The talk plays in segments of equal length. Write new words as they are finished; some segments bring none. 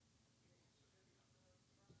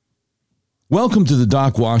Welcome to the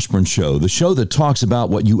Doc Washburn Show, the show that talks about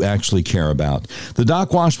what you actually care about. The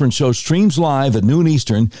Doc Washburn Show streams live at noon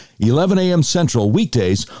Eastern, 11 a.m. Central,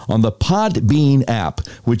 weekdays on the Podbean app,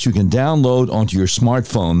 which you can download onto your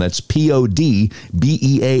smartphone. That's Podbean,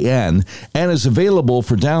 and is available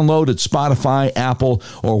for download at Spotify, Apple,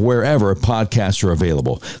 or wherever podcasts are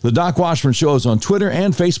available. The Doc Washburn Show is on Twitter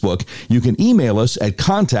and Facebook. You can email us at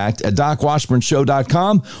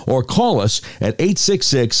contact@docwashburnshow.com or call us at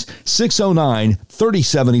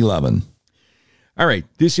 866-609-3711. All right,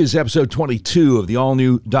 this is episode 22 of the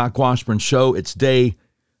all-new Doc Washburn Show. It's day,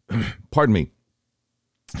 pardon me,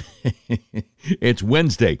 it's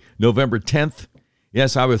Wednesday, November 10th.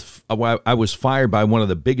 Yes, I was fired by one of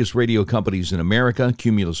the biggest radio companies in America,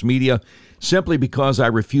 Cumulus Media, simply because I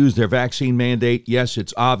refused their vaccine mandate. Yes,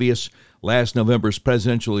 it's obvious. Last November's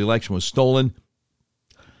presidential election was stolen.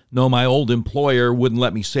 No, my old employer wouldn't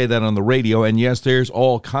let me say that on the radio. And yes, there's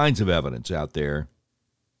all kinds of evidence out there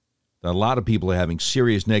that a lot of people are having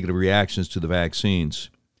serious negative reactions to the vaccines.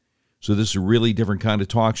 So this is a really different kind of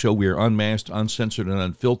talk show. We are unmasked, uncensored, and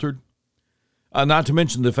unfiltered. Not to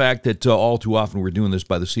mention the fact that all too often we're doing this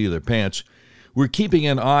by the seat of their pants. We're keeping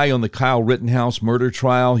an eye on the Kyle Rittenhouse murder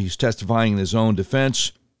trial. He's testifying in his own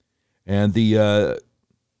defense. And the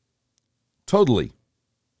totally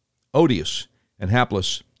odious and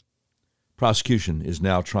hapless prosecution is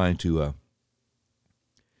now trying to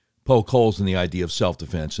poke holes in the idea of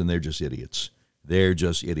self-defense, and they're just idiots. They're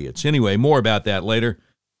just idiots. Anyway, more about that later.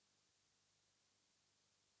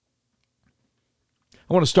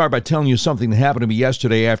 I want to start by telling you something that happened to me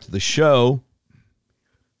yesterday after the show.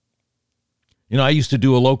 You know, I used to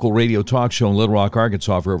do a local radio talk show in Little Rock,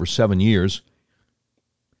 Arkansas for over 7 years.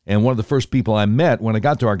 And one of the first people I met when I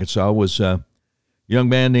got to Arkansas was a young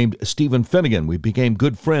man named Stephen Finnegan. We became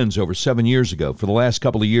good friends over 7 years ago. For the last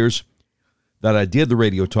couple of years that I did the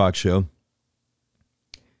radio talk show,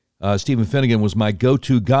 Stephen Finnegan was my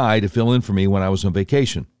go-to guy to fill in for me when I was on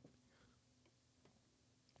vacation.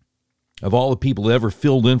 Of all the people that ever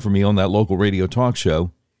filled in for me on that local radio talk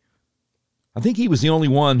show, I think he was the only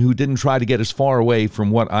one who didn't try to get as far away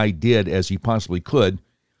from what I did as he possibly could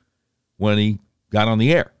when he got on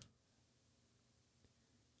the air.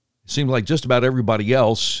 It seemed like just about everybody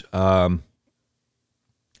else,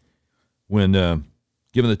 when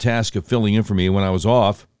given the task of filling in for me when I was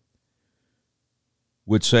off,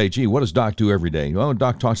 would say, gee, what does Doc do every day? Well,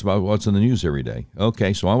 Doc talks about what's in the news every day.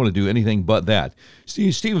 Okay, so I want to do anything but that.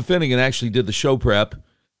 Stephen Finnegan actually did the show prep.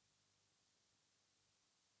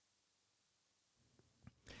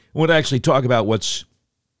 Would actually talk about what's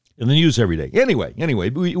in the news every day. Anyway,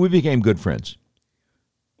 we became good friends.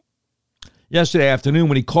 Yesterday afternoon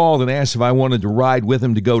when he called and asked if I wanted to ride with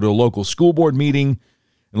him to go to a local school board meeting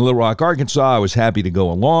in Little Rock, Arkansas, I was happy to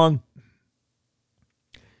go along.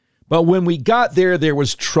 But when we got there, there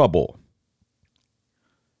was trouble.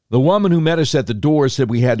 The woman who met us at the door said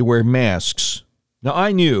we had to wear masks. Now,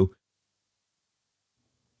 I knew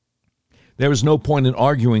there was no point in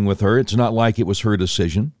arguing with her. It's not like it was her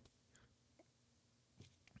decision.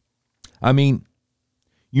 I mean,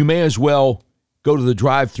 you may as well go to the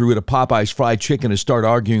drive-thru at a Popeye's Fried Chicken and start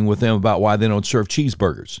arguing with them about why they don't serve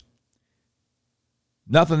cheeseburgers.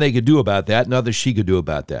 Nothing they could do about that, nothing she could do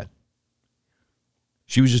about that.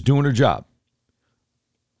 She was just doing her job.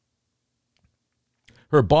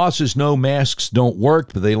 Her bosses know masks don't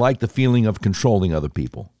work, but they like the feeling of controlling other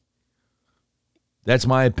people. That's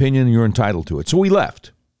my opinion, and you're entitled to it. So we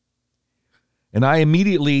left. And I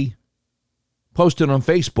immediately posted on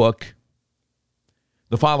Facebook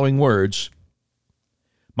the following words.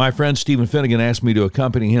 My friend Stephen Finnegan asked me to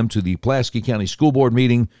accompany him to the Pulaski County School Board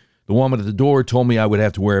meeting. The woman at the door told me I would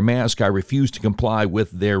have to wear a mask. I refused to comply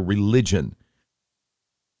with their religion.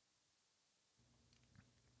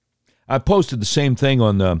 I posted the same thing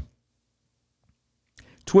on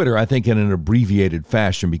Twitter, I think in an abbreviated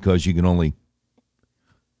fashion because you can only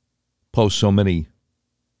post so many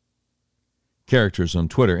characters on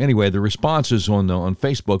Twitter. Anyway, the responses on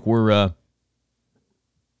Facebook were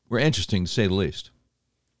interesting, to say the least.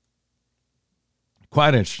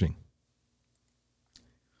 Quite interesting.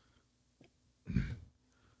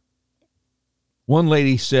 One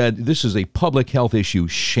lady said, "This is a public health issue.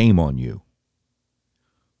 Shame on you."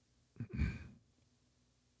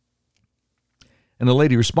 And the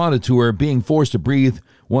lady responded to her, "Being forced to breathe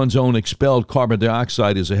one's own expelled carbon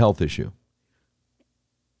dioxide is a health issue."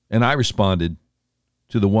 And I responded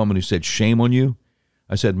to the woman who said, "Shame on you."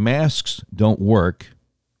 I said, "Masks don't work.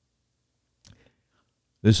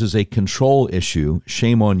 This is a control issue.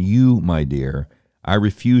 Shame on you, my dear. I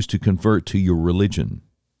refuse to convert to your religion."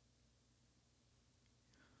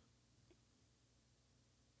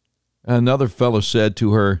 Another fellow said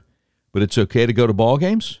to her, but it's okay to go to ball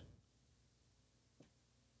games?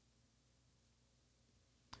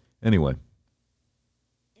 Anyway,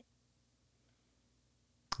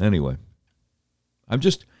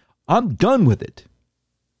 I'm done with it.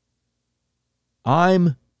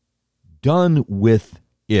 I'm done with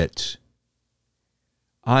it.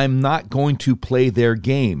 I'm not going to play their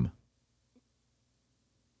game.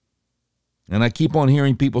 And I keep on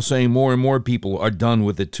hearing people saying more and more people are done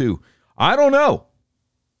with it too. I don't know.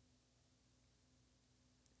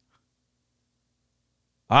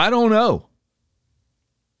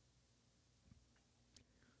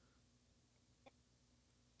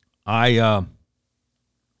 I'm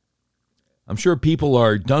sure people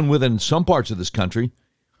are done with it in some parts of this country,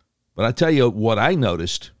 but I tell you what I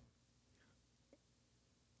noticed.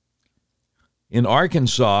 In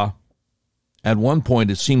Arkansas, at one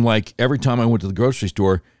point, it seemed like every time I went to the grocery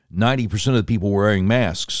store, 90% of the people were wearing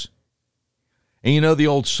masks. And you know the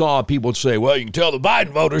old saw, people would say, well, you can tell the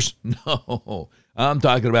Biden voters. No, I'm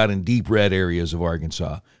talking about in deep red areas of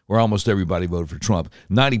Arkansas, where almost everybody voted for Trump.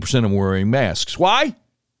 90% of them were wearing masks. Why?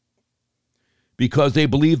 Because they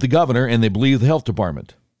believe the governor and they believe the health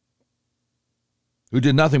department, who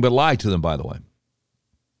did nothing but lie to them, by the way.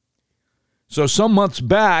 So some months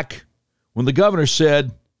back, when the governor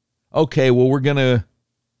said, okay, well, we're gonna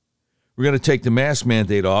take the mask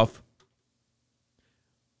mandate off,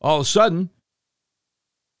 all of a sudden,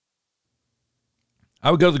 I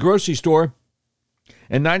would go to the grocery store,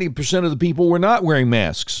 and 90% of the people were not wearing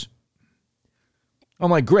masks. I'm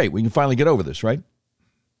like, great, we can finally get over this, right?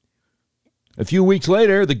 A few weeks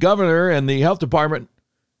later, the governor and the health department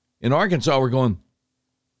in Arkansas were going,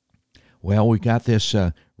 well, we got this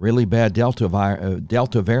really bad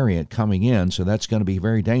Delta variant coming in, so that's going to be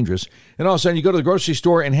very dangerous. And all of a sudden, you go to the grocery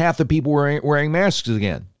store, and half the people were wearing masks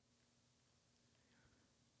again.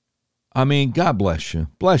 I mean, God bless you.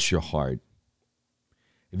 Bless your heart.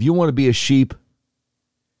 If you want to be a sheep,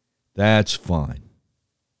 that's fine.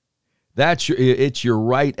 It's your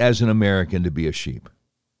right as an American to be a sheep.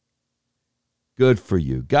 Good for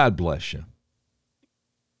you. God bless you.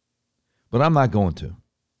 But I'm not going to.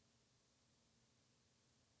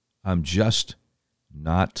 I'm just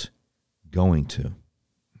not going to.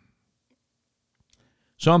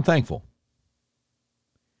 So I'm thankful.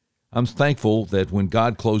 I'm thankful that when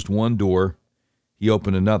God closed one door, he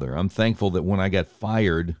opened another. I'm thankful that when I got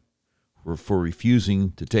fired for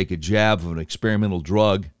refusing to take a jab of an experimental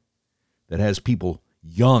drug that has people,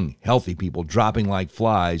 young, healthy people, dropping like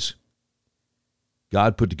flies,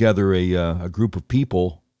 God put together a group of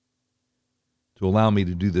people to allow me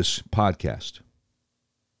to do this podcast.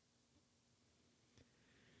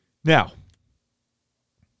 Now,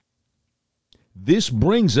 this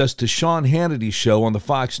brings us to Sean Hannity's show on the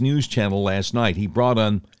Fox News Channel last night. He brought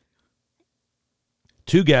on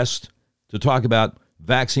two guests to talk about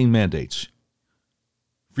vaccine mandates.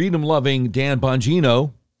 Freedom-loving Dan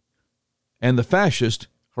Bongino and the fascist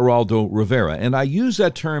Geraldo Rivera. And I use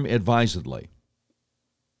that term advisedly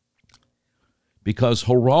because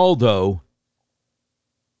Geraldo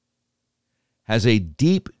has a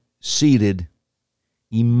deep-seated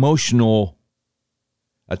emotional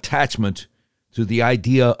attachment to the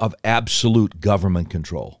idea of absolute government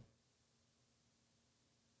control.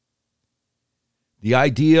 The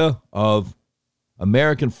idea of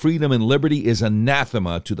American freedom and liberty is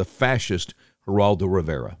anathema to the fascist Geraldo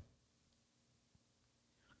Rivera.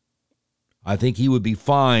 I think he would be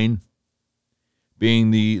fine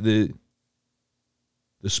being the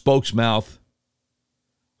spokesmouth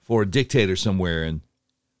for a dictator somewhere in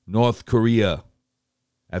North Korea,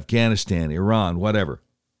 Afghanistan, Iran, whatever.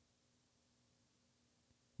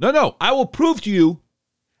 No, I will prove to you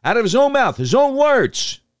out of his own mouth, his own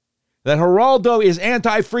words, that Geraldo is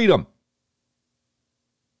anti-freedom.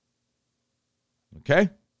 Okay?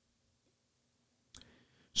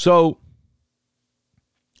 So,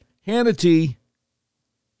 Hannity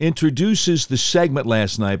introduces the segment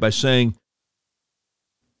last night by saying,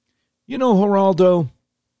 you know, Geraldo,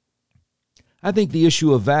 I think the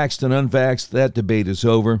issue of vaxxed and unvaxxed, that debate is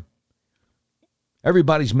over.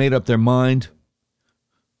 Everybody's made up their mind.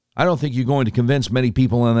 I don't think you're going to convince many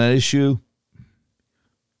people on that issue.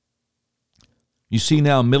 You see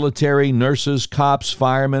now military, nurses, cops,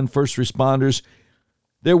 firemen, first responders,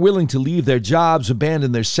 they're willing to leave their jobs,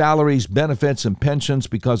 abandon their salaries, benefits, and pensions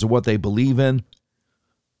because of what they believe in.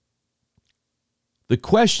 The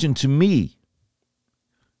question to me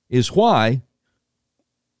is why,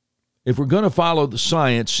 if we're going to follow the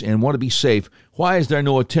science and want to be safe, why is there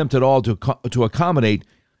no attempt at all to accommodate,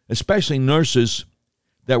 especially nurses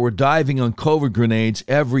that were diving on COVID grenades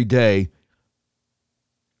every day,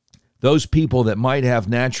 those people that might have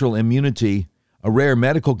natural immunity, a rare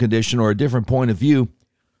medical condition, or a different point of view,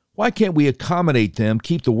 why can't we accommodate them,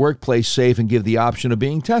 keep the workplace safe, and give the option of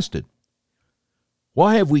being tested?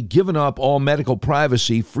 Why have we given up all medical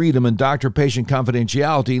privacy, freedom, and doctor-patient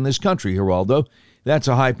confidentiality in this country, Geraldo? That's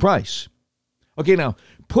a high price. Okay, now,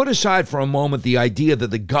 put aside for a moment the idea that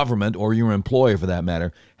the government, or your employer for that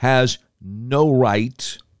matter, has no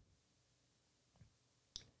right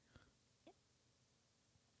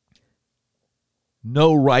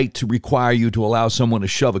to require you to allow someone to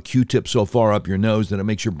shove a Q-tip so far up your nose that it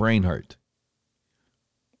makes your brain hurt.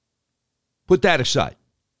 Put that aside.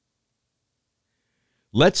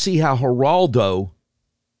 Let's see how Geraldo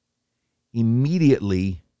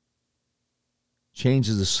immediately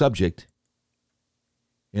changes the subject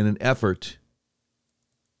in an effort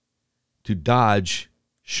to dodge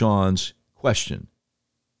Sean's question.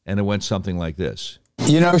 And it went something like this.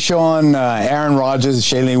 You know, Sean, Aaron Rodgers,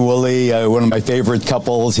 Shailene Woodley, one of my favorite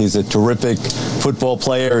couples. He's a terrific football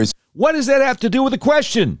player. What does that have to do with the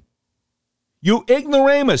question? You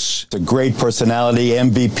ignoramus. He's a great personality,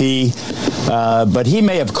 MVP, but he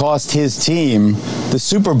may have cost his team the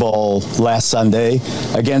Super Bowl last Sunday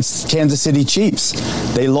against Kansas City Chiefs.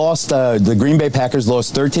 They lost, the Green Bay Packers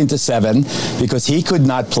lost 13-7 because he could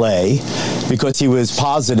not play, because he was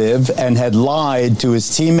positive and had lied to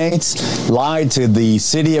his teammates, lied to the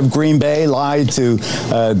city of Green Bay, lied to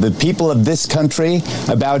the people of this country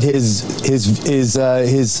about his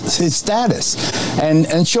status.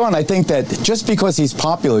 And Sean, I think that just because he's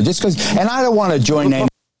popular, just because, and I don't want to join any.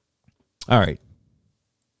 All right.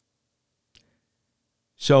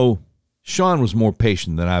 So Sean was more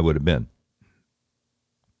patient than I would have been.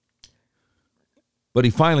 But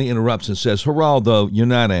he finally interrupts and says, Geraldo, you're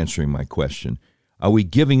not answering my question. Are we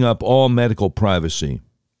giving up all medical privacy,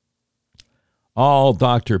 all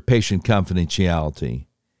doctor-patient confidentiality,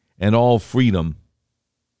 and all freedom,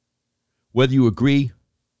 whether you agree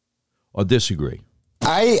or disagree?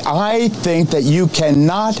 I think that you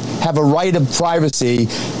cannot have a right of privacy,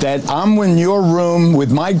 that I'm in your room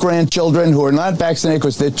with my grandchildren who are not vaccinated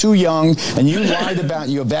because they're too young, and you lied about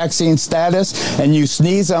your vaccine status, and you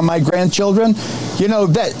sneeze on my grandchildren. You know,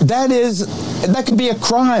 that could be a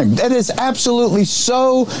crime. That is absolutely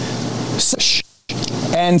so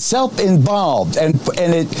and self-involved. And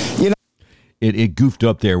it, you know. It goofed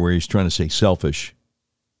up there where he's trying to say selfish.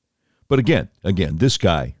 But again, this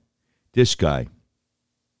guy,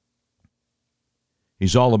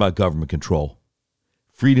 he's all about government control.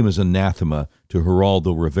 Freedom is anathema to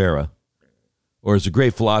Geraldo Rivera, or as the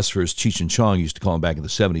great philosophers Cheech and Chong used to call him back in the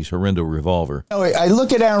 70s, Horrendo Revolver. I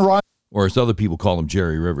look at Aaron Rodgers. Or as other people call him,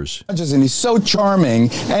 Jerry Rivers. And he's so charming.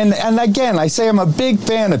 And again, I say I'm a big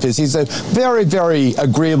fan of his. He's a very, very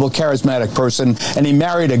agreeable, charismatic person. And he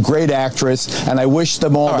married a great actress. And I wish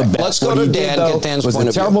them all the best. Let's go to Dan. Get Dan's point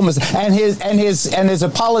of view. And his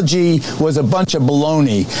apology was a bunch of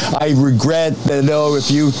baloney. I regret that,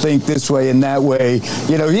 if you think this way and that way.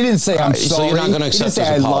 You know, he didn't say I'm sorry. So you're not going to accept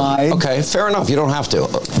his apology. Lied. Okay, fair enough. You don't have to.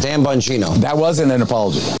 Dan Bongino. That wasn't an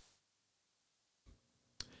apology.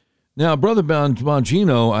 Now, Brother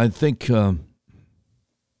Bongino, I think,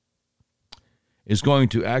 is going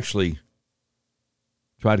to actually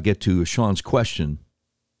try to get to Sean's question,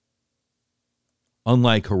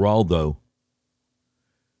 unlike Geraldo,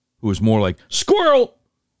 who was more like, squirrel!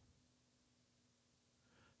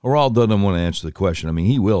 Geraldo doesn't want to answer the question. I mean,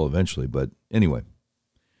 he will eventually, but anyway,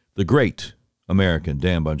 the great American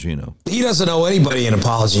Dan Bongino. He doesn't owe anybody an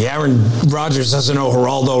apology. Aaron Rodgers doesn't owe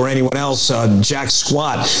Geraldo or anyone else jack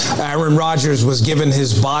squat. Aaron Rodgers was given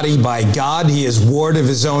his body by God. He is ward of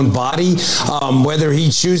his own body. Whether he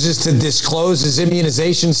chooses to disclose his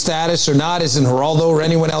immunization status or not isn't Geraldo or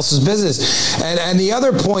anyone else's business. And the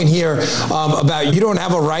other point here about you don't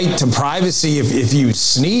have a right to privacy if you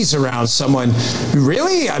sneeze around someone.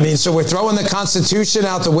 Really? I mean, so we're throwing the Constitution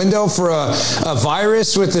out the window for a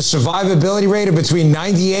virus with the survivability rate of between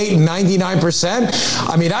 98 and 99%.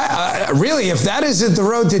 I mean, I really, if that isn't the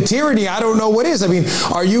road to tyranny, I don't know what is. I mean,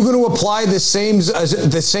 are you going to apply the same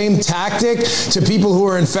tactic to people who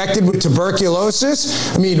are infected with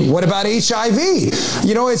tuberculosis? I mean, what about HIV?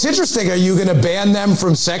 You know, it's interesting. Are you going to ban them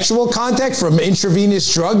from sexual contact, from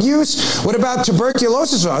intravenous drug use? What about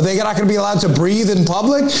tuberculosis? Are they not going to be allowed to breathe in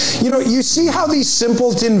public? You know, you see how these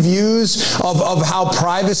simpleton views of how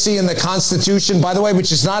privacy and the Constitution, by the way,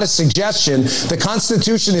 which is not a suggestion, The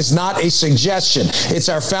Constitution is not a suggestion. It's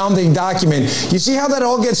our founding document. You see how that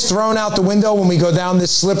all gets thrown out the window when we go down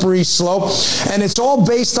this slippery slope? And it's all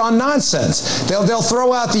based on nonsense. They'll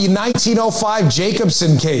throw out the 1905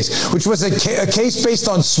 Jacobson case, which was a case based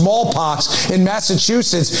on smallpox in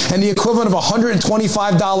Massachusetts and the equivalent of a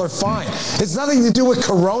 $125 fine. It's nothing to do with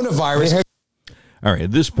coronavirus. All right,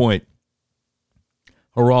 at this point,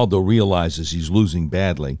 Geraldo realizes he's losing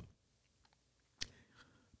badly.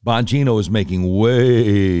 Bongino is making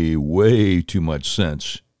way too much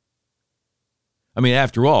sense. I mean,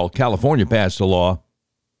 after all, California passed a law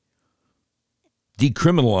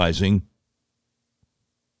decriminalizing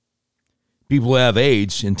people who have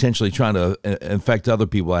AIDS intentionally trying to infect other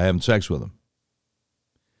people by having sex with them.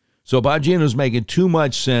 So Bongino's making too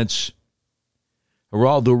much sense.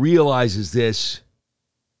 Geraldo realizes this.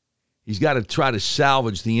 He's got to try to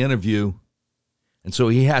salvage the interview, and so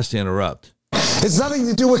he has to interrupt. It's nothing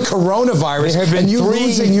to do with coronavirus and you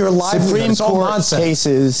losing your livelihood. It's all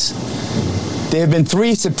nonsense. There have been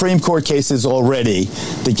 3 Supreme Court cases already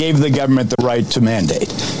that gave the government the right to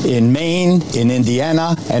mandate. In Maine, in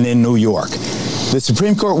Indiana, and in New York. The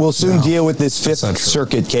Supreme Court will soon deal with this Fifth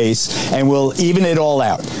Circuit case and will even it all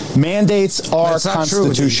out. Mandates are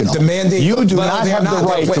constitutional. The mandate, you do not have the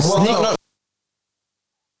right to sneak.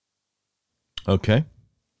 Okay.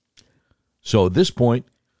 So at this point,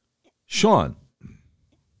 Sean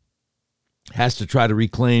has to try to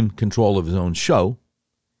reclaim control of his own show.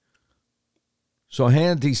 So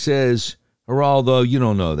Hannity says, Geraldo, you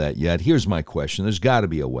don't know that yet. Here's my question. There's got to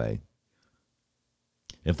be a way.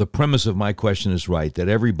 If the premise of my question is right, that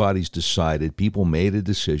everybody's decided, people made a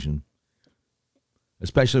decision,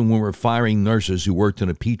 especially when we're firing nurses who worked in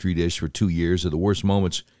a petri dish for 2 years at the worst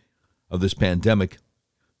moments of this pandemic,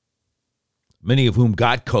 many of whom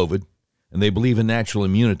got COVID, and they believe in natural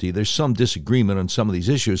immunity. There's some disagreement on some of these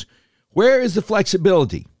issues. Where is the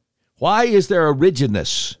flexibility? Why is there a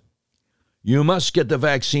rigidness? You must get the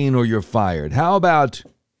vaccine or you're fired. How about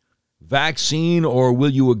vaccine, or will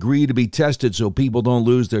you agree to be tested so people don't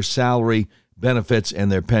lose their salary, benefits,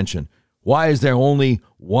 and their pension? Why is there only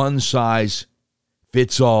one size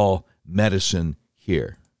fits all medicine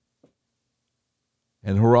here?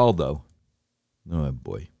 And Geraldo, oh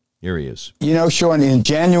boy, here he is. You know, Sean, in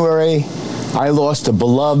January, I lost a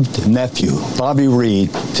beloved nephew, Bobby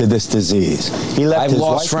Reed, to this disease. He left his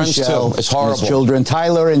wife, Michelle, It's horrible. his children,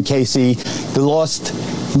 Tyler and Casey, lost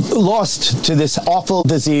to this awful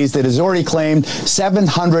disease that has already claimed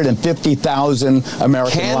 750,000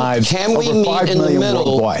 American lives. Can we over meet 5 in the million middle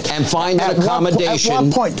worldwide. and find an accommodation? At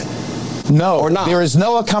what point? No, or not? There is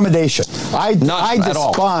no accommodation. I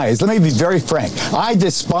despise, let me be very frank, I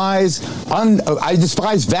despise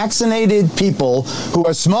vaccinated people who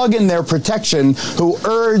are smug in their protection, who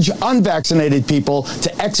urge unvaccinated people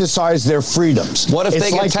to exercise their freedms. What if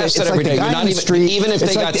they get tested every day? You're not even if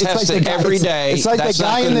they got tested every day, that's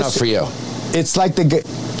not good enough for you. It's like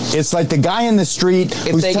the guy in the street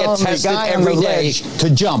who's telling the guy on the ledge to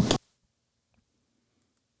jump.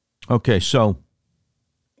 Okay, so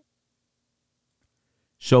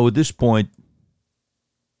at this point,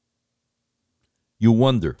 you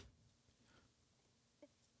wonder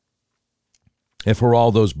if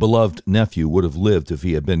Geraldo's beloved nephew would have lived if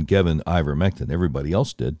he had been given ivermectin. Everybody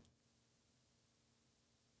else did.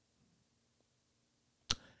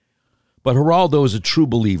 But Geraldo is a true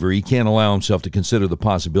believer. He can't allow himself to consider the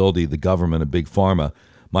possibility the government and Big Pharma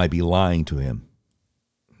might be lying to him.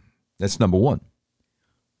 That's number one.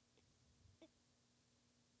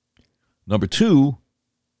 Number two,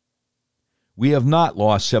 we have not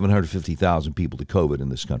lost 750,000 people to COVID in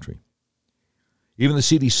this country. Even the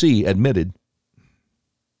CDC admitted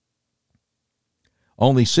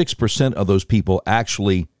only 6% of those people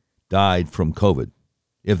actually died from COVID,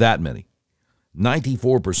 if that many.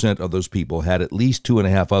 94% of those people had at least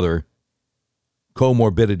 2.5 other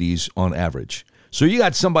comorbidities on average. So you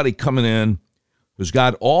got somebody coming in who's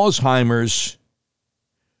got Alzheimer's,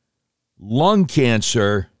 lung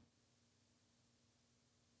cancer,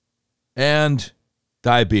 and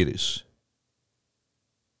diabetes.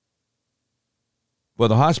 Well,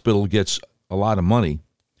 the hospital gets a lot of money,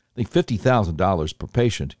 I think $50,000 per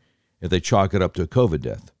patient, if they chalk it up to a COVID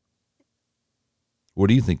death. What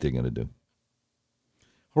do you think they're going to do?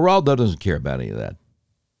 Geraldo doesn't care about any of that.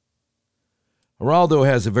 Geraldo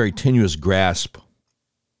has a very tenuous grasp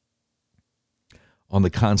on the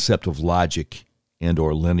concept of logic and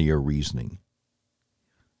or linear reasoning.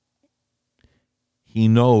 He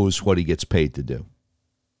knows what he gets paid to do.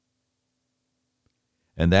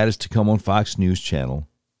 And that is to come on Fox News Channel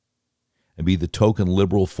and be the token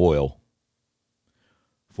liberal foil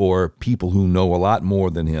for people who know a lot more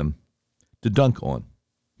than him to dunk on.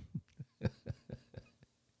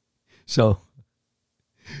 So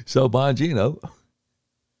Bongino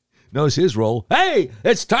knows his role. Hey,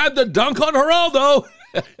 it's time to dunk on Geraldo.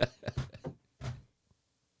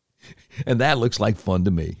 And that looks like fun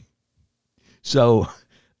to me. So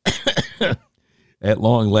at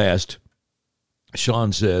long last,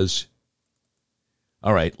 Sean says,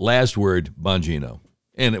 all right, last word, Bongino.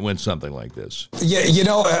 And it went something like this. Yeah,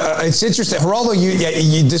 it's interesting. Geraldo,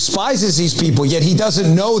 he despises these people, yet he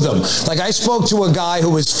doesn't know them. Like, I spoke to a guy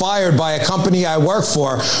who was fired by a company I work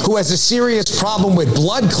for who has a serious problem with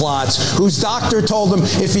blood clots, whose doctor told him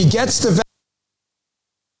if he gets the...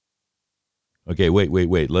 Okay, wait.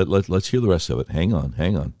 Let's hear the rest of it. Hang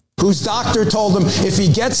on. Whose doctor told him if he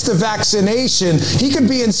gets the vaccination, he could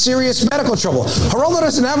be in serious medical trouble. Geraldo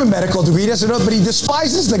doesn't have a medical degree, he doesn't know, but he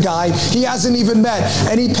despises the guy he hasn't even met.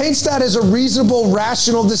 And he paints that as a reasonable,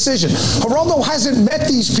 rational decision. Geraldo hasn't met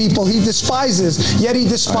these people he despises, yet he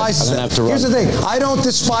despises them. Here's the thing, I don't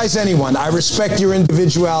despise anyone. I respect your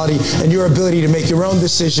individuality and your ability to make your own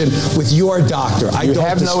decision with your doctor. You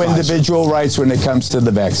have no individual rights when it comes to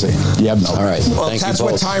the vaccine. You have no. All right. Well, that's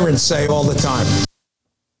what tyrants say all the time.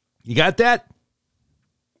 You got that?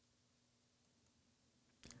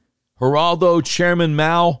 Geraldo Chairman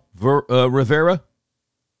Mao Rivera?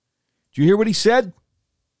 Did you hear what he said?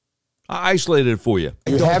 I isolated it for you.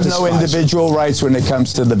 You have no individual rights when it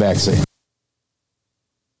comes to the vaccine.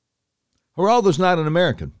 Geraldo's not an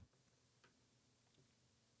American.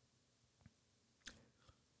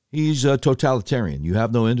 He's a totalitarian. You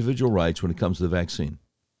have no individual rights when it comes to the vaccine.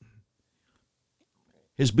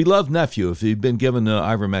 His beloved nephew, if he'd been given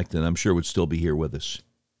ivermectin, I'm sure would still be here with us.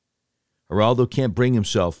 Geraldo can't bring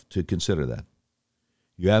himself to consider that.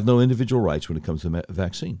 You have no individual rights when it comes to the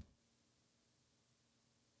vaccine.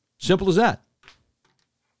 Simple as that.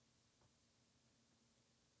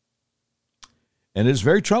 And it is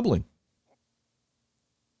very troubling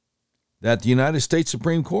that the United States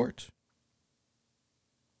Supreme Court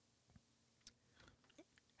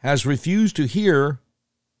has refused to hear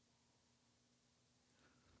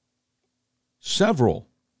several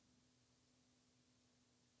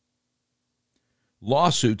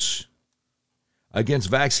lawsuits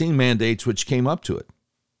against vaccine mandates which came up to it.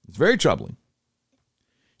 It's very troubling.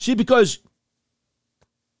 See, because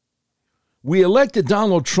we elected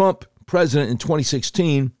Donald Trump president in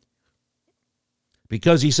 2016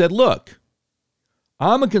 because he said, look,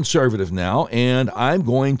 I'm a conservative now, and I'm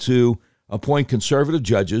going to appoint conservative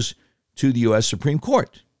judges to the U.S. Supreme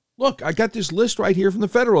Court. Look, I got this list right here from the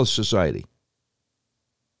Federalist Society.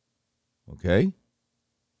 Okay?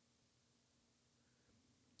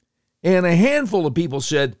 And a handful of people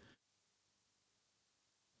said,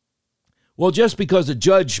 well, just because a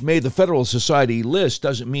judge made the Federalist Society list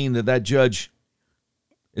doesn't mean that that judge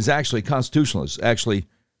is actually constitutionalist, actually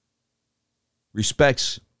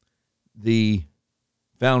respects the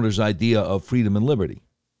founder's idea of freedom and liberty.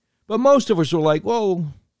 But most of us were like,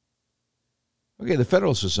 well, okay, the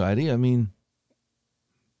Federalist Society, I mean,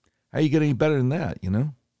 how you get any better than that, you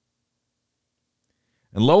know?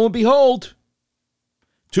 And lo and behold,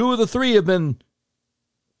 2 of the 3 have been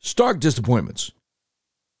stark disappointments.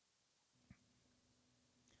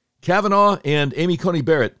 Kavanaugh and Amy Coney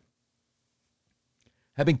Barrett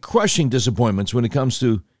have been crushing disappointments when it comes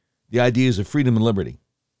to the ideas of freedom and liberty,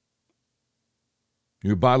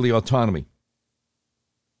 your bodily autonomy.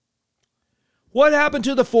 What happened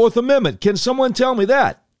to the Fourth Amendment? Can someone tell me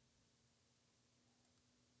that?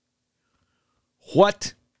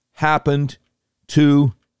 What happened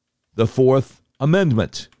to the Fourth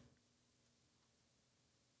Amendment?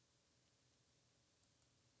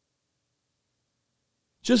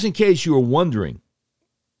 Just in case you were wondering,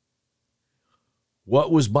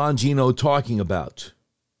 what was Bongino talking about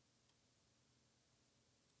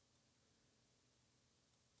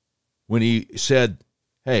when he said,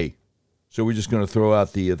 hey, so we're just going to throw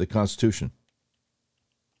out the Constitution?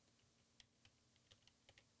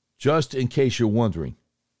 Just in case you're wondering.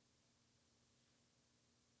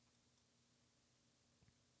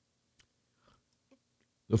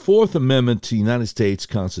 The Fourth Amendment to the United States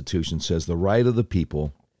Constitution says the right of the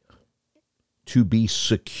people to be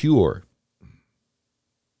secure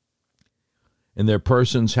in their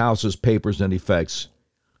persons, houses, papers, and effects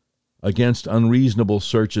against unreasonable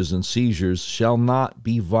searches and seizures shall not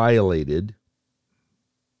be violated,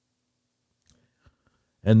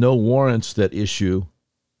 and no warrants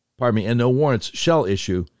shall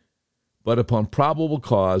issue, but upon probable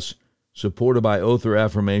cause, supported by oath or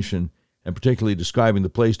affirmation, and particularly describing the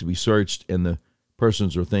place to be searched and the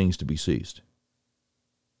persons or things to be seized.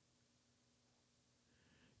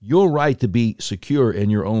 Your right to be secure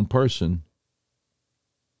in your own person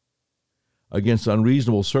against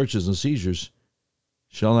unreasonable searches and seizures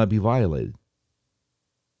shall not be violated.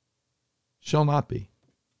 Shall not be.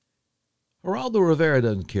 Geraldo Rivera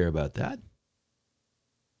doesn't care about that.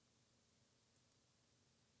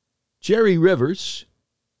 Jerry Rivers,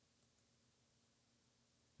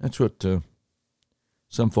 that's what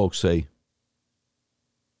some folks say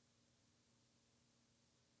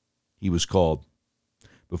he was called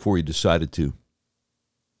before he decided to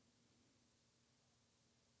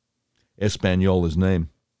Espanol his name.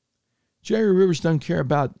 Jerry Rivers doesn't care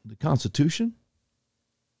about the Constitution.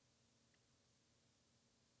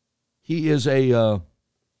 He is a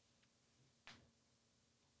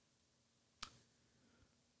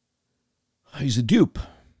he's a dupe.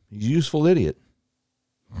 He's a useful idiot.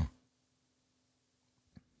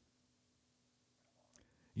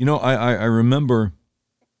 You know, I remember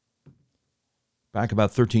back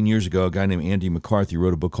about 13 years ago, a guy named Andy McCarthy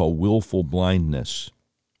wrote a book called Willful Blindness.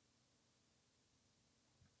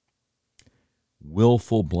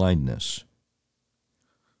 Willful blindness.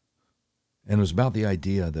 And it was about the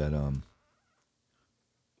idea that, I'm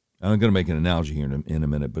going to make an analogy here in a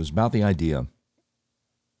minute, but it's about the idea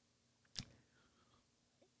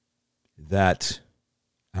that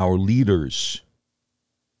our leaders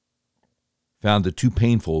found it too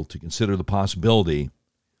painful to consider the possibility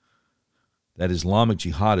that Islamic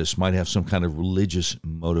jihadists might have some kind of religious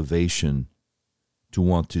motivation to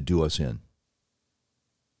want to do us in.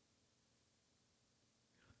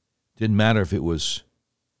 Didn't matter if it was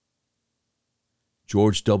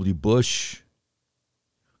George W. Bush,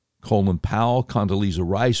 Colin Powell, Condoleezza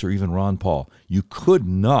Rice, or even Ron Paul. You could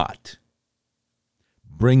not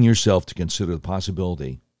bring yourself to consider the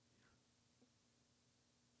possibility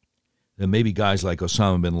that maybe guys like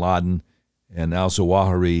Osama bin Laden and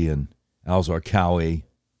al-Zawahiri and al-Zarqawi,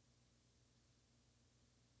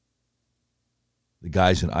 the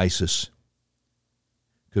guys in ISIS,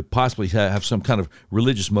 could possibly have some kind of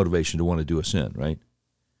religious motivation to want to do us in, right?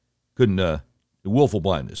 Couldn't, the willful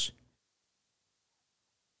blindness.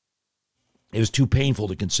 It was too painful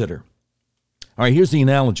to consider. All right, here's the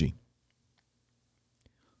analogy.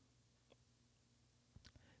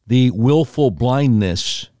 The willful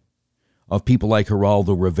blindness of people like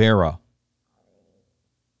Geraldo Rivera.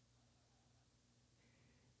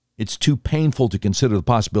 It's too painful to consider the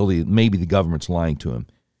possibility that maybe the government's lying to him.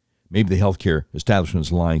 Maybe the healthcare establishment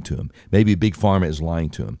is lying to him. Maybe Big Pharma is lying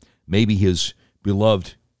to him. Maybe his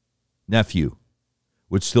beloved nephew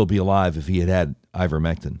would still be alive if he had had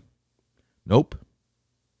ivermectin. Nope.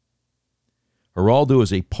 Geraldo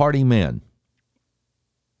is a party man.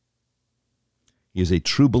 He is a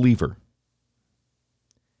true believer.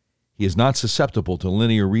 He is not susceptible to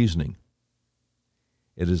linear reasoning.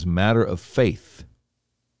 It is a matter of faith.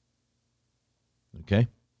 Okay?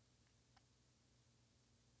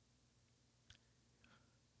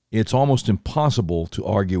 It's almost impossible to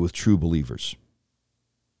argue with true believers.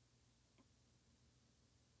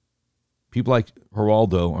 People like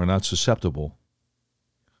Geraldo are not susceptible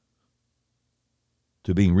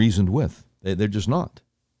to being reasoned with. They're just not.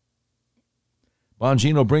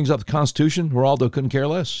 Bongino brings up the Constitution. Geraldo couldn't care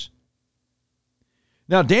less.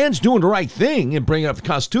 Now, Dan's doing the right thing in bringing up the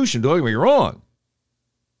Constitution. Don't get me wrong.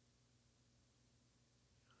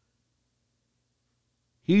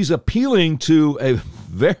 He's appealing to a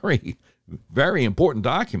very, very important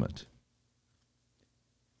document.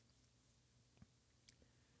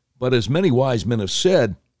 But as many wise men have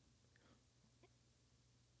said,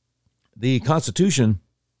 the Constitution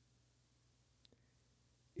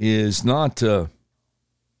is not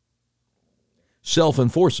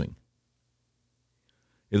self-enforcing.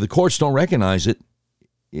 If the courts don't recognize it,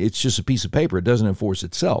 it's just a piece of paper. It doesn't enforce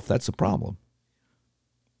itself. That's the problem.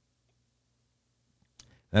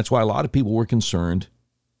 That's why a lot of people were concerned.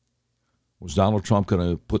 Was Donald Trump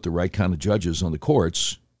going to put the right kind of judges on the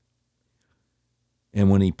courts? And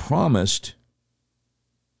when he promised,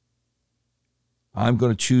 I'm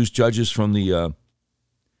going to choose judges from the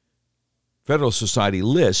Federal Society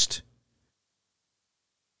list,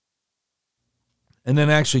 and then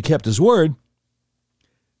actually kept his word,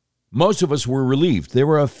 most of us were relieved. There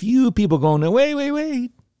were a few people going, no,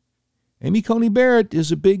 wait. Amy Coney Barrett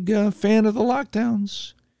is a big fan of the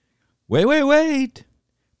lockdowns. Wait.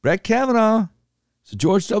 Brett Kavanaugh is a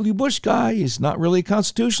George W. Bush guy. He's not really a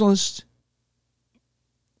constitutionalist.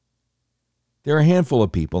 There are a handful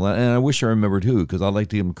of people, and I wish I remembered who, because I'd like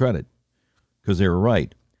to give them credit, because they were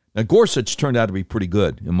right. Now, Gorsuch turned out to be pretty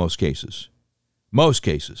good in most cases. Most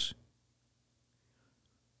cases.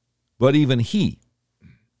 But even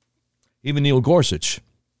Neil Gorsuch,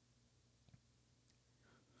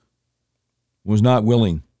 was not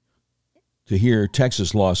willing to hear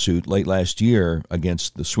Texas lawsuit late last year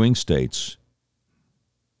against the swing states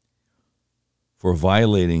for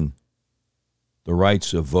violating the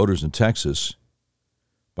rights of voters in Texas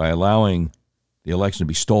by allowing the election to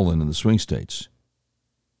be stolen in the swing states.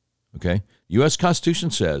 Okay? The U.S. Constitution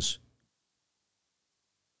says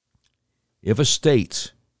if a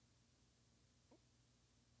state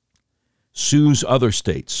sues other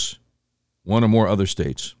states, one or more other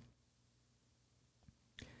states,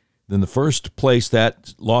 then the first place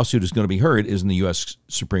that lawsuit is going to be heard is in the U.S.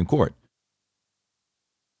 Supreme Court.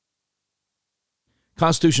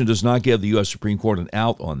 Constitution does not give the U.S. Supreme Court an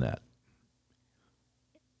out on that.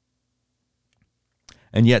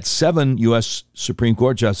 And yet 7 U.S. Supreme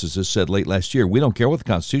Court justices said late last year, we don't care what the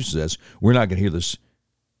Constitution says, we're not going to hear this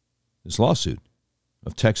lawsuit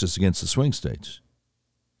of Texas against the swing states.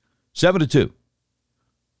 7-2.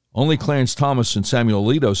 Only Clarence Thomas and Samuel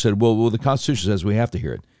Alito said, well, the Constitution says we have to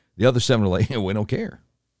hear it. The other 7 are like, we don't care.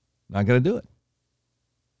 Not going to do it.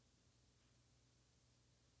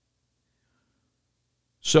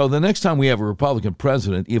 So the next time we have a Republican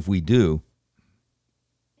president, if we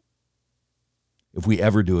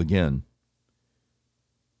ever do again,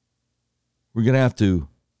 we're going to have to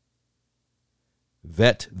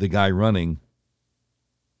vet the guy running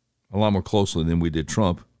a lot more closely than we did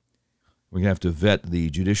Trump. We're going to have to vet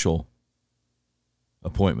the judicial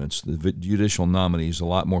appointments, the judicial nominees a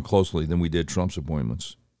lot more closely than we did Trump's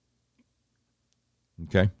appointments.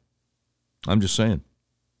 Okay? I'm just saying.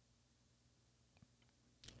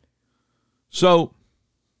 So,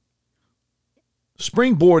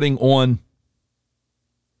 springboarding on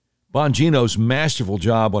Bongino's masterful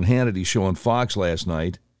job on Hannity's show on Fox last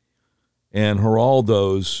night and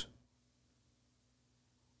Geraldo's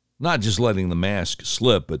not just letting the mask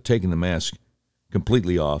slip, but taking the mask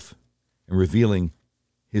completely off and revealing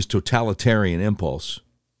his totalitarian impulse.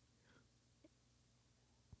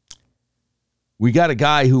 We got a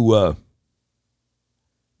guy who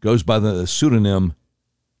goes by the pseudonym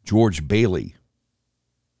George Bailey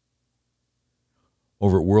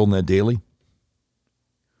over at WorldNet Daily.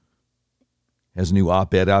 Has a new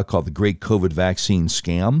op-ed out called The Great COVID Vaccine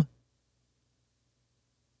Scam.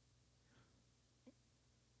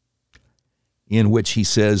 In which he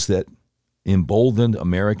says that emboldened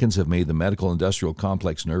Americans have made the medical industrial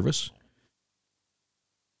complex nervous.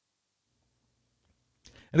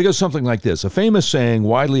 And it goes something like this. A famous saying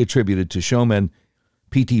widely attributed to showman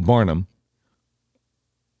P.T. Barnum,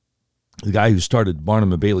 the guy who started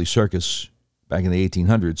Barnum and Bailey Circus back in the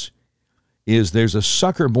 1800s, is there's a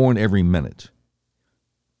sucker born every minute.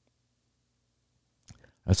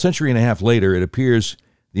 A century and a half later, it appears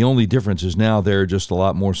the only difference is now there are just a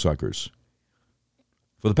lot more suckers.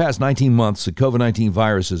 For the past 19 months, the COVID-19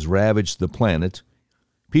 virus has ravaged the planet.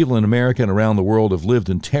 People in America and around the world have lived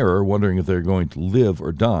in terror, wondering if they're going to live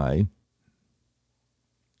or die.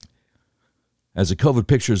 As the COVID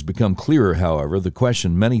pictures become clearer, however, the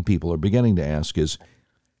question many people are beginning to ask is,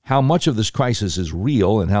 how much of this crisis is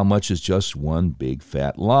real and how much is just one big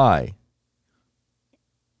fat lie?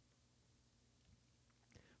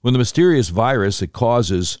 When the mysterious virus that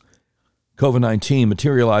causes COVID-19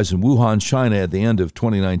 materialized in Wuhan, China at the end of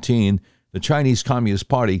 2019, the Chinese Communist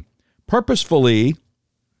Party purposefully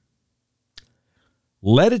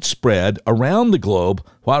let it spread around the globe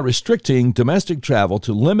while restricting domestic travel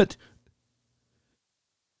to limit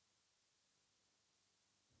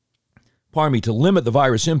the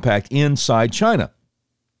virus impact inside China.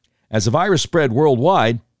 As the virus spread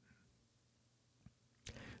worldwide,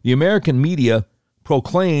 the American media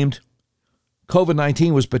proclaimed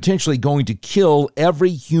COVID-19 was potentially going to kill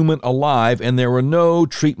every human alive and there were no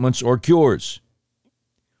treatments or cures.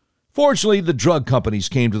 Fortunately, the drug companies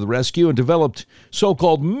came to the rescue and developed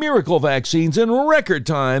so-called miracle vaccines in record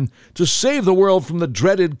time to save the world from the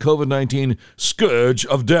dreaded COVID-19 scourge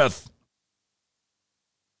of death.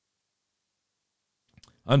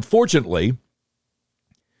 Unfortunately,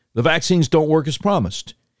 the vaccines don't work as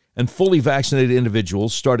promised, and fully vaccinated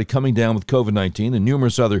individuals started coming down with COVID-19 and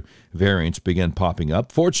numerous other variants began popping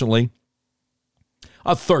up. Fortunately,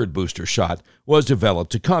 a third booster shot was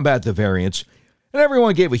developed to combat the variants, and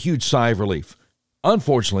everyone gave a huge sigh of relief.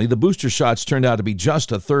 Unfortunately, the booster shots turned out to be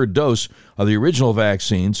just a third dose of the original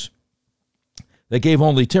vaccines that gave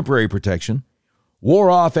only temporary protection,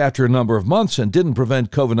 wore off after a number of months, and didn't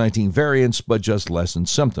prevent COVID-19 variants, but just lessened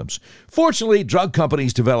symptoms. Fortunately, drug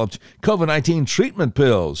companies developed COVID-19 treatment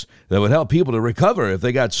pills that would help people to recover if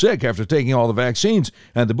they got sick after taking all the vaccines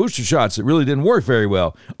and the booster shots that really didn't work very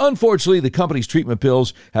well. Unfortunately, the company's treatment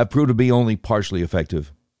pills have proved to be only partially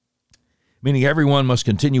effective, meaning everyone must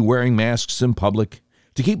continue wearing masks in public,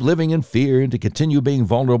 to keep living in fear and to continue being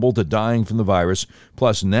vulnerable to dying from the virus.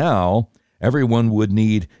 Plus, now everyone would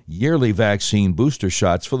need yearly vaccine booster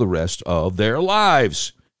shots for the rest of their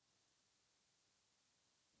lives.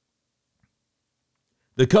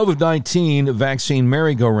 The COVID-19 vaccine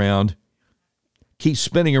merry-go-round keeps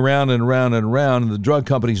spinning around and around and around, and the drug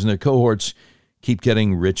companies and their cohorts keep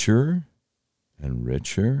getting richer and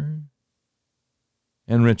richer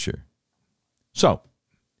and richer. So,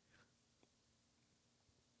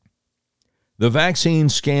 the vaccine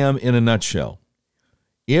scam in a nutshell.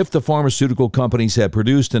 If the pharmaceutical companies had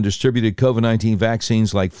produced and distributed COVID-19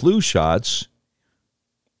 vaccines like flu shots,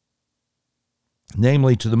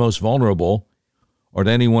 namely to the most vulnerable or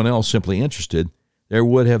to anyone else simply interested, there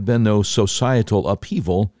would have been no societal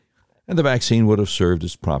upheaval, and the vaccine would have served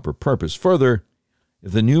its proper purpose. Further,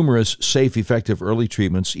 if the numerous safe, effective early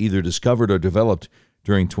treatments either discovered or developed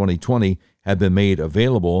during 2020 had been made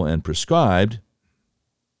available and prescribed,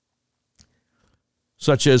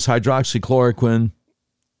 such as hydroxychloroquine,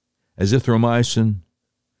 azithromycin,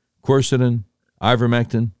 quercetin,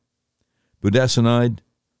 ivermectin, budesonide,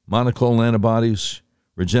 monoclonal antibodies,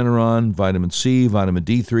 Regeneron, vitamin C, vitamin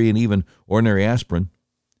D3, and even ordinary aspirin,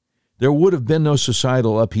 there would have been no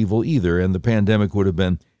societal upheaval either, and the pandemic would have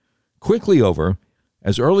been quickly over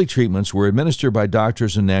as early treatments were administered by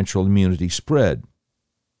doctors and natural immunity spread.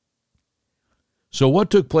 So what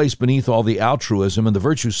took place beneath all the altruism and the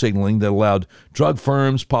virtue signaling that allowed drug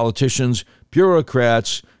firms, politicians,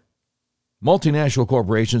 bureaucrats, multinational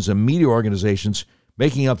corporations, and media organizations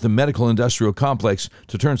making up the medical industrial complex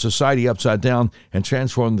to turn society upside down and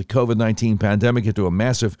transform the COVID-19 pandemic into a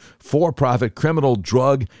massive for-profit criminal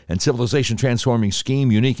drug and civilization transforming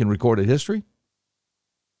scheme unique in recorded history?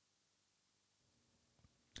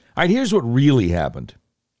 All right, here's what really happened.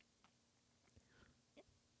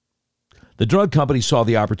 The drug company saw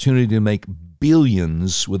the opportunity to make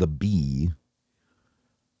billions with a B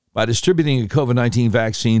by distributing a COVID-19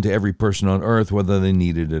 vaccine to every person on Earth, whether they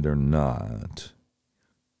needed it or not.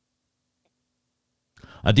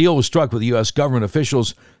 A deal was struck with U.S. government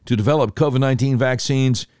officials to develop COVID-19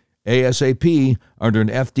 vaccines ASAP under an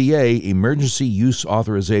FDA emergency use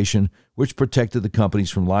authorization, which protected the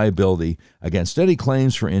companies from liability against any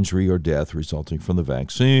claims for injury or death resulting from the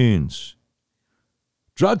vaccines.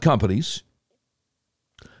 Drug companies,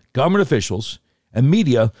 government officials, and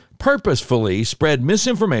media purposefully spread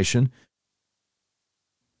misinformation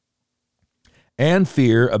and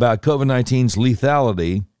fear about COVID-19's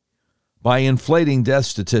lethality by inflating death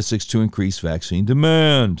statistics to increase vaccine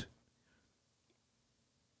demand.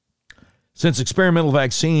 Since experimental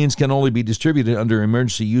vaccines can only be distributed under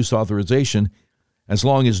emergency use authorization as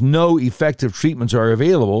long as no effective treatments are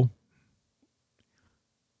available,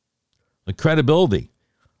 the credibility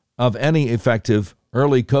of any effective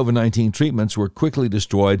early COVID-19 treatments were quickly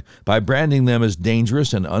destroyed by branding them as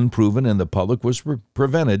dangerous and unproven, and the public was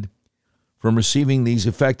prevented from receiving these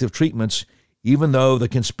effective treatments, even though the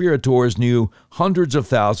conspirators knew hundreds of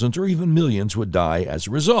thousands or even millions would die as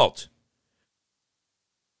a result.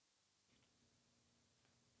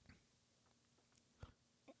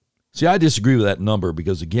 See, I disagree with that number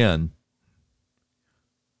because, again,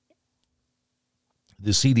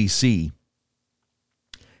 the CDC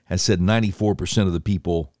has said 94% of the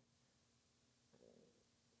people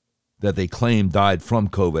that they claim died from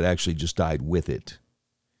COVID actually just died with it.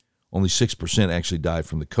 Only 6% actually died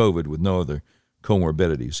from the COVID with no other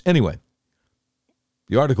comorbidities. Anyway,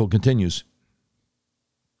 the article continues.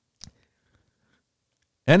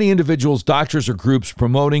 Any individuals, doctors, or groups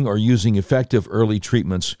promoting or using effective early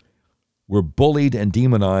treatments were bullied and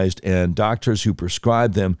demonized, and doctors who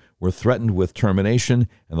prescribed them were threatened with termination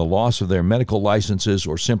and the loss of their medical licenses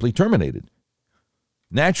or simply terminated.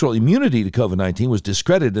 Natural immunity to COVID-19 was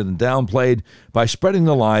discredited and downplayed by spreading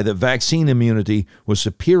the lie that vaccine immunity was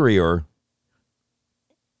superior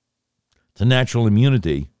to natural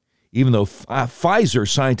immunity, even though Pfizer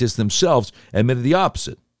scientists themselves admitted the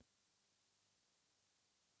opposite.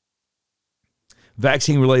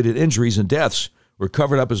 Vaccine-related injuries and deaths were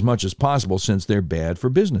covered up as much as possible since they're bad for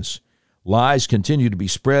business. Lies continue to be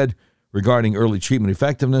spread regarding early treatment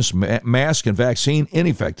effectiveness, mask and vaccine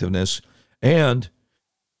ineffectiveness, and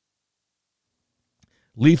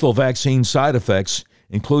lethal vaccine side effects,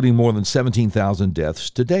 including more than 17,000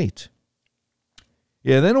 deaths to date.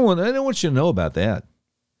 Yeah, they don't want you to know about that.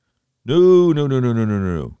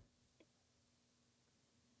 No.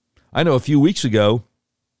 I know a few weeks ago,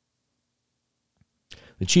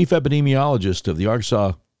 the chief epidemiologist of the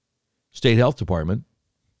Arkansas State Health Department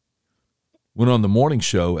went on the morning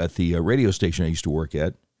show at the radio station I used to work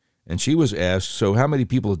at, and she was asked, so how many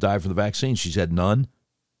people have died from the vaccine? She said none.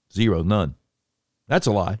 Zero, none. That's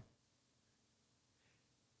a lie.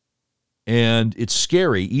 And it's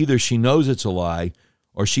scary. Either she knows it's a lie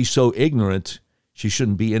or she's so ignorant she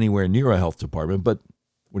shouldn't be anywhere near a health department. But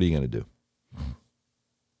what are you going to do?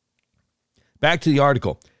 Back to the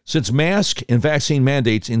article. Since mask and vaccine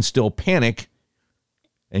mandates instill panic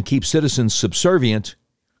and keep citizens subservient,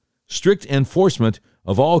 strict enforcement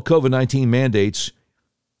of all COVID-19 mandates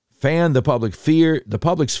fan the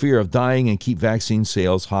public's fear of dying and keep vaccine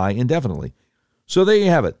sales high indefinitely. So there you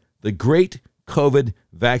have it, the great COVID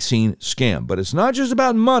vaccine scam. But it's not just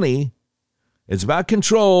about money. It's about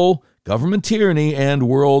control, government tyranny, and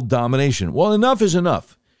world domination. Well, enough is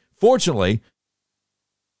enough. Fortunately,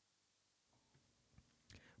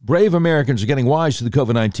 brave Americans are getting wise to the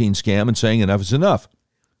COVID-19 scam and saying enough is enough.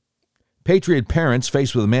 Patriot parents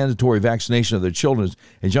faced with a mandatory vaccination of their children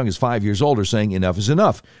as young as 5 years old are saying enough is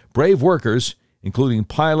enough. Brave workers, including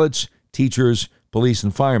pilots, teachers, police,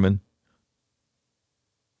 and firemen,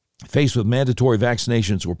 faced with mandatory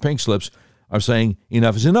vaccinations or pink slips are saying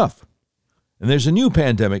enough is enough. And there's a new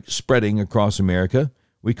pandemic spreading across America.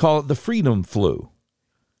 We call it the freedom flu,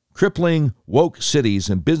 crippling woke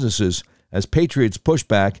cities and businesses as patriots push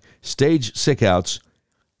back, stage sickouts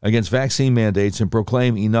against vaccine mandates and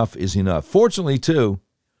proclaim enough is enough. Fortunately, too,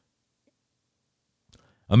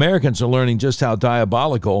 Americans are learning just how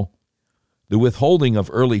diabolical the withholding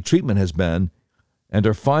of early treatment has been and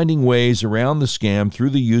are finding ways around the scam through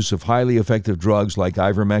the use of highly effective drugs like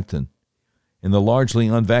ivermectin. In the largely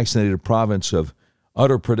unvaccinated province of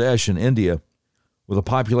Uttar Pradesh in India, with a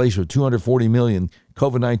population of 240 million,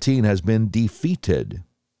 COVID-19 has been defeated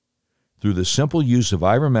through the simple use of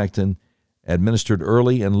ivermectin administered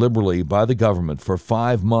early and liberally by the government. For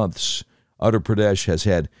 5 months, Uttar Pradesh has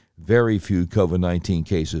had very few COVID-19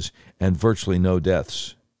 cases and virtually no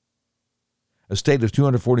deaths. A state of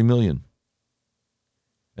 240 million.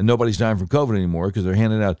 And nobody's dying from COVID anymore because they're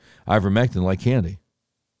handing out ivermectin like candy.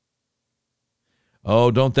 Oh,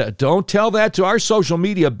 don't tell that to our social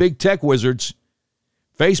media big tech wizards.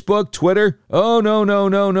 Facebook, Twitter. Oh,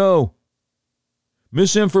 no.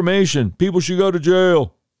 Misinformation. People should go to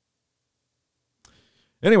jail.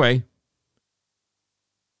 Anyway,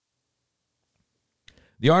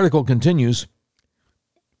 the article continues.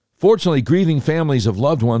 Fortunately, grieving families of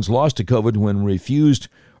loved ones lost to COVID when refused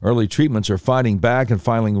early treatments are fighting back and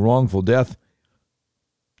filing wrongful death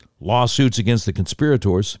lawsuits against the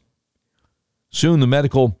conspirators. Soon, the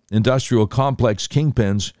medical industrial complex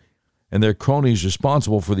kingpins and their cronies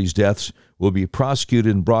responsible for these deaths will be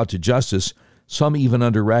prosecuted and brought to justice, some even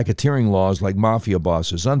under racketeering laws like mafia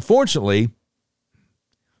bosses. Unfortunately,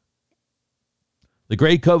 the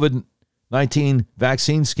great COVID-19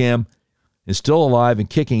 vaccine scam is still alive and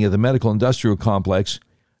kicking at the medical industrial complex,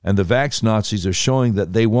 and the vax Nazis are showing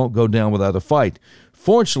that they won't go down without a fight.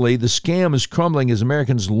 Fortunately, the scam is crumbling as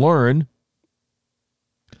Americans learn,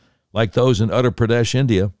 like those in Uttar Pradesh,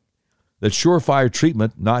 India, that surefire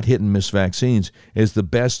treatment, not hit-and-miss vaccines, is the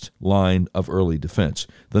best line of early defense.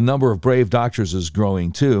 The number of brave doctors is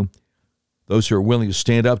growing, too. Those who are willing to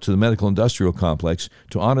stand up to the medical industrial complex,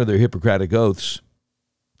 to honor their Hippocratic oaths,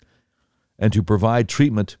 and to provide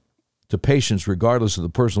treatment to patients regardless of the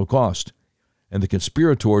personal cost. And the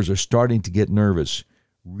conspirators are starting to get nervous,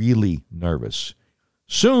 really nervous.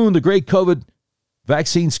 Soon, the great COVID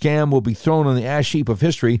vaccine scam will be thrown on the ash heap of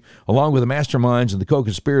history, along with the masterminds and the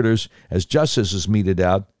co-conspirators, as justice is meted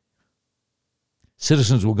out.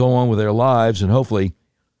 Citizens will go on with their lives and hopefully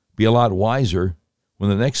be a lot wiser when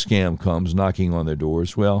the next scam comes knocking on their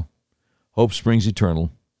doors. Well, hope springs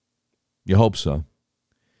eternal. You hope so.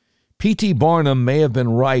 P.T. Barnum may have been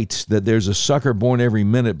right that there's a sucker born every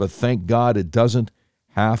minute, but thank God it doesn't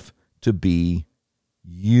have to be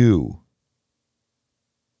you.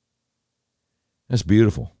 That's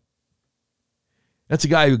beautiful. That's a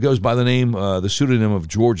guy who goes by the name, the pseudonym of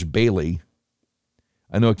George Bailey.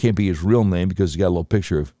 I know it can't be his real name because he's got a little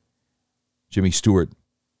picture of Jimmy Stewart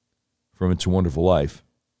from It's a Wonderful Life.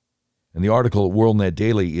 And the article at WorldNet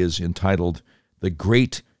Daily is entitled, The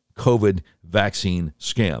Great COVID Vaccine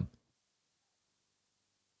Scam.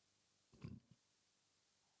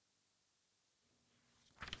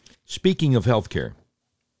 Speaking of healthcare,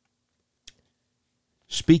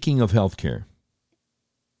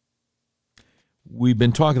 we've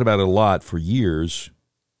been talking about it a lot for years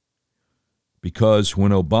because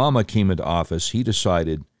when Obama came into office, he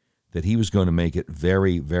decided that he was going to make it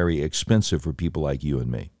very, very expensive for people like you and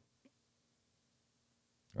me.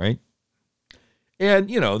 Right? And,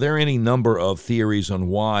 there are any number of theories on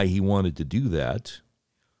why he wanted to do that.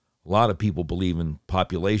 A lot of people believe in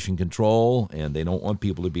population control, and they don't want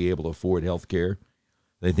people to be able to afford health care.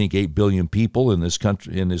 They think 8 billion people in this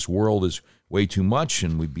country, in this world, is way too much,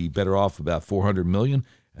 and we'd be better off about 400 million,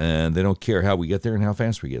 and they don't care how we get there and how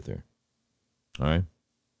fast we get there. All right?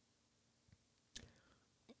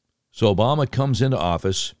 So Obama comes into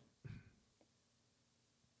office,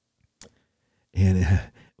 and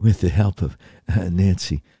with the help of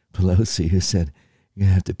Nancy Pelosi, who said, you're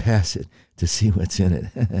going to have to pass it to see what's in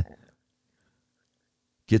it,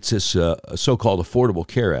 gets this so-called Affordable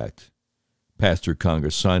Care Act passed through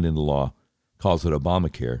Congress, signed into law, calls it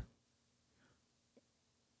Obamacare.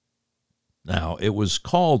 Now, it was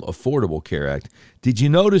called Affordable Care Act. Did you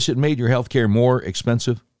notice it made your health care more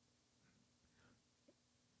expensive?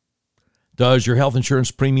 Does your health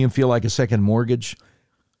insurance premium feel like a second mortgage?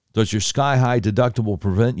 Does your sky-high deductible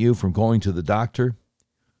prevent you from going to the doctor?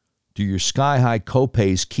 Do your sky-high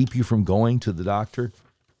copays keep you from going to the doctor?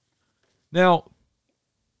 Now,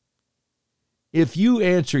 if you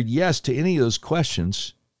answered yes to any of those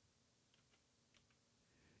questions,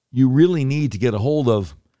 you really need to get a hold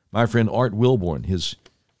of my friend Art Wilborn. His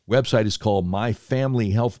website is called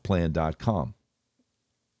myfamilyhealthplan.com.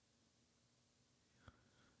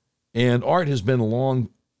 And Art has been a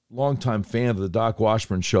long-time fan of the Doc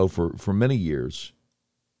Washburn Show for many years.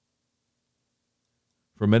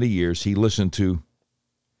 For many years, he listened to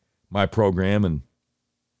my program and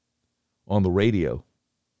on the radio.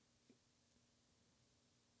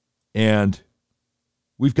 And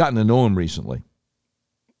we've gotten to know him recently.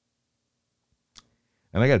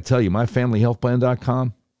 And I got to tell you,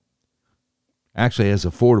 myfamilyhealthplan.com actually has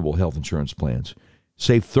affordable health insurance plans.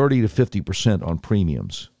 Save 30 to 50% on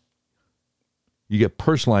premiums. You get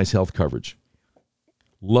personalized health coverage,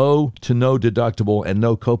 low to no deductible, and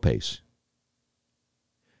no copays.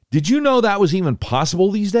 Did you know that was even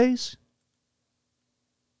possible these days?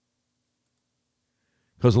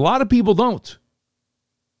 Because a lot of people don't.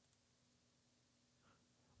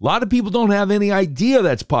 A lot of people don't have any idea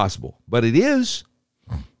that's possible, but it is.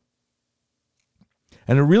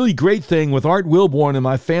 And a really great thing with Art Wilborn and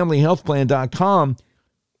myfamilyhealthplan.com,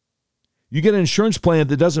 you get an insurance plan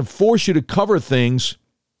that doesn't force you to cover things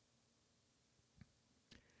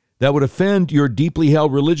that would offend your deeply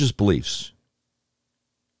held religious beliefs.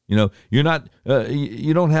 You know, you're not,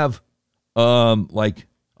 you don't have like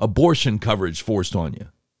abortion coverage forced on you,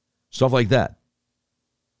 stuff like that.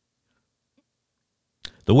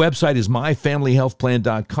 The website is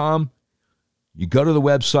myfamilyhealthplan.com. You go to the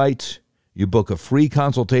website, you book a free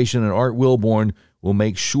consultation, and Art Wilborn will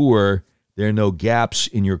make sure there are no gaps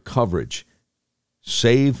in your coverage.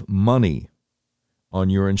 Save money on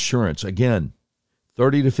your insurance. Again,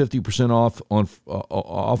 30 to 50%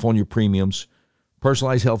 off on your premiums,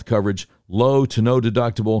 personalized health coverage, low to no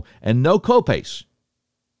deductible, and no copays.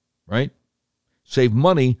 Right? Save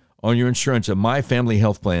money on your insurance at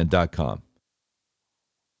myfamilyhealthplan.com.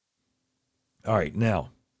 All right,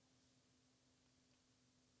 now,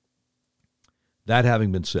 that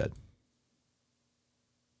having been said,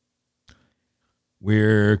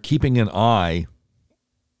 we're keeping an eye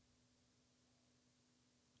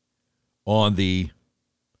on the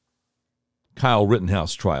Kyle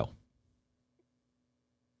Rittenhouse trial.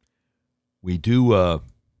 We do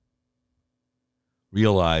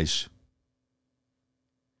realize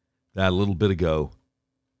that a little bit ago,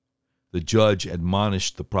 the judge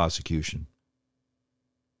admonished the prosecution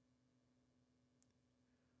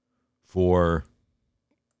for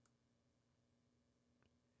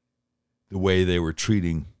the way they were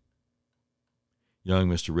treating young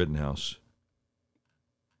Mr. Rittenhouse.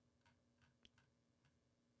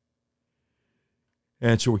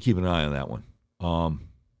 And so we're keeping an eye on that one.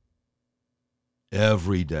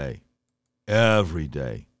 Every day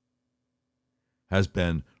has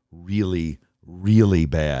been really, really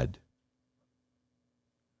bad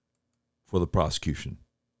for the prosecution.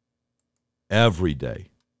 Every day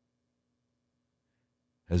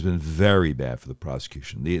has been very bad for the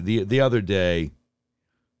prosecution. The other day,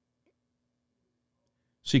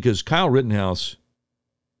 see, because Kyle Rittenhouse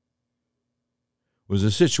was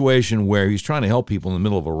a situation where he's trying to help people in the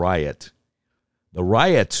middle of a riot. The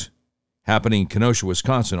riot happening in Kenosha,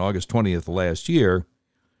 Wisconsin, August 20th of last year,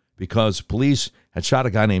 because police had shot a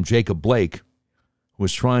guy named Jacob Blake who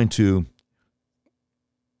was trying to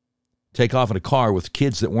take off in a car with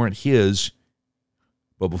kids that weren't his,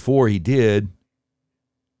 but before he did,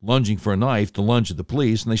 lunging for a knife to lunge at the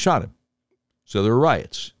police, and they shot him. So there were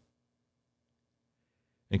riots.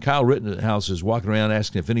 And Kyle Rittenhouse is walking around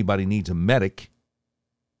asking if anybody needs a medic.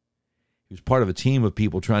 He was part of a team of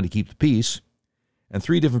people trying to keep the peace, and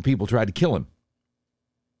 3 different people tried to kill him.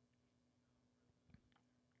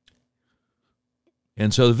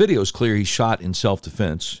 And so the video is clear he's shot in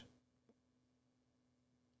self-defense.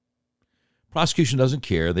 Prosecution doesn't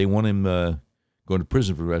care. They want him going to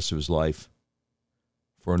prison for the rest of his life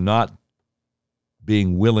for not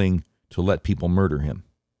being willing to let people murder him.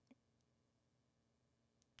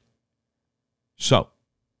 So,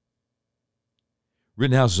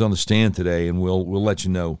 Rittenhouse is on the stand today, and we'll let you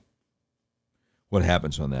know what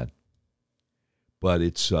happens on that. But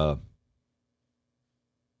it's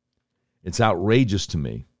outrageous to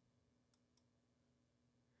me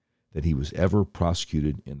that he was ever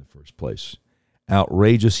prosecuted in the first place.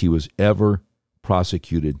 Outrageous he was ever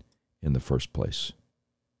prosecuted in the first place.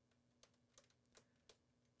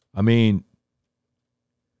 I mean,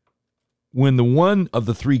 when the one of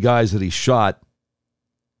the three guys that he shot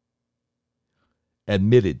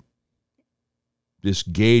admitted, this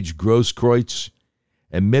Gage Grosskreutz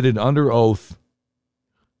admitted under oath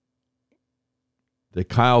that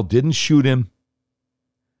Kyle didn't shoot him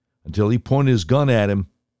until he pointed his gun at him,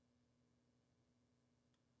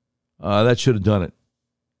 that should have done it.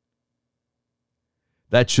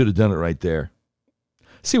 That should have done it right there.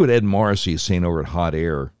 See what Ed Morrissey is saying over at Hot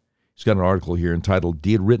Air. He's got an article here entitled,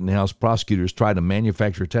 "Did Rittenhouse Prosecutors Try to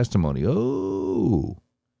Manufacture Testimony?" Oh.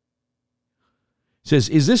 It says,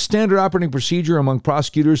 is this standard operating procedure among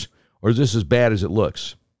prosecutors, or is this as bad as it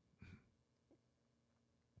looks?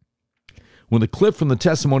 When the clip from the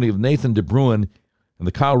testimony of Nathan DeBruin and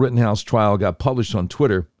the Kyle Rittenhouse trial got published on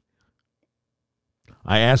Twitter,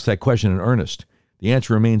 I asked that question in earnest. The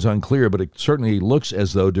answer remains unclear, but it certainly looks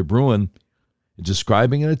as though DeBruin is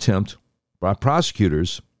describing an attempt by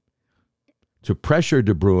prosecutors to pressure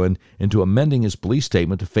DeBruin into amending his police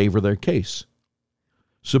statement to favor their case.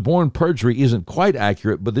 Suborn perjury isn't quite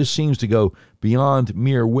accurate, but this seems to go beyond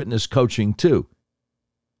mere witness coaching, too.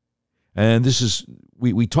 And this is,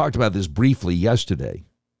 we talked about this briefly yesterday.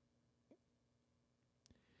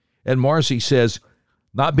 Ed Morrissey says,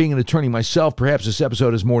 not being an attorney myself, perhaps this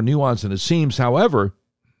episode is more nuanced than it seems. However,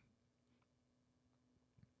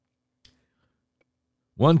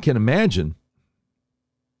 one can imagine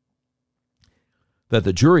that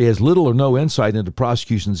the jury has little or no insight into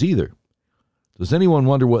prosecutions either. Does anyone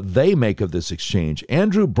wonder what they make of this exchange?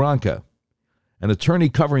 Andrew Branca, an attorney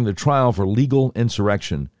covering the trial for legal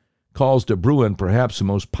insurrection, calls DeBruin perhaps the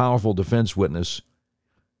most powerful defense witness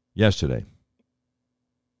yesterday.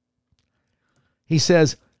 He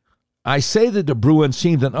says, I say that DeBruin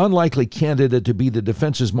seemed an unlikely candidate to be the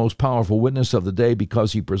defense's most powerful witness of the day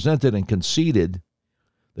because he presented and conceded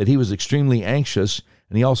that he was extremely anxious,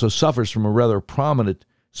 and he also suffers from a rather prominent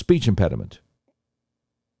speech impediment.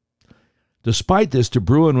 Despite this,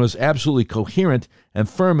 DeBruin was absolutely coherent and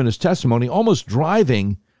firm in his testimony, almost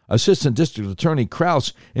driving Assistant District Attorney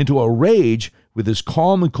Krause into a rage with his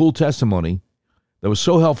calm and cool testimony that was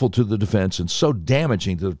so helpful to the defense and so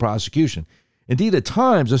damaging to the prosecution. Indeed, at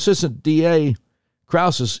times, Assistant DA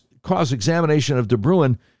Krause's cross-examination of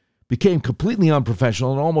DeBruin became completely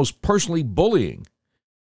unprofessional and almost personally bullying.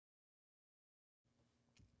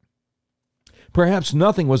 Perhaps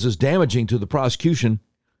nothing was as damaging to the prosecution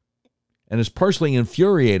and as personally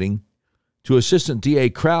infuriating to Assistant DA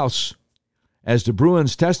Krause as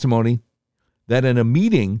DeBruin's testimony that in a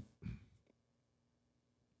meeting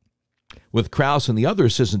with Krause and the other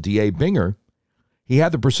Assistant DA, Binger, he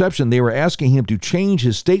had the perception they were asking him to change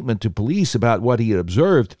his statement to police about what he had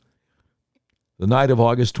observed the night of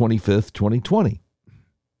August 25th, 2020.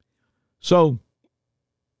 So,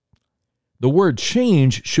 the word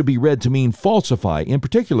change should be read to mean falsify, in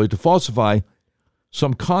particular to falsify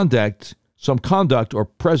some conduct or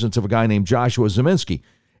presence of a guy named Joshua Ziminski.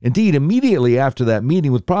 Indeed, immediately after that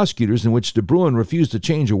meeting with prosecutors in which DeBruin refused to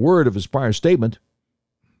change a word of his prior statement,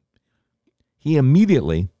 he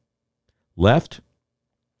immediately left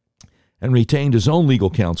and retained his own legal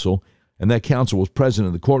counsel, and that counsel was present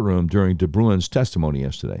in the courtroom during DeBruin's testimony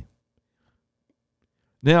yesterday.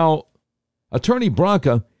 Now, Attorney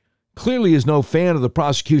Branca clearly is no fan of the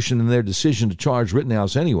prosecution and their decision to charge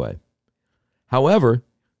Rittenhouse anyway. However,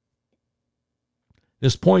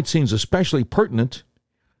 this point seems especially pertinent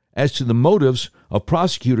as to the motives of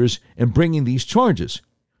prosecutors in bringing these charges.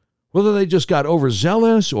 Whether they just got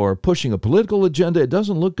overzealous or pushing a political agenda, it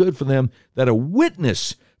doesn't look good for them that a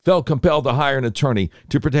witness felt compelled to hire an attorney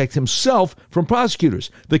to protect himself from prosecutors.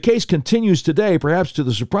 The case continues today, perhaps to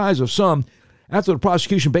the surprise of some, after the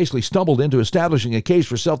prosecution basically stumbled into establishing a case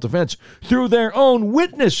for self-defense through their own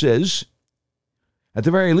witnesses. At the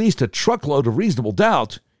very least, a truckload of reasonable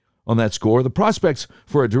doubt on that score. The prospects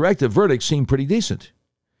for a directed verdict seem pretty decent.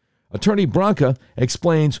 Attorney Branca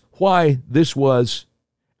explains why this was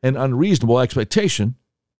an unreasonable expectation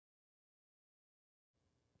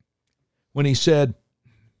when he said,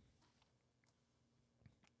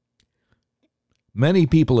 many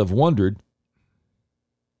people have wondered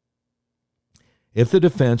if the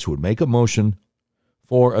defense would make a motion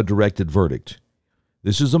for a directed verdict.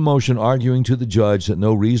 This is a motion arguing to the judge that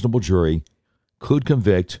no reasonable jury could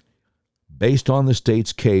convict based on the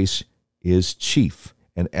state's case is chief,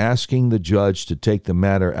 and asking the judge to take the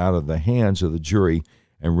matter out of the hands of the jury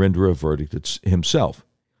and render a verdict himself.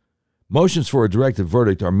 Motions for a directed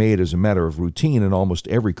verdict are made as a matter of routine in almost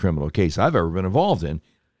every criminal case I've ever been involved in,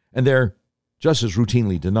 and they're just as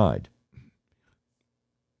routinely denied.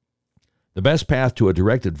 The best path to a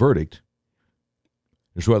directed verdict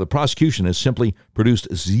is where the prosecution has simply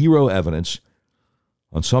produced zero evidence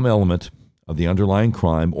on some element of the underlying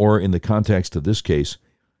crime, or in the context of this case,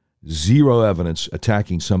 zero evidence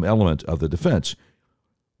attacking some element of the defense.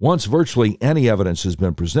 Once virtually any evidence has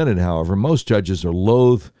been presented, however, most judges are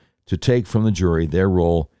loath to take from the jury their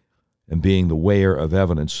role in being the weigher of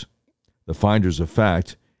evidence, the finders of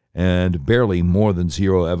fact, and barely more than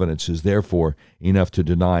zero evidence is therefore enough to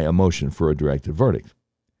deny a motion for a directed verdict.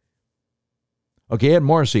 Okay, Ed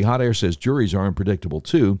Morrissey, Hot Air, says juries are unpredictable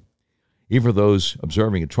too, even for those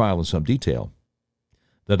observing a trial in some detail.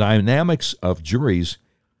 The dynamics of juries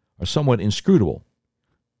are somewhat inscrutable.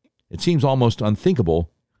 It seems almost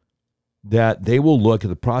unthinkable that they will look at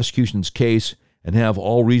the prosecution's case and have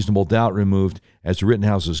all reasonable doubt removed as to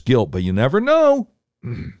Rittenhouse's guilt, but you never know.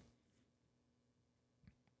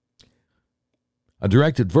 A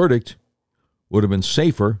directed verdict would have been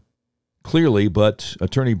safer, clearly, but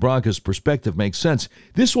Attorney Branca's perspective makes sense.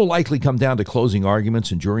 This will likely come down to closing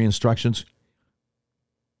arguments and jury instructions,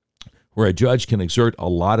 where a judge can exert a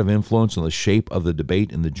lot of influence on the shape of the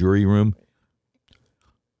debate in the jury room.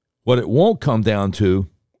 What it won't come down to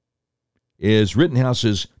is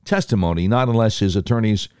Rittenhouse's testimony, not unless his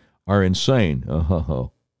attorneys are insane.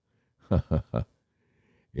 Oh.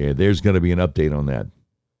 Yeah, there's going to be an update on that.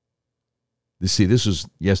 See, this was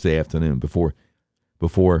yesterday afternoon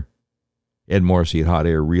before Ed Morrissey at Hot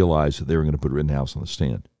Air realized that they were going to put Rittenhouse on the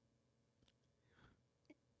stand.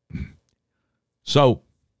 So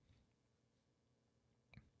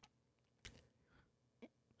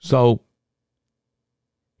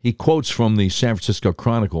he quotes from the San Francisco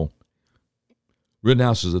Chronicle.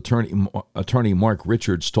 Rittenhouse's attorney Mark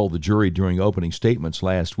Richards told the jury during opening statements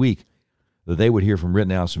last week that they would hear from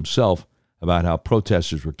Rittenhouse himself about how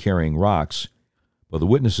protesters were carrying rocks, but the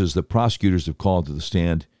witnesses that prosecutors have called to the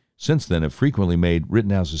stand since then have frequently made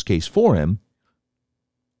Rittenhouse's case for him,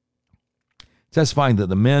 testifying that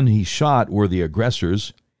the men he shot were the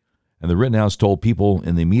aggressors, and the Rittenhouse told people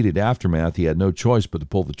in the immediate aftermath he had no choice but to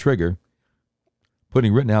pull the trigger.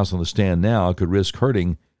 Putting Rittenhouse on the stand now could risk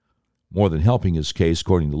hurting more than helping his case,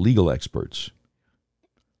 according to legal experts.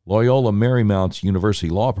 Loyola Marymount University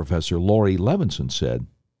law professor Laurie Levinson said,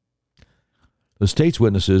 "The state's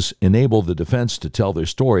witnesses enable the defense to tell their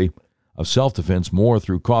story of self-defense more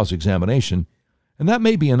through cross-examination, and that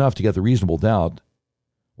may be enough to get the reasonable doubt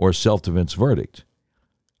or self-defense verdict.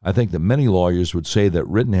 I think that many lawyers would say that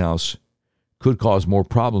Rittenhouse could cause more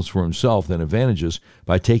problems for himself than advantages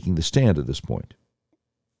by taking the stand at this point."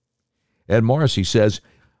 Ed Morrissey says,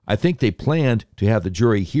 "I think they planned to have the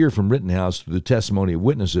jury hear from Rittenhouse through the testimony of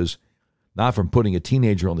witnesses, not from putting a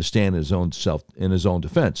teenager on the stand in his own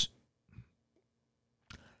defense."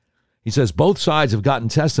 He says both sides have gotten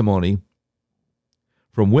testimony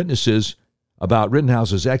from witnesses about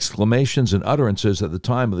Rittenhouse's exclamations and utterances at the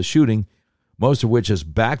time of the shooting, most of which has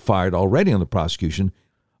backfired already on the prosecution.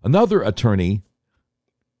 Another attorney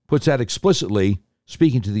puts that explicitly,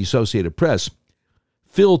 speaking to the Associated Press.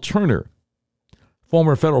 Phil Turner,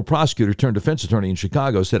 former federal prosecutor turned defense attorney in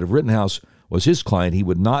Chicago, said if Rittenhouse was his client, he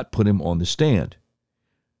would not put him on the stand.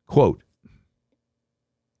 Quote,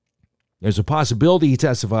 "There's a possibility he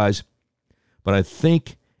testifies, but I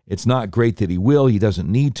think it's not great that he will. He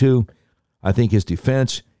doesn't need to. I think his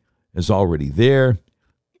defense is already there.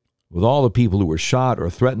 With all the people who were shot or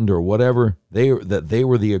threatened or whatever, that they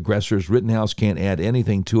were the aggressors. Rittenhouse can't add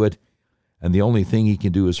anything to it, and the only thing he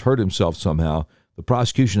can do is hurt himself somehow. The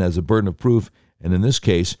prosecution has a burden of proof, and in this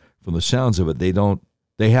case, from the sounds of it,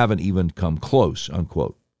 they haven't even come close,"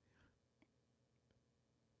 unquote.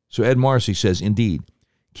 So Ed Morrissey says, indeed,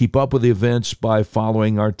 keep up with the events by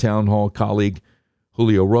following our town hall colleague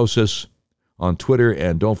Julio Rosas on Twitter,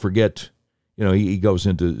 and don't forget, he goes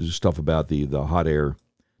into stuff about the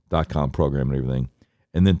hotair.com program and everything.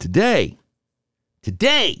 And then today,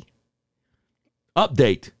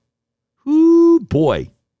 update, whoo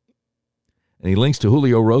boy. And he links to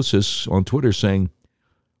Julio Rosas on Twitter saying,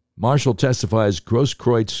 Marshall testifies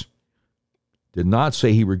Grosskreutz did not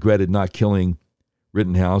say he regretted not killing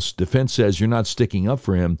Rittenhouse. Defense says you're not sticking up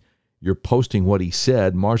for him. You're posting what he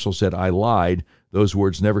said. Marshall said, I lied. Those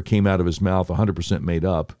words never came out of his mouth, 100% made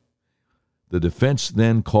up. The defense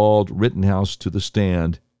then called Rittenhouse to the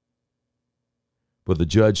stand, but the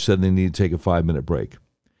judge said they needed to take a 5-minute break.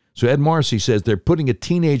 So Ed Morrissey says they're putting a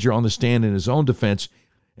teenager on the stand in his own defense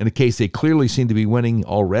in a case they clearly seem to be winning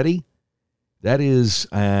already. That is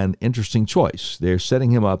an interesting choice. They're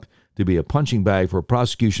setting him up to be a punching bag for a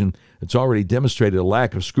prosecution that's already demonstrated a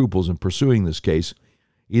lack of scruples in pursuing this case.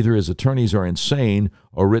 Either his attorneys are insane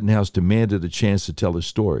or Rittenhouse demanded a chance to tell his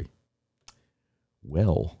story.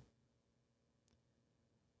 Well,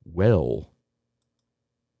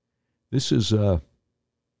 this is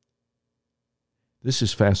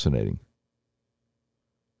fascinating.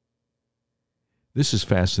 This is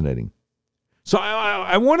fascinating. So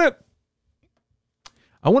I want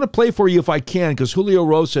to play for you if I can, because Julio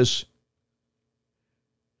Rosas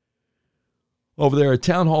over there at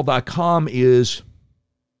townhall.com is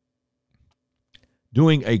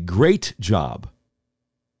doing a great job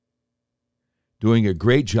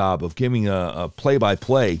of giving a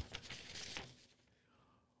play-by-play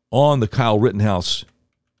on the Kyle Rittenhouse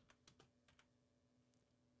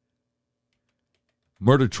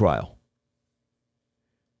murder trial.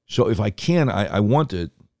 So if I can, I want to.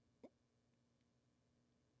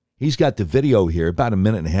 He's got the video here, about a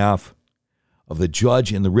minute and a half, of the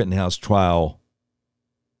judge in the Rittenhouse trial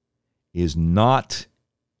is not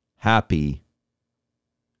happy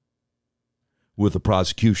with the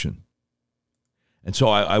prosecution. And so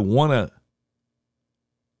I want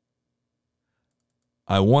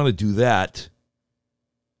to do that.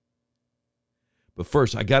 But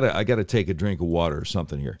first, I gotta take a drink of water or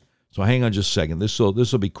something here. So hang on just a second. This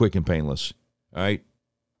will be quick and painless. All right,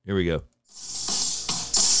 here we go.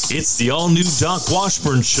 It's the all-new Doc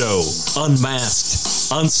Washburn Show,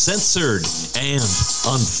 unmasked, uncensored, and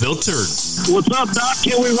unfiltered. What's up, Doc?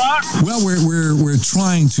 Can we rock? Well, we're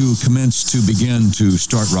trying to begin to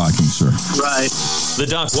start rocking, sir. Right. The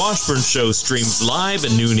Doc Washburn Show streams live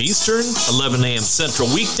at noon Eastern, 11 a.m.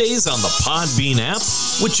 Central weekdays on the Podbean app,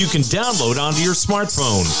 which you can download onto your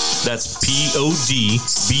smartphone. That's Podbean,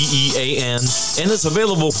 and it's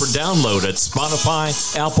available for download at Spotify,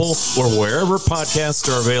 Apple, or wherever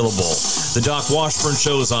podcasts are available. The Doc Washburn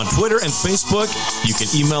Show is on Twitter and Facebook. You can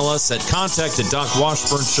email us at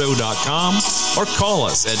contact@docwashburnshow.com or call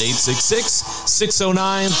us at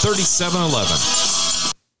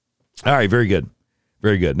 866-609-3711. All right, very good.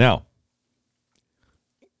 Very good. Now,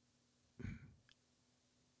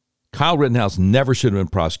 Kyle Rittenhouse never should have been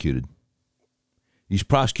prosecuted. These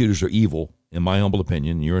prosecutors are evil, in my humble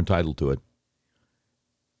opinion. You're entitled to it.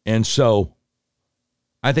 And so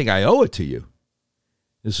I think I owe it to you.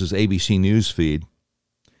 This is ABC News feed.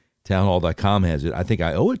 Townhall.com has it. I think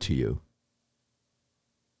I owe it to you.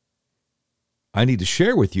 I need to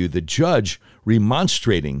share with you the judge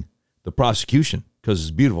remonstrating the prosecution, because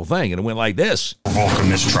it's a beautiful thing, and it went like this. Revoke a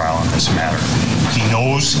mistrial on this matter. He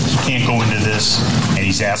knows he can't go into this, and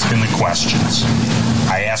he's asking the questions.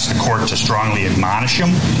 I asked the court to strongly admonish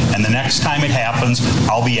him, and the next time it happens,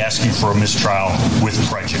 I'll be asking for a mistrial with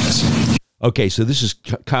prejudice. Okay, so this is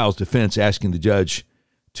Kyle's defense asking the judge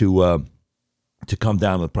to come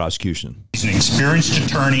down with the prosecution. He's an experienced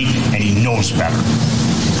attorney, and he knows better.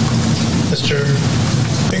 Mr.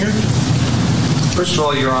 Finger? First of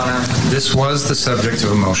all, Your Honor, this was the subject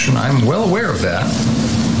of a motion. I'm well aware of that,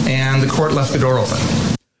 and the court left the door open.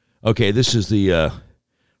 Okay, this is the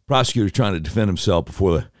prosecutor trying to defend himself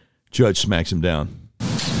before the judge smacks him down.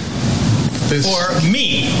 For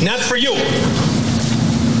me, not for you.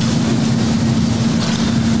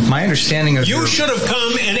 My understanding of you should have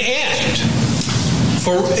come and asked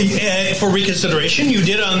for reconsideration. You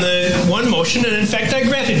did on the one motion, and in fact, I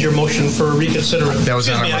granted your motion for reconsideration. That was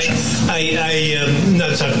not a motion.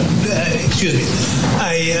 Excuse me.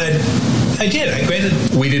 I did. I granted.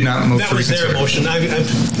 We did not move to reconsider. That was their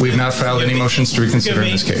motion. We have not filed any motions to reconsider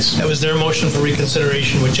in this case. That was their motion for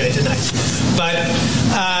reconsideration, which I denied. But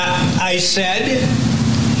I said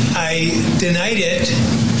I denied it,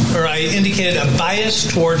 or I indicated a bias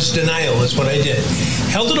towards denial is what I did.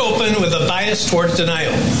 Held it open with a bias towards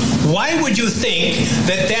denial. Why would you think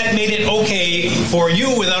that that made it okay for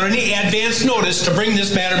you, without any advance notice, to bring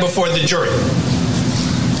this matter before the jury?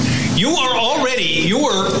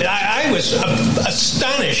 I was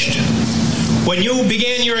astonished when you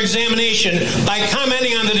began your examination by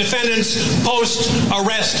commenting on the defendant's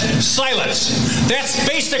post-arrest silence. That's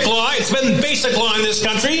basic law. It's been basic law in this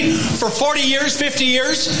country for 40 years, 50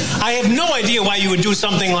 years. I have no idea why you would do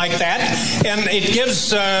something like that. And it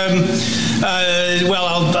gives,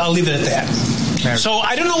 I'll leave it at that. So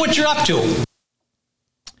I don't know what you're up to.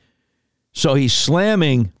 So he's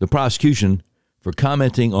slamming the prosecution for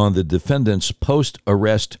commenting on the defendant's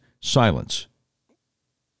post-arrest silence.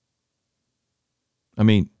 I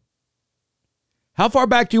mean, how far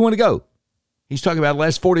back do you want to go? He's talking about the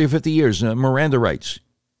last 40 or 50 years, Miranda rights.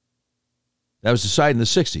 That was decided in the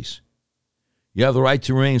 60s. You have the right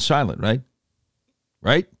to remain silent, right?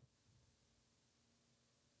 Right?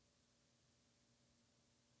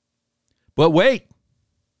 But wait.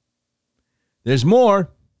 There's more.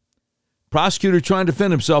 Prosecutor trying to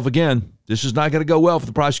defend himself again. This is not going to go well for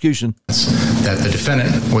the prosecution. That the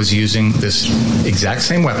defendant was using this exact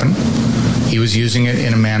same weapon. He was using it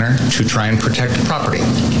in a manner to try and protect property.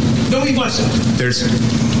 No, he wasn't.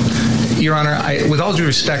 Your Honor, with all due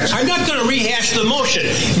respect, I'm not going to rehash the motion.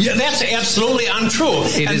 Yeah, that's absolutely untrue.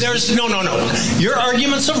 No. Your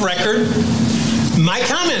arguments of record, my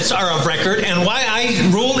comments are of record, and why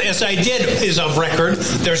I ruled as I did is of record.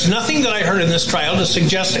 There's nothing that I heard in this trial to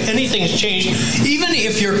suggest anything's changed, even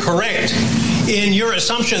if you're correct in your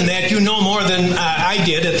assumption that you know more than I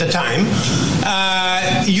did at the time.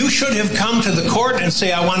 You should have come to the court and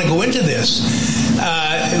say, I want to go into this.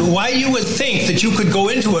 Why you would think that you could go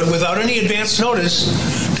into it without any advance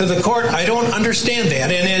notice to the court, I don't understand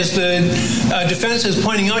that. And as the defense is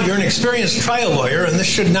pointing out, you're an experienced trial lawyer, and this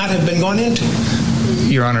should not have been gone into.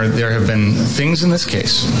 Your Honor, there have been things in this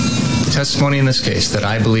case, testimony in this case, that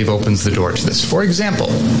I believe opens the door to this. For example,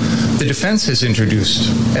 the defense has introduced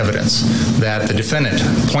evidence that the defendant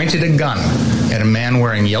pointed a gun at a man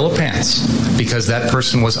wearing yellow pants because that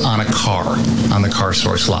person was on a car on the car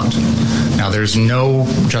source lot. Now, there's no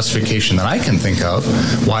justification that I can think of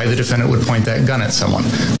why the defendant would point that gun at someone.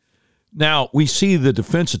 Now, we see the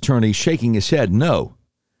defense attorney shaking his head no,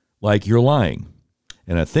 like you're lying.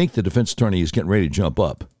 And I think the defense attorney is getting ready to jump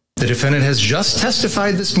up. The defendant has just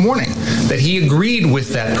testified this morning that he agreed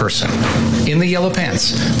with that person in the yellow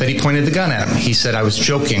pants, that he pointed the gun at him. He said, I was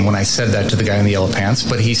joking when I said that to the guy in the yellow pants,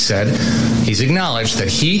 but he said, he's acknowledged that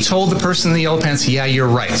he told the person in the yellow pants, yeah, you're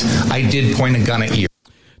right. I did point a gun at you.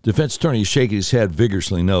 Defense attorney is shaking his head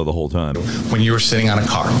vigorously no the whole time. When you were sitting on a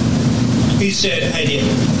car. He said, I did.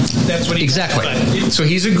 That's what he Exactly. testified. So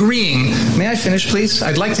he's agreeing. May I finish, please?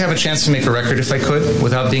 I'd like to have a chance to make a record if I could,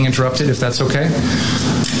 without being interrupted, if that's okay.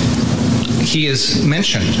 He has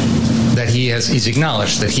mentioned that he's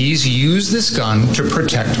acknowledged that he's used this gun to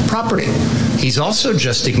protect property. He's also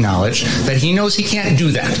just acknowledged that he knows he can't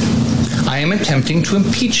do that. I am attempting to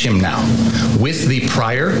impeach him now with the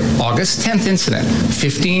prior August 10th incident,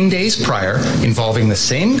 15 days prior, involving the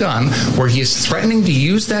same gun, where he is threatening to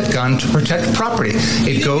use that gun to protect property.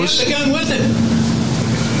 He didn't have the gun with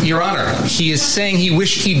him. Your Honor, he is saying he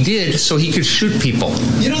wished he did so he could shoot people.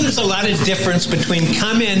 You know, there's a lot of difference between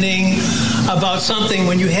commenting about something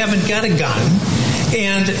when you haven't got a gun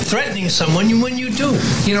and threatening someone when you do.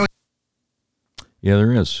 You know. Yeah,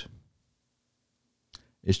 there is.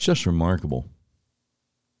 It's just remarkable.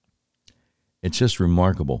 It's just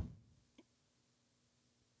remarkable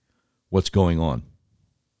what's going on.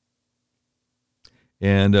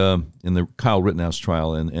 And in the Kyle Rittenhouse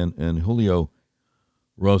trial and Julio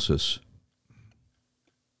Rosas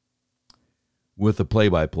with the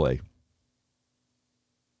play-by-play.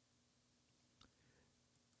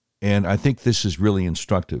 And I think this is really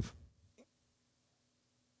instructive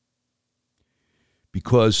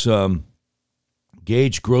because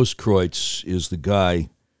Gage Grosskreutz is the guy,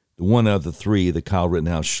 the one out of the three that Kyle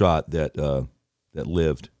Rittenhouse shot that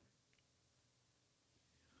lived.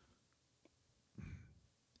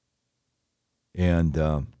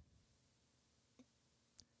 And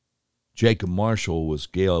Jacob Marshall was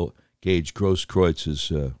Gage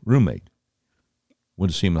Grosskreutz's roommate.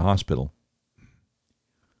 Went to see him in the hospital.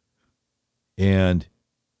 And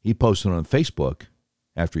he posted on Facebook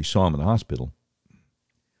after he saw him in the hospital.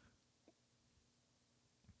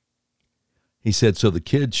 He said, so the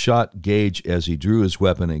kid shot Gage as he drew his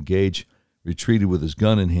weapon, and Gage retreated with his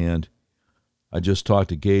gun in hand. I just talked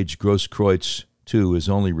to Gage Grosskreutz, too. His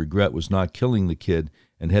only regret was not killing the kid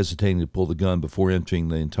and hesitating to pull the gun before emptying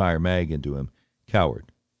the entire mag into him.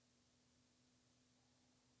 Coward.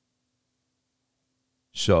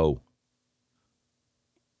 So,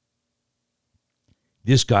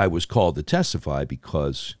 this guy was called to testify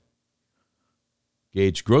because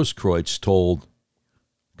Gage Grosskreutz told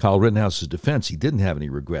Kyle Rittenhouse's defense he didn't have any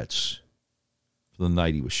regrets for the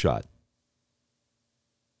night he was shot.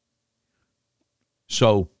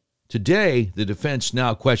 So today, the defense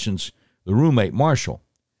now questions the roommate, Marshall.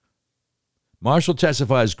 Marshall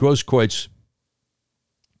testifies Grosskreutz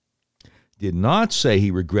did not say he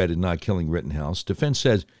regretted not killing Rittenhouse. Defense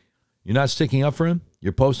says, you're not sticking up for him?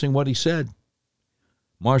 You're posting what he said.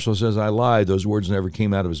 Marshall says, I lied. Those words never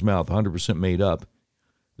came out of his mouth, 100% made up.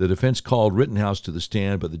 The defense called Rittenhouse to the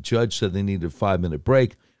stand, but the judge said they needed a 5-minute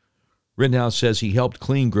break. Rittenhouse says he helped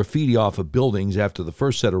clean graffiti off of buildings after the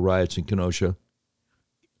first set of riots in Kenosha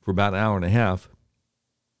for about an hour and a half.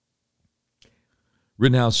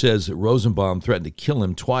 Rittenhouse says that Rosenbaum threatened to kill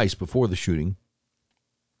him twice before the shooting.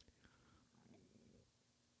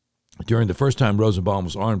 During the first time, Rosenbaum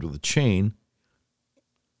was armed with a chain.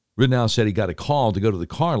 Rittenhouse said he got a call to go to the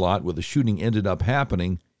car lot where the shooting ended up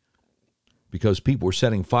happening because people were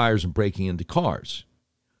setting fires and breaking into cars.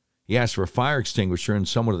 He asked for a fire extinguisher and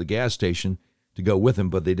someone at the gas station to go with him,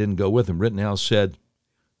 but they didn't go with him. Rittenhouse said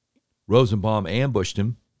Rosenbaum ambushed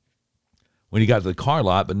him when he got to the car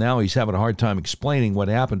lot, but now he's having a hard time explaining what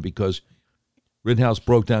happened because Rittenhouse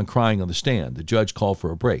broke down crying on the stand. The judge called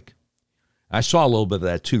for a break. I saw a little bit of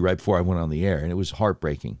that, too, right before I went on the air, and it was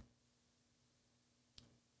heartbreaking.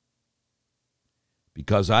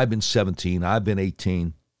 Because I've been 17, I've been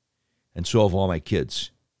 18, and so have all my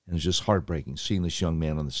kids. And it's just heartbreaking seeing this young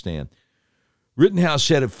man on the stand. Rittenhouse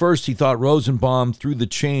said at first he thought Rosenbaum threw the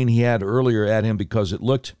chain he had earlier at him because it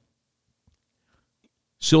looked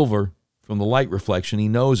silver from the light reflection. He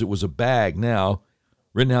knows it was a bag now.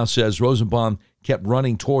 Rittenhouse says Rosenbaum kept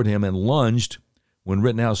running toward him and lunged when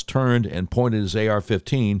Rittenhouse turned and pointed his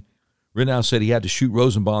AR-15. Rittenhouse said he had to shoot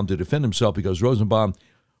Rosenbaum to defend himself because Rosenbaum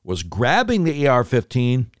was grabbing the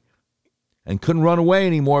AR-15 and couldn't run away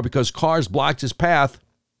anymore because cars blocked his path.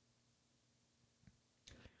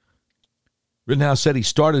 Rittenhouse said he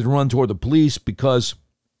started to run toward the police because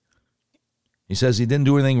he says he didn't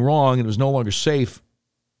do anything wrong and it was no longer safe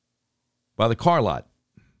by the car lot.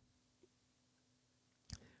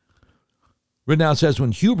 Rittenhouse says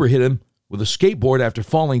when Huber hit him with a skateboard after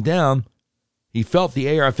falling down, he felt the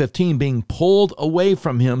AR-15 being pulled away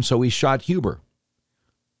from him, so he shot Huber.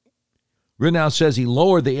 Rittenhouse says he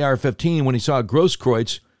lowered the AR-15 when he saw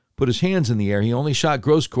Grosskreutz put his hands in the air. He only shot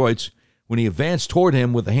Grosskreutz when he advanced toward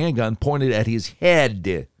him with a handgun pointed at his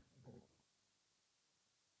head.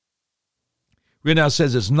 Rittenhouse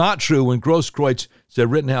says it's not true when Grosskreutz said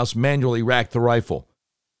Rittenhouse manually racked the rifle.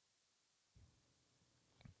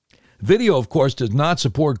 Video, of course, does not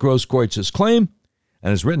support Grosskreitz's claim,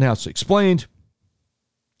 and as Rittenhouse explained,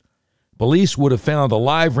 police would have found a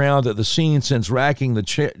live round at the scene since racking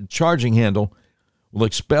the charging handle will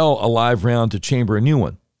expel a live round to chamber a new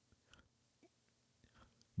one.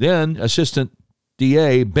 Then, Assistant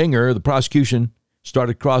DA Binger, the prosecution,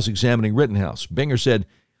 started cross-examining Rittenhouse. Binger said,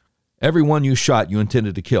 "Everyone you shot, you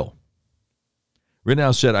intended to kill."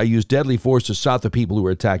 Rittenhouse said, "I used deadly force to stop the people who were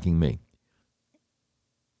attacking me."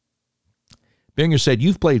 Binger said,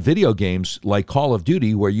 "You've played video games like Call of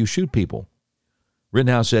Duty where you shoot people."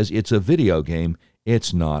 Rittenhouse says, "It's a video game.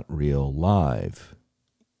 It's not real live."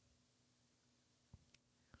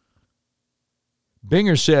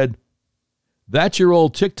 Binger said, "That's your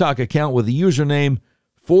old TikTok account with the username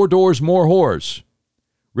 4 Doors More Whores."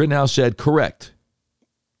 Rittenhouse said, "Correct."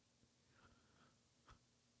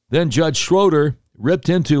 Then Judge Schroeder ripped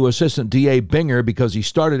into Assistant DA Binger because he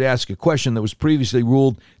started to ask a question that was previously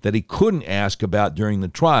ruled that he couldn't ask about during the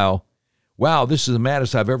trial. "Wow, this is the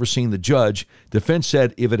maddest I've ever seen the judge." Defense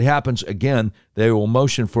said if it happens again, they will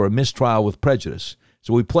motion for a mistrial with prejudice.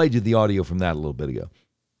 So we played you the audio from that a little bit ago.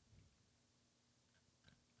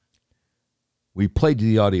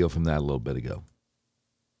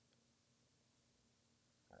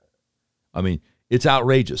 I mean, it's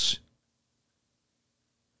outrageous.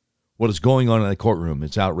 What is going on in the courtroom,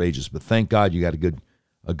 it's outrageous. But thank God you got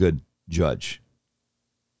a good judge.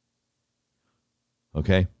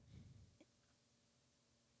 Okay?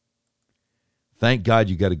 Thank God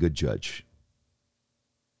you got a good judge.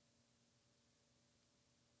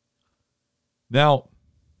 Now,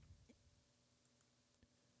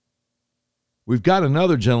 we've got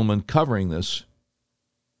another gentleman covering this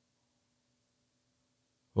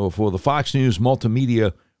for the Fox News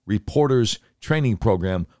Multimedia Reporters Training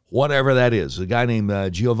Program, whatever that is, a guy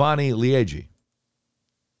named Giovanni Liegi.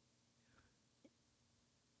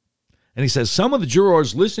 And he says some of the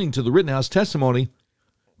jurors listening to the Rittenhouse testimony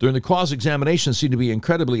during the cross-examination seem to be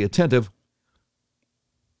incredibly attentive.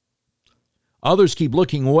 Others keep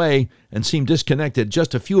looking away and seem disconnected.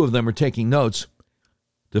 Just a few of them are taking notes.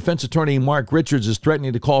 Defense attorney Mark Richards is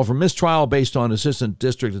threatening to call for mistrial based on Assistant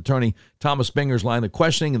District Attorney Thomas Binger's line of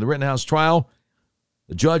questioning in the Rittenhouse trial.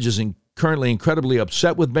 The judge is currently incredibly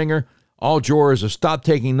upset with Binger. All jurors have stopped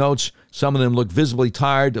taking notes. Some of them look visibly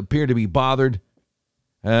tired, appear to be bothered.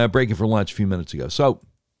 Breaking for lunch a few minutes ago. So,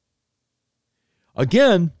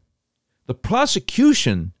 again, the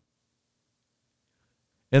prosecution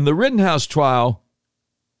in the Rittenhouse trial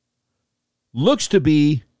looks to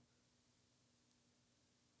be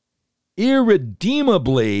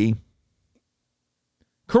irredeemably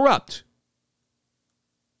corrupt.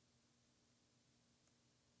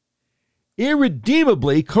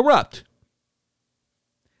 irredeemably corrupt.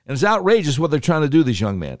 And it's outrageous what they're trying to do to this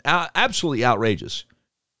young man. Absolutely outrageous.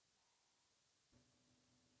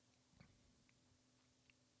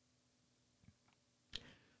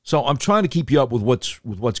 So I'm trying to keep you up with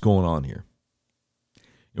what's going on here.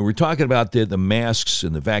 And we're talking about the masks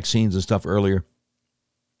and the vaccines and stuff earlier.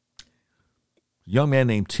 A young man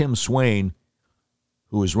named Tim Swain,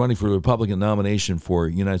 who is running for the Republican nomination for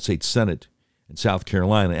United States Senate in South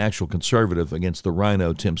Carolina, an actual conservative against the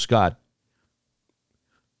rhino Tim Scott.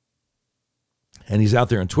 And he's out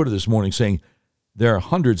there on Twitter this morning saying there are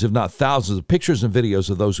hundreds, if not thousands, of pictures and videos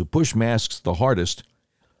of those who push masks the hardest,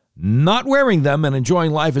 not wearing them and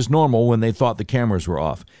enjoying life as normal when they thought the cameras were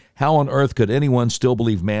off. How on earth could anyone still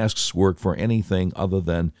believe masks work for anything other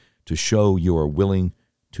than to show you are willing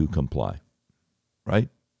to comply? Right?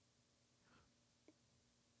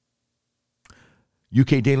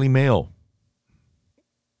 UK Daily Mail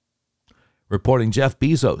reporting Jeff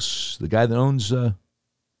Bezos, the guy that owns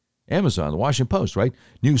Amazon, the Washington Post, right?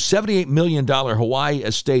 New $78 million Hawaii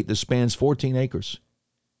estate that spans 14 acres.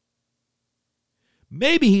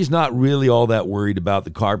 Maybe he's not really all that worried about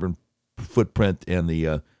the carbon footprint and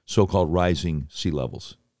the so-called rising sea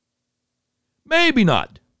levels. Maybe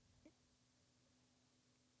not.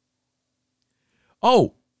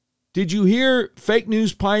 Oh, did you hear fake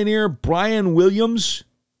news pioneer Brian Williams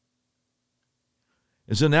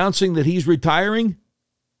is announcing that he's retiring?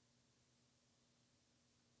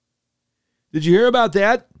 Did you hear about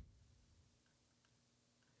that?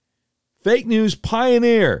 Fake news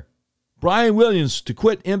pioneer Brian Williams to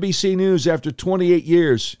quit NBC News after 28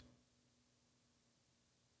 years.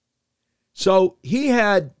 So he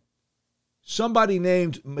had somebody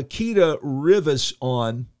named Makita Rivas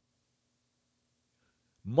on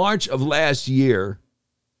March of last year,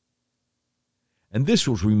 and this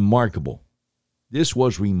was remarkable. This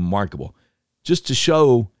was remarkable. Just to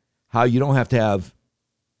show how you don't have to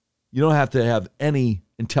have any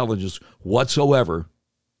intelligence whatsoever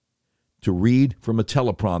to read from a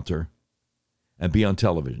teleprompter and be on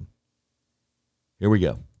television. Here we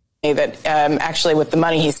go. That actually, with the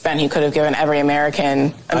money he spent, he could have given every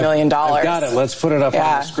American $1 million. I've got it. Let's put it up on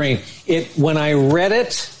the screen. When I read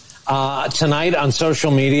it tonight on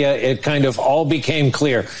social media, it kind of all became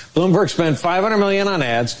clear. Bloomberg spent $500 million on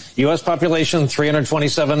ads. U.S. population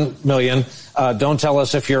 327 million. Don't tell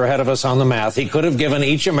us if you're ahead of us on the math. He could have given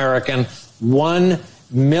each American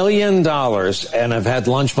 $1 million and have had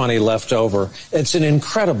lunch money left over. It's an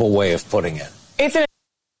incredible way of putting it. It's an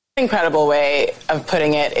incredible way of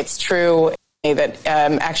putting it. It's true that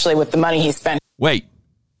actually, with the money he spent. Wait.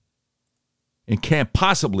 It can't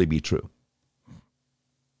possibly be true.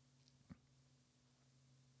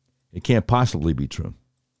 It can't possibly be true.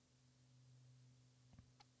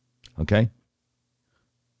 Okay?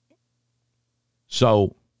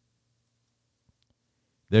 So,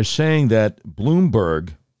 they're saying that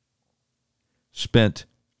Bloomberg spent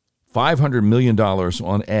 $500 million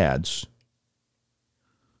on ads.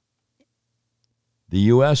 The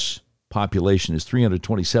U.S. population is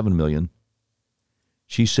 327 million.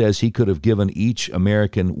 She says he could have given each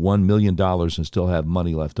American $1 million and still have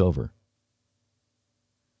money left over.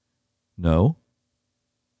 No.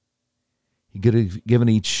 He could have given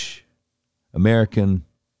each American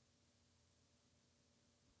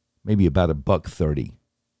maybe about $1.30.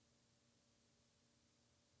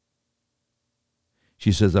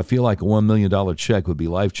 She says, I feel like a $1 million check would be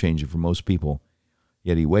life-changing for most people,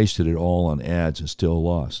 yet he wasted it all on ads and still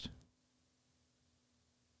lost.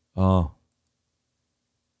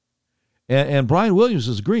 And Brian Williams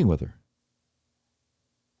is agreeing with her.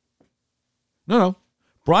 No.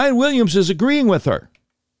 Brian Williams is agreeing with her.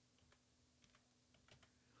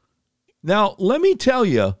 Now, let me tell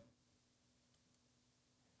you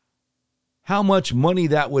how much money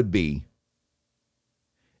that would be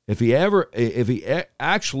if he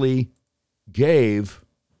actually gave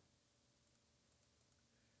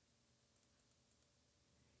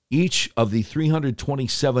each of the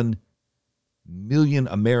 327 million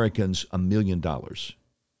Americans $1 million.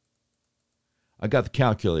 I got the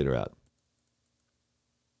calculator out.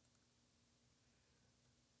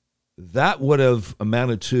 That would have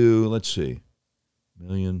amounted to, let's see, $1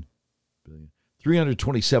 billion,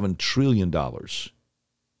 $327 trillion.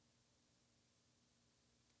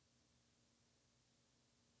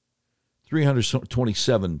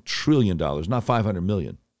 $327 trillion, not $500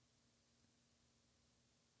 million.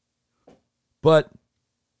 But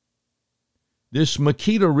this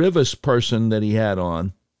Makita Rivas person that he had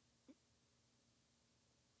on,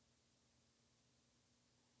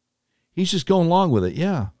 he's just going along with it.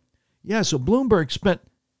 Yeah, so Bloomberg spent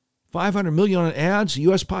 $500 million on ads. The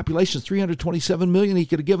U.S. population is 327 million. He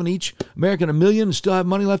could have given each American $1 million and still have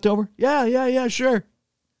money left over? Yeah, sure.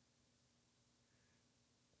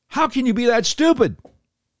 How can you be that stupid?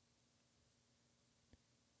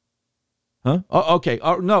 Huh? Oh, okay.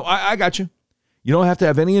 Oh, no, I got you. You don't have to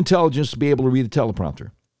have any intelligence to be able to read a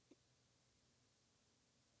teleprompter.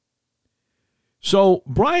 So,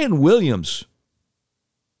 Brian Williams,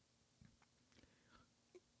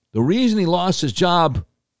 the reason he lost his job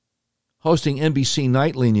hosting NBC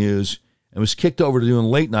Nightly News and was kicked over to doing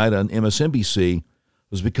late night on MSNBC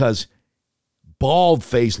was because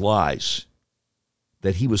bald-faced lies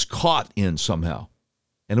that he was caught in somehow.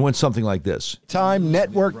 And it went something like this. Time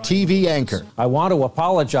network TV anchor. I want to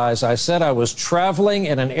apologize. I said I was traveling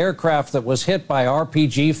in an aircraft that was hit by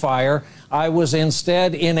RPG fire. I was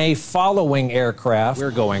instead in a following aircraft.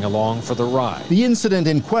 We're going along for the ride. The incident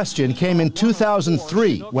in question came in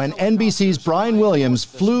 2003 when NBC's Brian Williams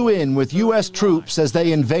flew in with U.S. troops as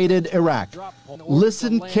they invaded Iraq.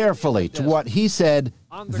 Listen carefully to what he said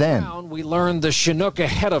then. We learned the Chinook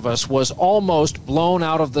ahead of us was almost blown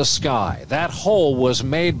out of the sky. That hole was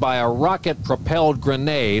made by a rocket-propelled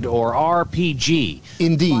grenade, or RPG.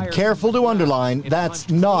 Indeed, careful to underline, that's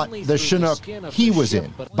not the Chinook he was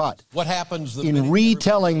in. But what happens in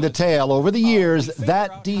retelling the tale over the years,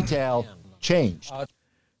 that detail changed.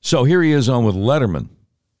 So here he is on with Letterman,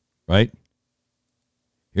 right?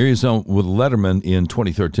 Here he is on with Letterman in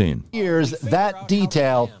 2013. Years, that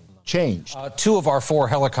detail changed. 2 of our 4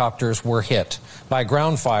 helicopters were hit by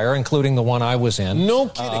ground fire, including the one I was in. No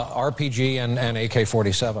kidding. RPG and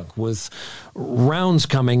AK-47 with rounds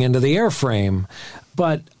coming into the airframe.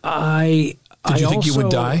 But Did you think you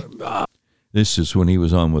would die? This is when he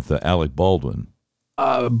was on with Alec Baldwin.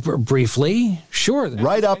 Briefly, sure.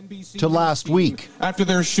 Right up to last week. After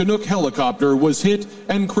their Chinook helicopter was hit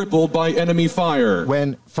and crippled by enemy fire.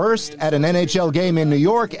 When first at an NHL game in New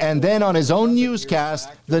York and then on his own newscast,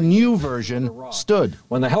 the new version stood.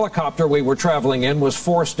 When the helicopter we were traveling in was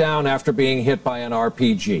forced down after being hit by an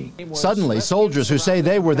RPG. Suddenly, soldiers who say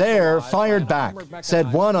they were there fired back.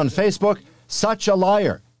 Said one on Facebook, "Such a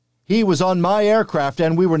liar. He was on my aircraft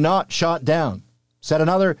and we were not shot down." Said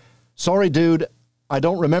another, "Sorry, dude. I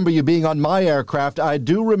don't remember you being on my aircraft. I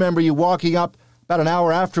do remember you walking up about an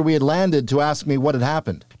hour after we had landed to ask me what had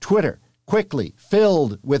happened." Twitter quickly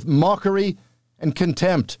filled with mockery and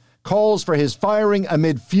contempt, calls for his firing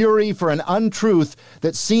amid fury for an untruth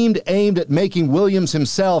that seemed aimed at making Williams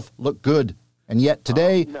himself look good. And yet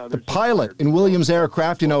today, the pilot in Williams'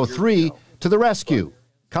 aircraft in 2003 to the rescue.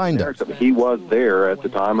 Kind of. He was there at the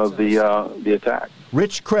time of the attack.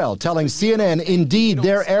 Rich Krell telling CNN, indeed,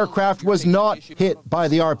 their aircraft was not hit by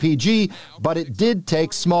the RPG, but it did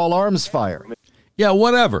take small arms fire. Yeah,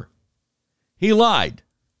 whatever. He lied.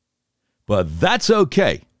 But that's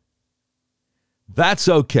okay. That's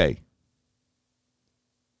okay.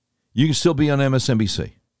 You can still be on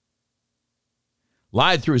MSNBC.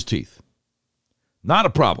 Lied through his teeth. Not a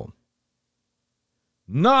problem.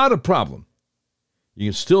 Not a problem. You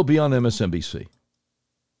can still be on MSNBC.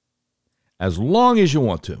 As long as you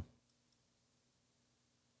want to.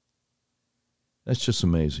 That's just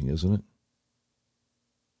amazing, isn't it?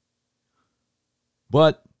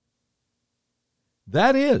 But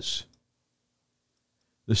that is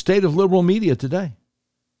the state of liberal media today.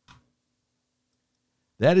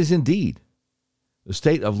 That is indeed the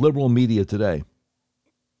state of liberal media today.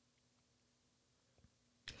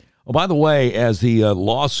 Oh, by the way, as the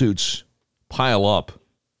lawsuits pile up,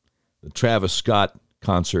 the Travis Scott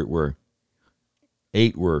concert where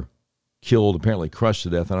 8 were killed, apparently crushed to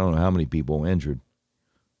death. I don't know how many people injured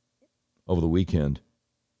over the weekend.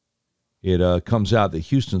 It comes out that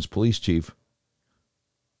Houston's police chief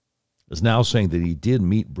is now saying that he did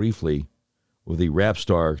meet briefly with the rap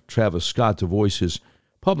star Travis Scott to voice his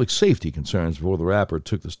public safety concerns before the rapper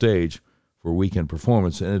took the stage for a weekend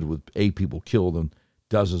performance that ended with 8 people killed and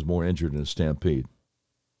dozens more injured in a stampede.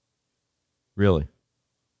 Really?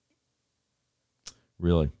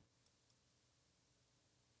 Really?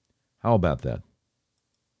 How about that?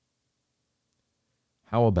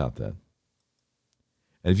 How about that?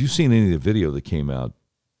 And have you seen any of the video that came out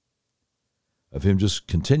of him just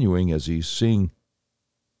continuing as he's seeing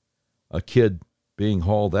a kid being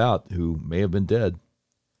hauled out who may have been dead,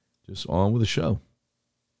 just on with the show?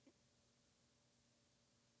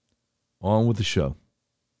 On with the show.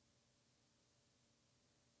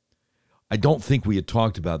 I don't think we had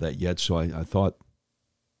talked about that yet, so I thought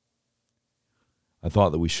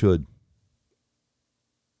that we should.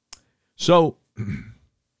 So,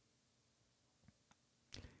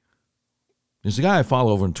 there's a guy I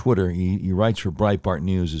follow over on Twitter. He writes for Breitbart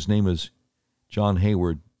News. His name is John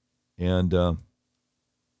Hayward. And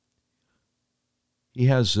he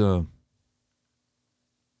has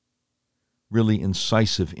really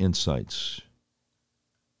incisive insights.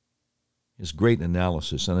 His great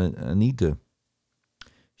analysis, and I need to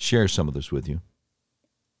share some of this with you.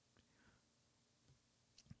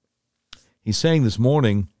 He's saying this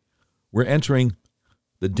morning, we're entering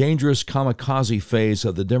the dangerous kamikaze phase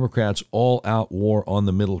of the Democrats' all-out war on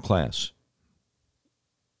the middle class.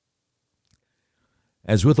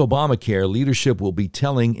 As with Obamacare, leadership will be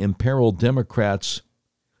telling imperiled Democrats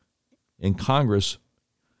in Congress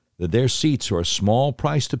that their seats are a small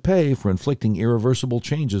price to pay for inflicting irreversible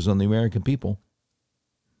changes on the American people.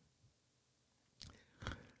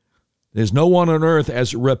 There's no one on earth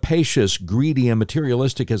as rapacious, greedy, and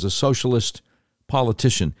materialistic as a socialist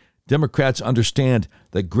politician. Democrats understand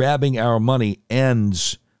that grabbing our money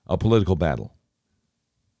ends a political battle.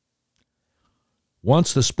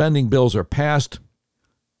 Once the spending bills are passed,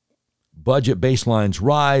 budget baselines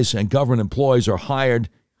rise, and government employees are hired,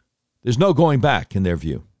 there's no going back in their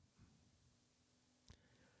view.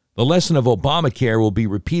 The lesson of Obamacare will be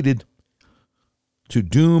repeated to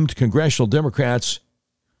doomed congressional Democrats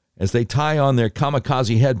as they tie on their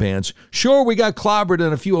kamikaze headbands. Sure, we got clobbered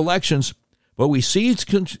in a few elections, but we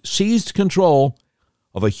seized control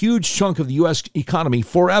of a huge chunk of the U.S. economy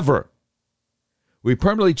forever. We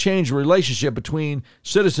permanently changed the relationship between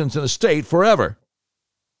citizens and the state forever.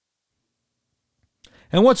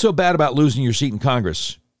 And what's so bad about losing your seat in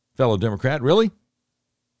Congress, fellow Democrat? Really?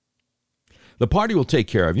 The party will take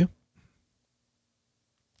care of you.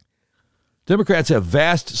 Democrats have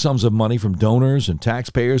vast sums of money from donors and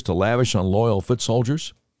taxpayers to lavish on loyal foot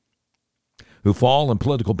soldiers who fall in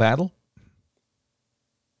political battle.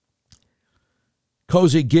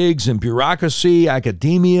 Cozy gigs in bureaucracy,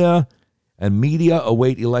 academia, and media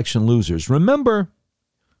await election losers. Remember,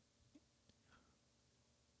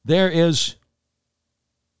 there is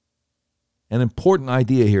an important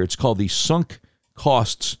idea here. It's called the sunk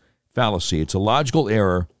costs fallacy. It's a logical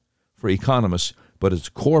error for economists, but it's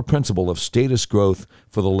a core principle of status growth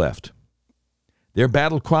for the left. Their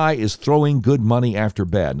battle cry is throwing good money after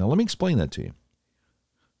bad. Now, let me explain that to you.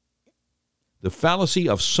 The fallacy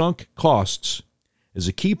of sunk costs is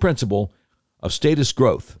a key principle of status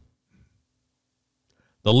growth.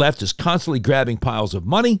 The left is constantly grabbing piles of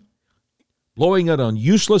money, blowing it on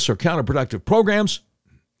useless or counterproductive programs,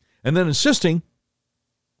 and then insisting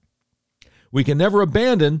we can never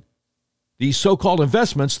abandon these so-called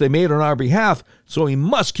investments they made on our behalf, so we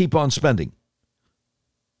must keep on spending.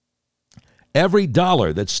 Every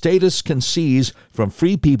dollar that statists can seize from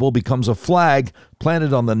free people becomes a flag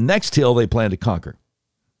planted on the next hill they plan to conquer.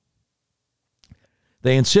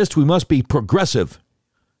 They insist we must be progressive.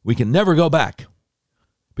 We can never go back,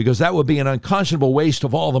 because that would be an unconscionable waste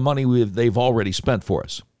of all the money they've already spent for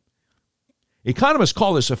us. Economists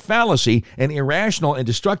call this a fallacy, an irrational and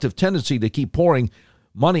destructive tendency to keep pouring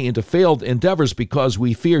money into failed endeavors because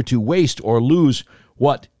we fear to waste or lose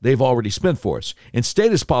what they've already spent for us. In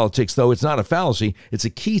status politics, though, it's not a fallacy. It's a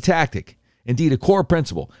key tactic, indeed a core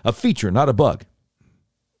principle, a feature, not a bug.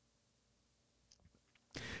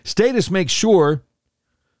 Statists make sure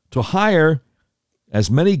to hire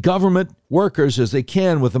as many government workers as they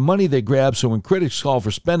can with the money they grab, so when critics call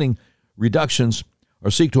for spending reductions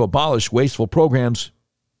or seek to abolish wasteful programs,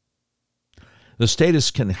 the statists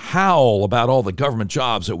can howl about all the government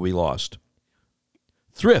jobs that we lost.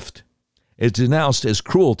 Thrift is denounced as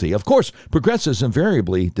cruelty. Of course, progressives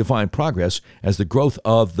invariably define progress as the growth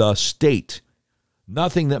of the state.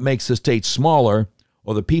 Nothing that makes the state smaller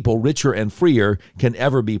or the people richer and freer can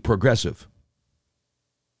ever be progressive.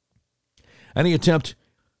 Any attempt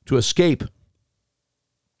to escape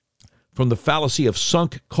from the fallacy of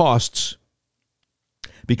sunk costs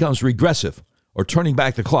becomes regressive or turning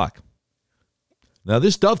back the clock. Now,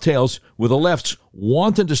 this dovetails with the left's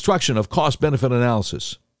wanton destruction of cost-benefit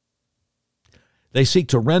analysis. They seek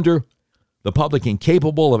to render the public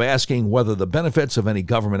incapable of asking whether the benefits of any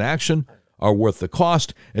government action are worth the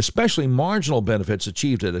cost, especially marginal benefits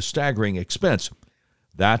achieved at a staggering expense.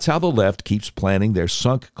 That's how the left keeps planting their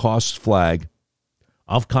sunk costs flag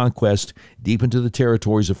of conquest deep into the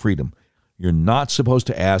territories of freedom. You're not supposed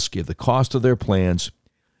to ask if the cost of their plans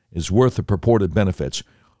is worth the purported benefits,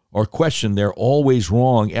 or question their always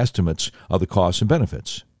wrong estimates of the costs and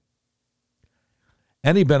benefits.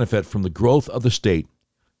 Any benefit from the growth of the state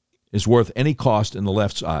is worth any cost in the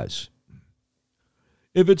left's eyes.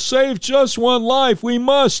 If it saves just one life, we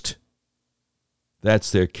must.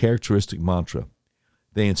 That's their characteristic mantra.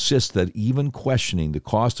 They insist that even questioning the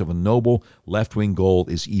cost of a noble left-wing goal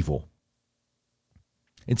is evil.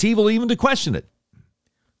 It's evil even to question it.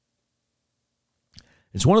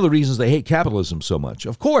 It's one of the reasons they hate capitalism so much.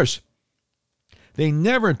 Of course, they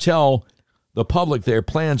never tell the public their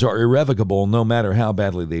plans are irrevocable no matter how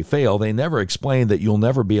badly they fail. They never explain that you'll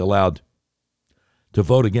never be allowed to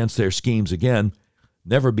vote against their schemes again,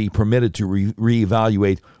 never be permitted to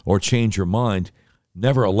reevaluate or change your mind,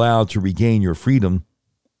 never allowed to regain your freedom.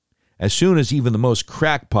 As soon as even the most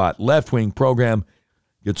crackpot left-wing program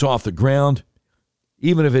gets off the ground,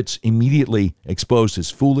 even if it's immediately exposed as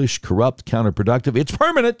foolish, corrupt, counterproductive, it's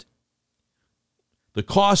permanent. The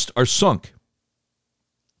costs are sunk.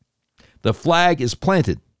 The flag is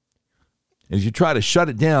planted. As you try to shut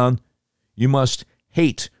it down, you must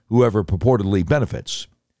hate whoever purportedly benefits.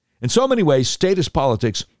 In so many ways, statist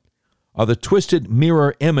politics are the twisted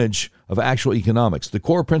mirror image of actual economics. The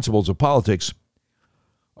core principles of politics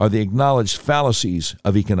are the acknowledged fallacies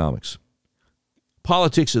of economics.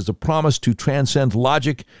 Politics is the promise to transcend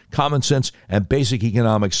logic, common sense, and basic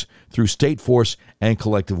economics through state force and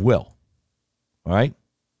collective will. All right?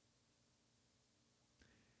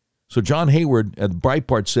 So John Hayward at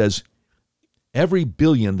Breitbart says, every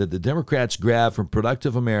billion that the Democrats grab from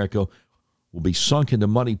productive America will be sunk into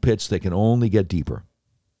money pits that can only get deeper.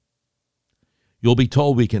 You'll be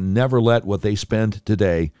told we can never let what they spend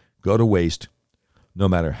today go to waste, no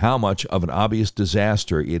matter how much of an obvious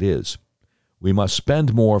disaster it is. We must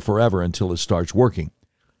spend more forever until it starts working.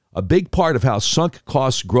 A big part of how sunk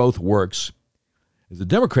cost growth works is the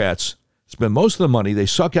Democrats spend most of the money they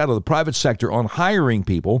suck out of the private sector on hiring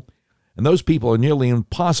people, and those people are nearly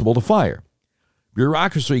impossible to fire.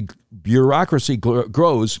 Bureaucracy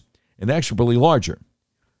grows inexorably larger.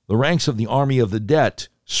 The ranks of the army of the debt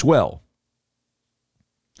swell.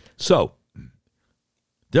 So,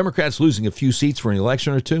 Democrats losing a few seats for an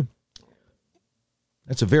election or two,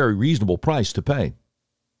 that's a very reasonable price to pay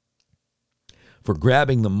for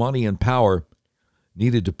grabbing the money and power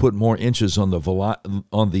needed to put more inches on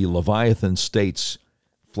the Leviathan state's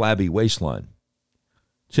flabby waistline.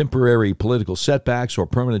 Temporary political setbacks or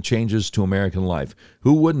permanent changes to American life.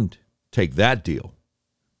 Who wouldn't take that deal?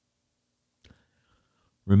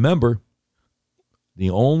 Remember, the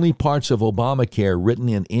only parts of Obamacare written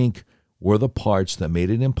in ink were the parts that made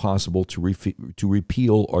it impossible to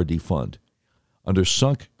repeal or defund. Under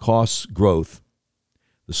sunk costs growth,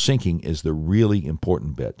 the sinking is the really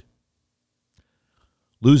important bit.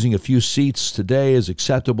 Losing a few seats today is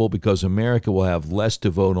acceptable because America will have less to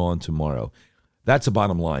vote on tomorrow. That's the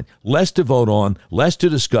bottom line. Less to vote on, less to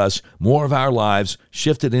discuss, more of our lives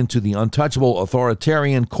shifted into the untouchable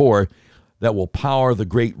authoritarian core that will power the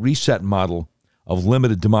Great Reset model of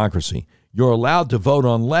limited democracy. You're allowed to vote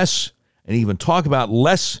on less and even talk about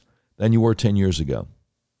less than you were 10 years ago.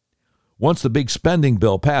 Once the big spending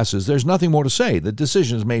bill passes, there's nothing more to say. The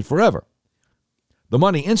decision is made forever. The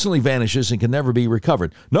money instantly vanishes and can never be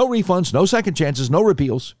recovered. No refunds, no second chances, no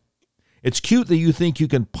repeals. It's cute that you think you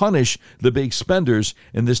can punish the big spenders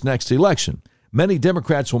in this next election. Many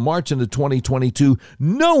Democrats will march into 2022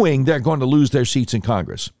 knowing they're going to lose their seats in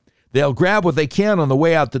Congress. They'll grab what they can on the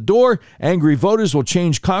way out the door. Angry voters will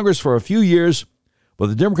change Congress for a few years, but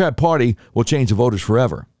the Democrat Party will change the voters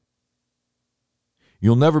forever.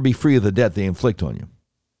 You'll never be free of the debt they inflict on you.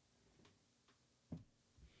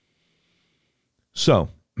 So,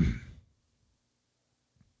 what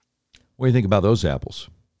do you think about those apples?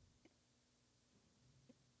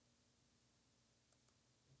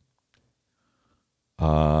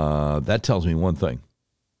 That tells me one thing.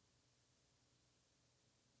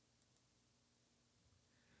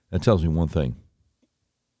 That tells me one thing.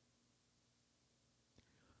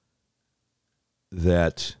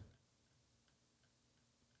 That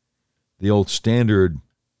the old standard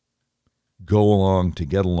go along to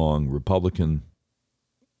get along Republican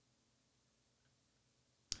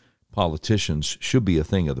politicians should be a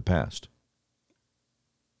thing of the past.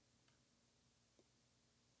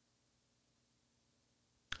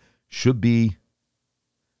 Should be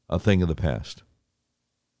a thing of the past.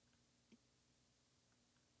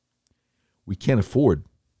 We can't afford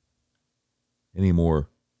any more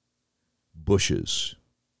Bushes.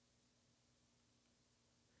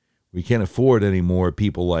 We can't afford any more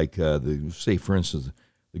people like, say, for instance,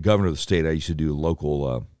 the governor of the state. I used to do a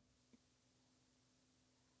local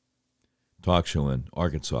talk show in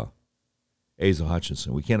Arkansas, Asa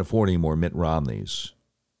Hutchinson. We can't afford any more Mitt Romneys.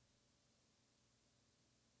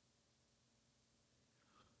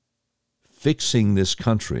 Fixing this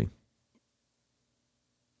country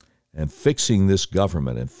and fixing this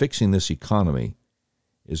government and fixing this economy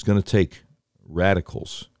is going to take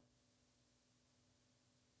radicals.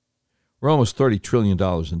 We're almost $30 trillion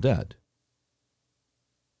in debt.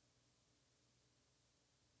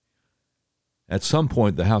 At some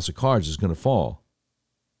point, the house of cards is going to fall.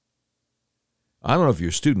 I don't know if you're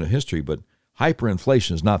a student of history, but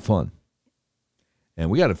hyperinflation is not fun. And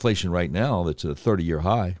we got inflation right now that's at a 30-year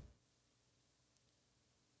high.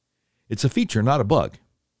 It's a feature, not a bug.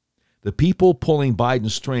 The people pulling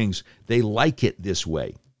Biden's strings, they like it this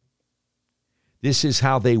way. This is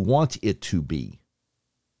how they want it to be.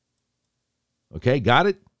 Okay, got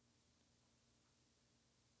it?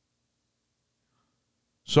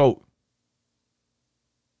 So,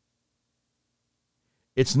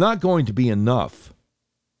 it's not going to be enough,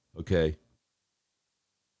 okay,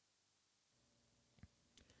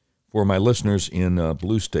 for my listeners in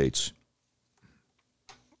blue states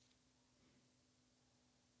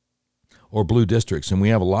or blue districts, and we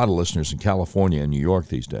have a lot of listeners in California and New York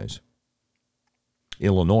these days.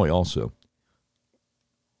 Illinois also.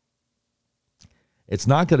 It's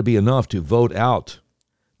not going to be enough to vote out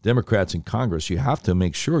Democrats in Congress. You have to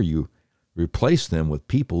make sure you replace them with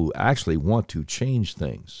people who actually want to change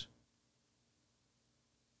things.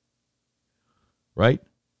 Right?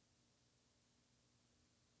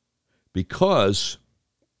 Because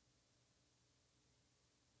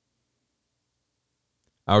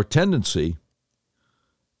our tendency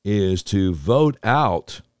is to vote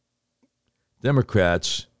out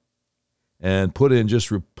Democrats and put in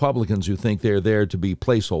just Republicans who think they're there to be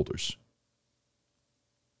placeholders.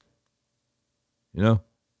 You know?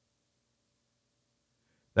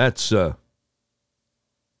 That's not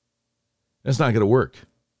going to work.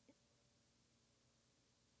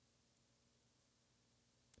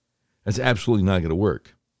 That's absolutely not going to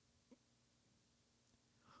work.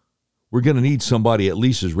 We're going to need somebody at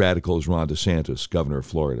least as radical as Ron DeSantis, governor of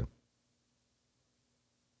Florida.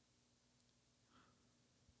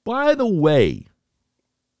 By the way,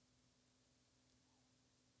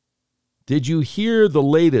 did you hear the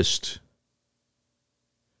latest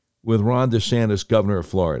with Ron DeSantis, governor of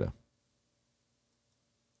Florida?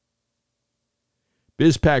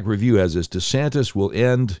 BizPac Review has this: DeSantis will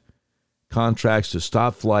end contracts to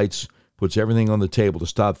stop flights, puts everything on the table to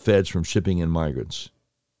stop feds from shipping in migrants.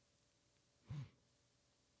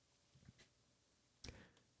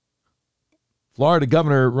 Florida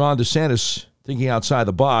Governor Ron DeSantis, thinking outside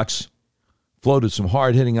the box, floated some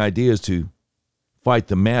hard-hitting ideas to fight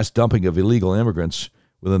the mass dumping of illegal immigrants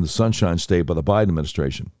within the Sunshine State by the Biden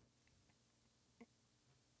administration.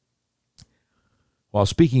 While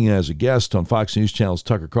speaking as a guest on Fox News Channel's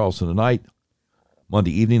Tucker Carlson tonight,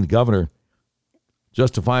 Monday evening, the governor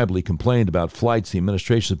justifiably complained about flights the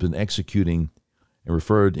administration has been executing and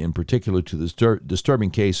referred in particular to the disturbing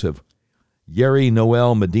case of Yeri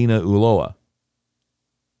Noel Medina Ulloa.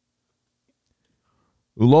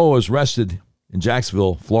 Ulloa was arrested in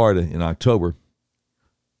Jacksonville, Florida in October.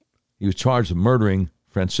 He was charged with murdering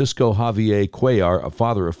Francisco Javier Cuellar, a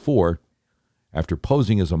father of four, after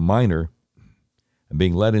posing as a minor and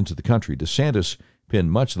being led into the country. DeSantis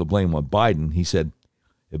pinned much of the blame on Biden. He said,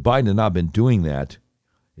 if Biden had not been doing that,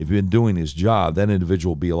 if he'd been doing his job, that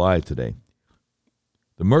individual would be alive today.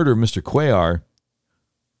 The murder of Mr. Cuellar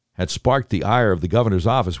had sparked the ire of the governor's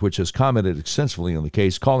office, which has commented extensively on the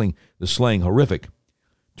case, calling the slaying horrific.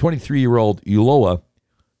 23-year-old Ulloa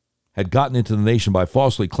had gotten into the nation by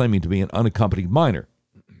falsely claiming to be an unaccompanied minor.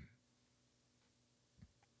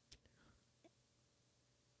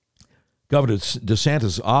 Governor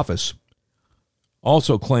DeSantis' office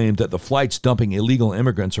also claimed that the flights dumping illegal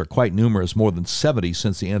immigrants are quite numerous, more than 70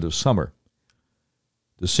 since the end of summer.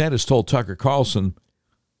 DeSantis told Tucker Carlson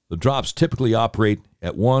the drops typically operate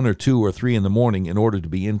at 1 or 2 or 3 in the morning in order to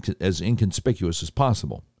be as inconspicuous as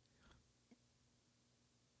possible.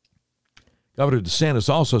 Governor DeSantis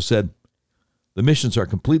also said the missions are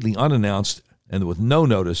completely unannounced and with no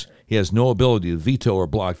notice, he has no ability to veto or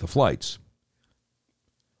block the flights.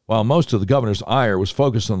 While most of the governor's ire was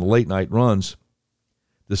focused on the late-night runs,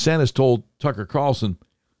 DeSantis told Tucker Carlson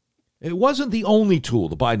it wasn't the only tool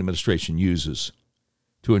the Biden administration uses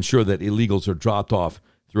to ensure that illegals are dropped off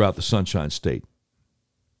throughout the Sunshine State.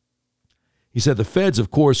 He said the feds,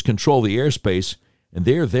 of course, control the airspace, and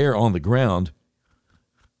they're there on the ground.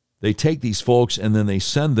 They take these folks and then they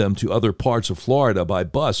send them to other parts of Florida by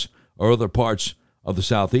bus or other parts of the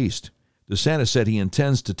Southeast. DeSantis said he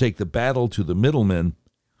intends to take the battle to the middlemen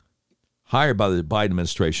hired by the Biden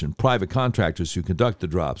administration, private contractors who conduct the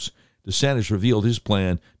drops. DeSantis revealed his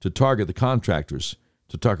plan to target the contractors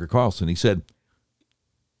to Tucker Carlson. He said,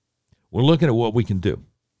 we're looking at what we can do.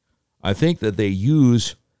 I think that they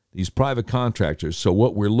use these private contractors, so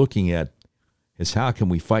what we're looking at is how can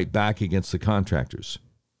we fight back against the contractors.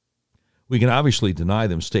 We can obviously deny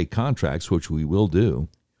them state contracts, which we will do.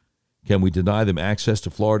 Can we deny them access to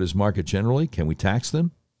Florida's market generally? Can we tax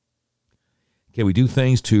them? Can we do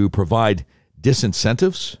things to provide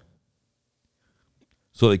disincentives?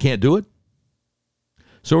 So they can't do it?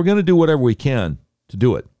 So we're going to do whatever we can to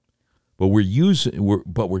do it. But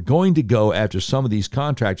we're going to go after some of these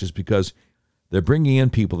contractors because they're bringing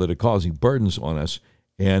in people that are causing burdens on us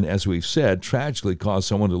and, as we've said, tragically cause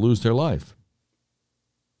someone to lose their life.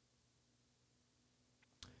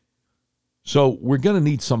 So we're going to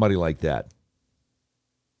need somebody like that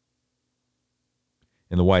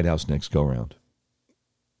in the White House next go-round.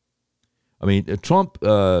 I mean, Trump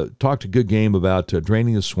talked a good game about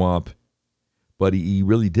draining the swamp, but he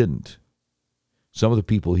really didn't. Some of the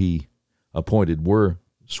people he appointed were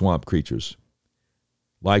swamp creatures,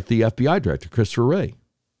 like the FBI director, Christopher Wray.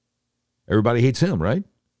 Everybody hates him, right?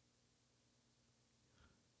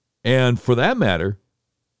 And for that matter,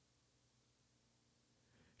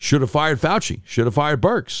 should have fired Fauci, should have fired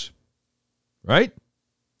Birx, right?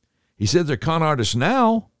 He said they're con artists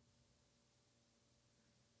now,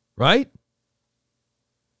 right?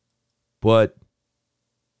 But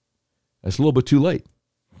that's a little bit too late.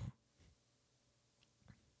 A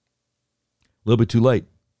little bit too late.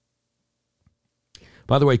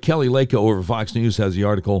 By the way, Kelly Lake over Fox News has the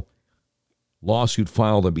article, lawsuit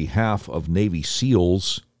filed on behalf of Navy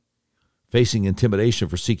SEALs facing intimidation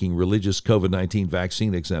for seeking religious COVID-19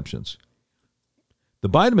 vaccine exemptions. The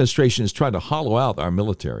Biden administration is trying to hollow out our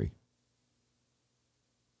military.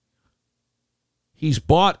 He's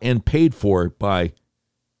bought and paid for by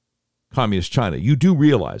Communist China. You do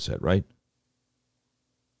realize that, right?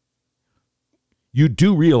 You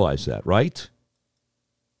do realize that, right?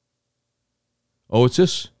 Oh, it's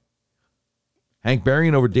this? Hank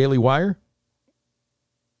Berrien over Daily Wire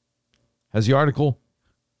has the article,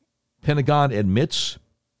 Pentagon admits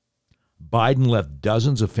Biden left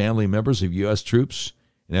dozens of family members of U.S. troops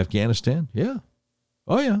in Afghanistan. Yeah.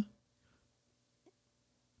 Oh, yeah.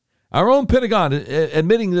 Our own Pentagon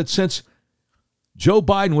admitting that since Joe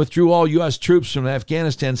Biden withdrew all U.S. troops from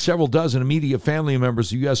Afghanistan, several dozen immediate family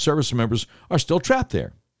members of U.S. service members are still trapped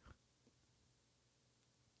there.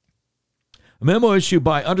 A memo issued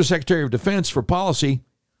by Undersecretary of Defense for Policy,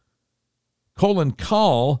 Colin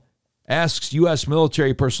Kahl, asks U.S.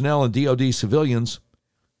 military personnel and DoD civilians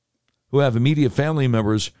who have immediate family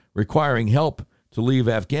members requiring help to leave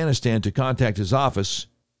Afghanistan to contact his office.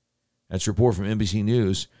 That's a report from NBC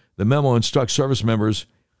News. The memo instructs service members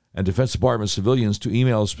and Defense Department civilians to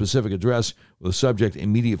email a specific address with the subject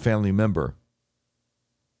immediate family member.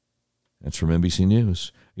 That's from NBC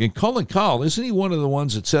News. Again, Colin Kahl, isn't he one of the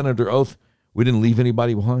ones that said under oath we didn't leave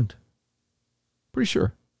anybody behind? Pretty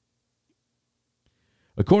sure.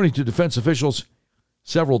 According to defense officials,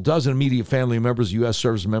 several dozen immediate family members, U.S.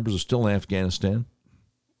 service members, are still in Afghanistan.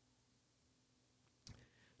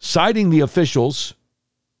 Citing the officials,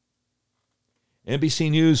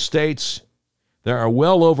 NBC News states there are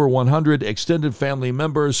well over 100 extended family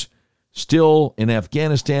members still in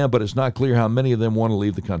Afghanistan, but it's not clear how many of them want to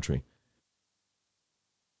leave the country.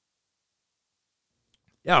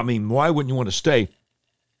 Yeah, I mean, why wouldn't you want to stay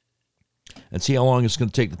and see how long it's going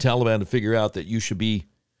to take the Taliban to figure out that you should be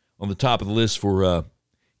on the top of the list for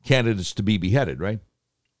candidates to be beheaded, right?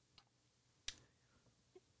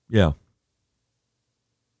 Yeah.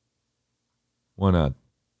 Why not?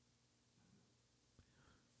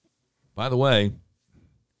 By the way, in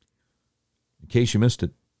case you missed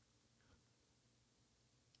it,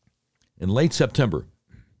 in late September,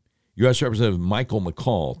 U.S. Representative Michael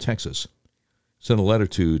McCaul, Texas, sent a letter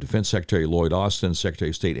to Defense Secretary Lloyd Austin, Secretary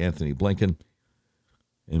of State Anthony Blinken,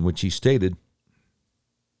 in which he stated,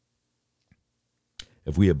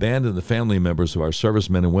 if we abandon the family members of our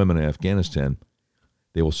servicemen and women in Afghanistan,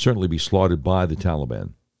 they will certainly be slaughtered by the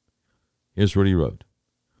Taliban. Here's what he wrote.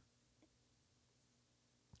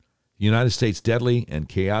 The United States' deadly and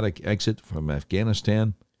chaotic exit from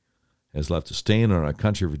Afghanistan has left a stain on our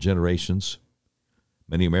country for generations.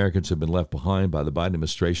 Many Americans have been left behind by the Biden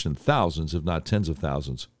administration. Thousands, if not tens of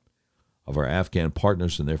thousands, of our Afghan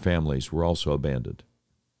partners and their families were also abandoned.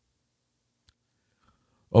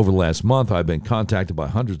 Over the last month, I've been contacted by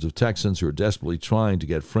hundreds of Texans who are desperately trying to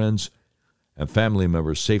get friends and family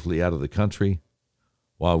members safely out of the country.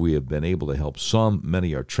 While we have been able to help some,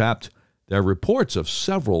 many are trapped. There are reports of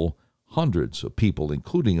several hundreds of people,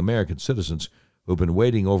 including American citizens, who have been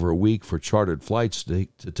waiting over a week for chartered flights to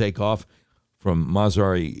take off from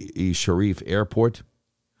Mazar-e-Sharif Airport.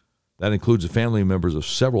 That includes the family members of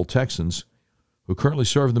several Texans who currently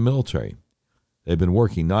serve in the military. They've been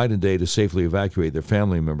working night and day to safely evacuate their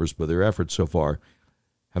family members, but their efforts so far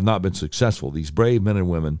have not been successful. These brave men and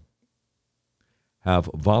women have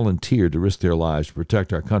volunteered to risk their lives to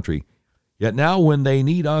protect our country. Yet now, when they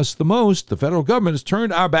need us the most, the federal government has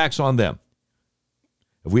turned our backs on them.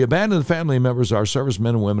 If we abandon the family members of our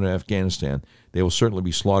servicemen and women in Afghanistan, they will certainly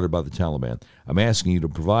be slaughtered by the Taliban. I'm asking you to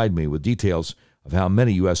provide me with details of how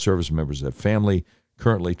many U.S. service members have family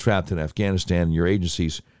currently trapped in Afghanistan and your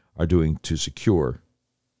agencies are doing to secure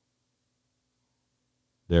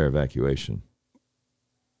their evacuation.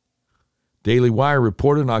 Daily Wire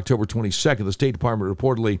reported on October 22nd, the State Department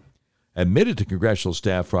reportedly admitted to congressional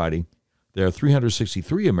staff Friday there are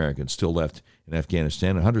 363 Americans still left in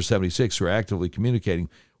Afghanistan and 176 who are actively communicating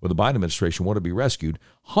with the Biden administration want to be rescued.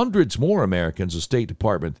 Hundreds more Americans, the State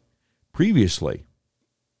Department previously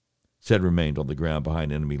said remained on the ground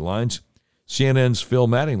behind enemy lines. CNN's Phil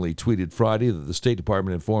Mattingly tweeted Friday that the State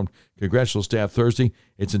Department informed congressional staff Thursday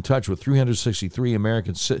it's in touch with 363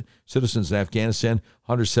 American citizens in Afghanistan,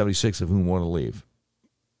 176 of whom want to leave.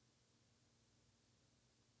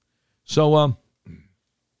 So,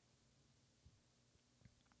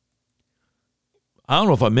 I don't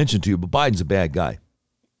know if I mentioned to you, but Biden's a bad guy.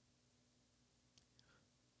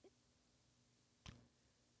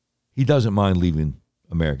 He doesn't mind leaving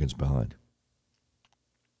Americans behind.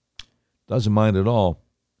 Doesn't mind at all.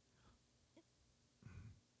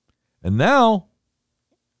 And now,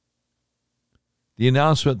 the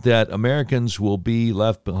announcement that Americans will be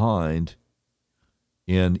left behind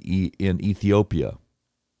in Ethiopia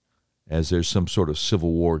as there's some sort of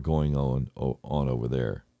civil war going on over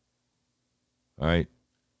there. All right,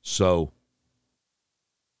 so,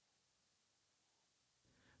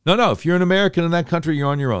 no, if you're an American in that country, you're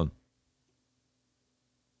on your own.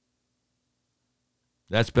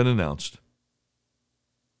 That's been announced.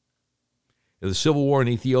 If the civil war in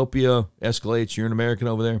Ethiopia escalates, you're an American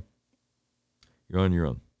over there, you're on your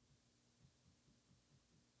own.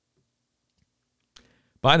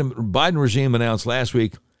 Biden regime announced last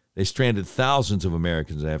week they stranded thousands of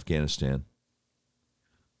Americans in Afghanistan.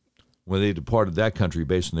 When they departed that country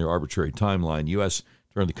based on their arbitrary timeline, U.S.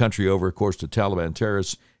 turned the country over, of course, to Taliban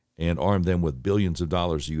terrorists and armed them with billions of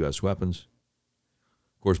dollars of U.S. weapons.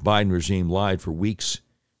 Of course, Biden regime lied for weeks,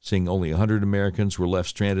 saying only 100 Americans were left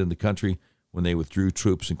stranded in the country when they withdrew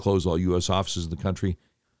troops and closed all U.S. offices in the country.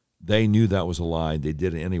 They knew that was a lie. They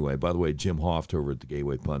did it anyway. By the way, Jim Hoft over at the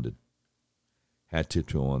Gateway Pundit. Hat tip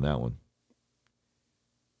to him on that one.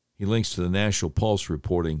 He links to the National Pulse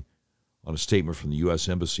reporting on a statement from the U.S.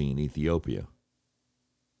 Embassy in Ethiopia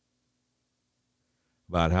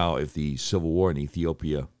about how if the civil war in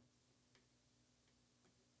Ethiopia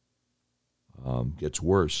gets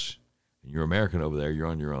worse and you're American over there, you're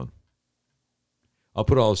on your own. I'll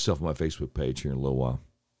put all this stuff on my Facebook page here in a little while.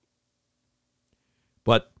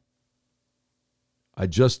 But I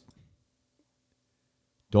just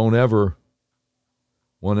don't ever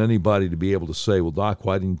want anybody to be able to say, well, Doc,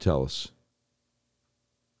 why didn't you tell us?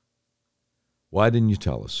 Why didn't you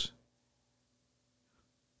tell us?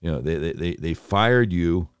 You know, they fired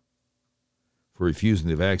you for refusing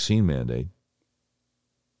the vaccine mandate.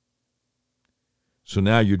 So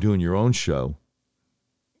now you're doing your own show.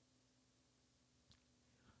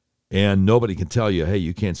 And nobody can tell you, hey,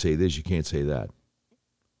 you can't say this, you can't say that.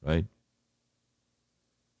 Right?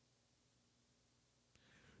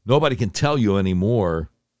 Nobody can tell you anymore,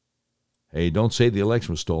 hey, don't say the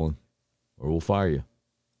election was stolen or we'll fire you.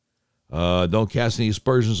 Don't cast any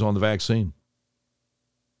aspersions on the vaccine.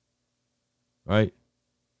 Right?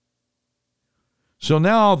 So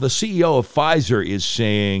now the CEO of Pfizer is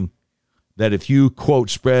saying that if you, quote,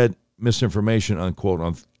 spread misinformation, unquote,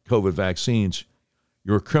 on COVID vaccines,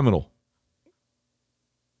 you're a criminal.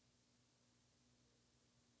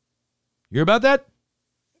 You hear about that?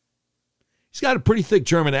 He's got a pretty thick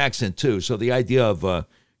German accent, too. So the idea of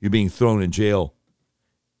you being thrown in jail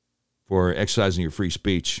for exercising your free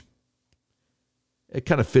speech, it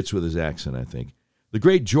kind of fits with his accent, I think. The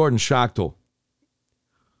great Jordan Schachtel,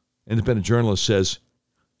 independent journalist, says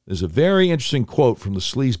there's a very interesting quote from the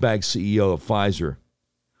sleazebag CEO of Pfizer.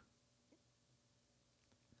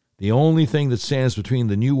 The only thing that stands between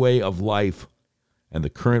the new way of life and the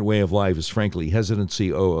current way of life is, frankly, hesitancy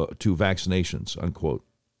to vaccinations, unquote.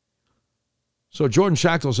 So Jordan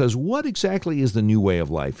Schachtel says, what exactly is the new way of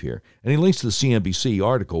life here? And he links to the CNBC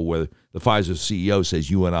article where the Pfizer CEO says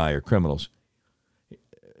you and I are criminals.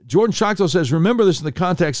 Jordan Schachtel says, remember this in the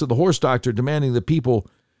context of the horse doctor demanding that people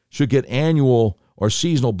should get annual or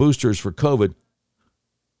seasonal boosters for COVID.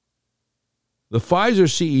 The Pfizer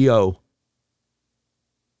CEO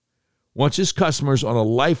wants his customers on a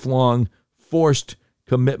lifelong forced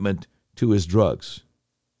commitment to his drugs.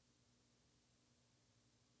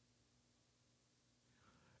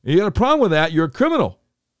 You got a problem with that, you're a criminal.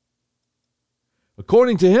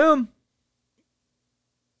 According to him,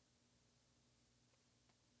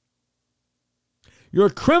 you're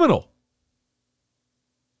a criminal.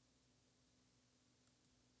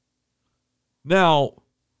 Now,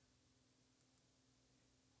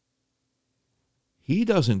 he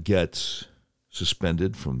doesn't get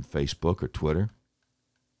suspended from Facebook or Twitter.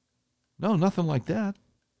 No, nothing like that.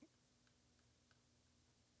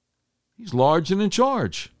 He's large and in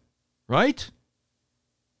charge, right?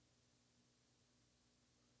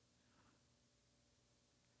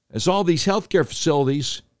 As all these healthcare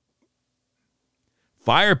facilities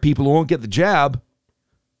fire people who won't get the jab,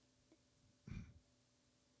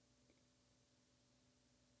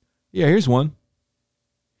 yeah, here's one.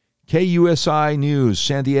 KUSI News,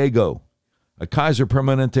 San Diego. A Kaiser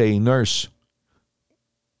Permanente nurse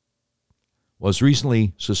was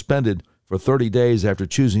recently suspended for 30 days after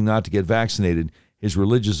choosing not to get vaccinated. His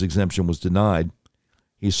religious exemption was denied.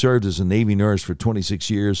 He served as a Navy nurse for 26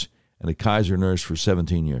 years and a Kaiser nurse for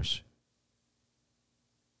 17 years.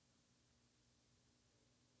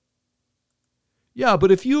 Yeah,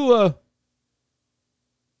 but if you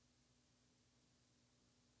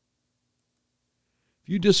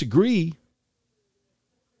disagree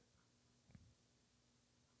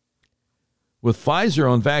with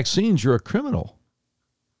Pfizer on vaccines, you're a criminal.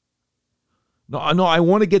 No, I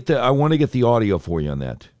want to get the audio for you on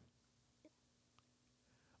that.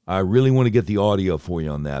 I really want to get the audio for you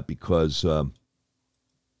on that because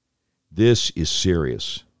this is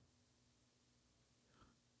serious.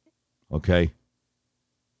 Okay?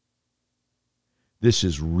 This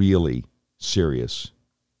is really serious.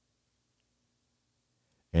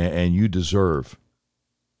 And you deserve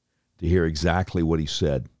to hear exactly what he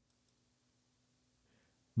said.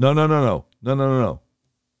 No. No,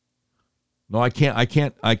 I can't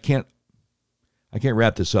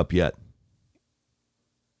wrap this up yet.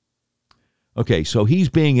 Okay, so he's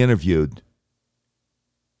being interviewed.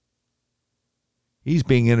 He's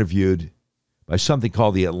being interviewed by something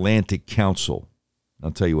called the Atlantic Council.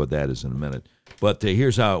 I'll tell you what that is in a minute. But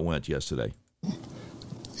here's how it went yesterday.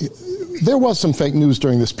 There was some fake news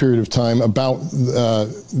during this period of time about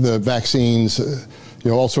the vaccines,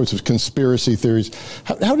 all sorts of conspiracy theories.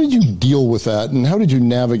 How did you deal with that, and how did you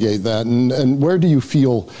navigate that, and where do you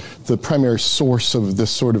feel the primary source of this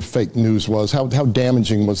sort of fake news was? How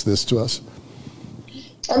damaging was this to us?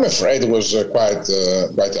 I'm afraid it was quite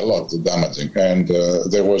a lot damaging, and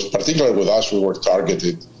there was, particularly with us, we were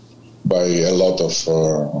targeted by a lot of,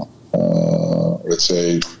 let's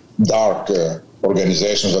say, dark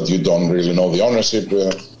organizations that you don't really know the ownership.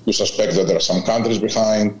 You suspect that there are some countries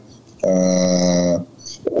behind.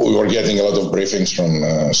 We were getting a lot of briefings from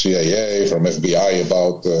CIA, from FBI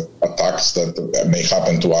about attacks that may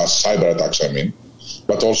happen to us, cyber attacks, I mean,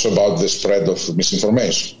 but also about the spread of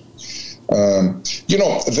misinformation. There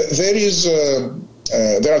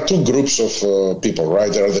are two groups of people,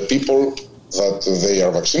 right? There are the people that they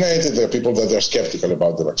are vaccinated, there are people that are skeptical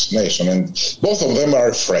about the vaccination, and both of them are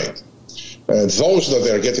afraid. Those that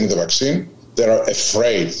they are getting the vaccine, they are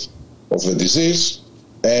afraid of the disease,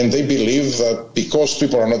 and they believe that because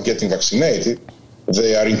people are not getting vaccinated,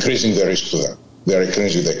 they are increasing the risk to them. They are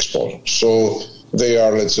increasing the exposure. So they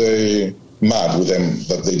are, let's say, mad with them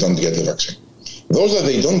that they don't get the vaccine. Those that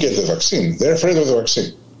they don't get the vaccine, they're afraid of the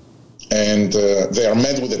vaccine. And they are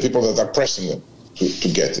mad with the people that are pressing them to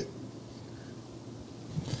get it.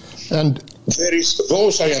 And there is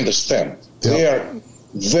those I understand. Yep. They are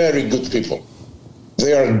very good people.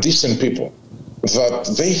 They are decent people. That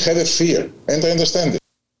they have a fear, and I understand it.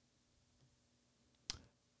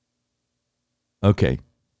 Okay.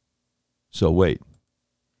 So wait.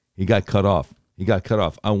 He got cut off.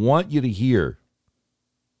 I want you to hear.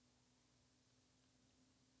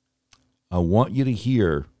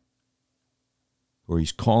 Where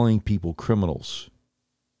he's calling people criminals.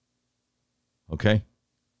 Okay?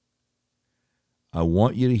 I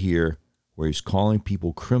want you to hear where he's calling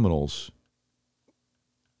people criminals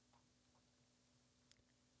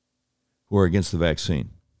who are against the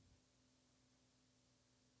vaccine.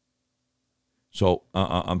 So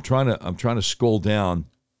I'm trying to scroll down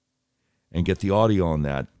and get the audio on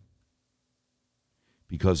that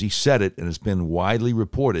because he said it and it's been widely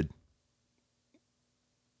reported.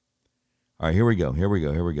 All right, here we go.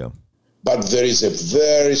 But there is a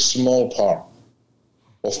very small part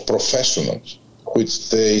of professionals which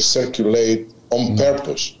they circulate on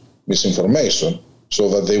purpose misinformation so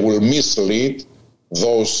that they will mislead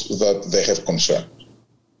those that they have concern.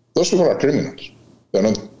 Those people are criminals. They're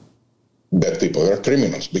not bad people. They're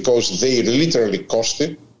criminals because they literally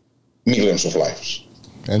costed millions of lives.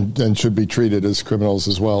 And should be treated as criminals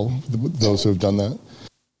as well, those who have done that.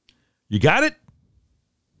 You got it?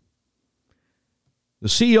 The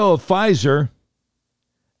CEO of Pfizer,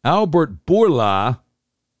 Albert Bourla,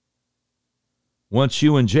 wants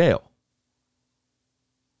you in jail.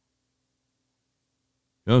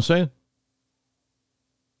 know what I'm saying?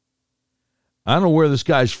 I don't know where this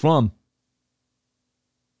guy's from,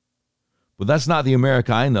 but that's not the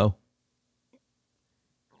America I know.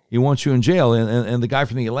 He wants you in jail. And the guy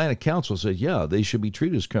from the Atlantic Council said, yeah, they should be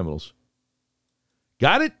treated as criminals.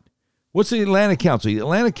 Got it? What's the Atlantic Council? The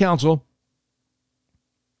Atlantic Council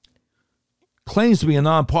claims to be a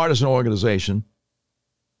nonpartisan organization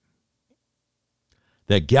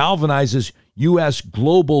that galvanizes U.S.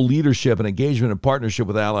 global leadership and engagement and partnership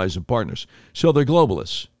with allies and partners. So they're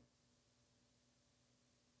globalists.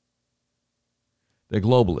 They're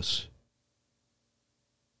globalists.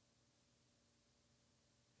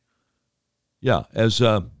 Yeah, as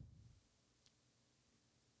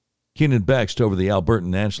Keenan Bext over the Albertan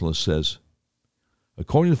Nationalist says,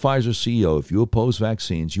 according to Pfizer's CEO, if you oppose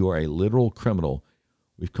vaccines, you are a literal criminal.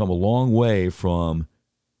 We've come a long way from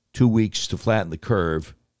 2 weeks to flatten the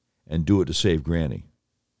curve and do it to save Granny.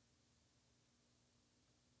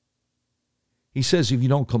 He says if you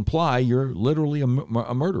don't comply, you're literally a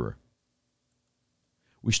murderer.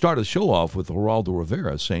 We started the show off with Geraldo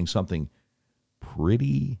Rivera saying something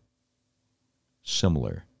pretty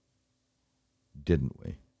similar, didn't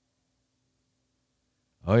we?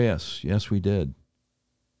 Oh, yes. Yes, we did.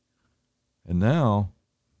 And now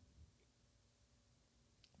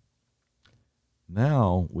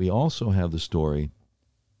we also have the story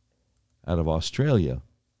out of Australia.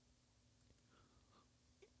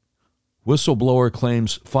 Whistleblower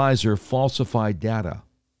claims Pfizer falsified data.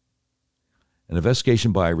 An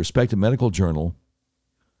investigation by a respected medical journal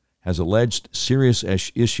has alleged serious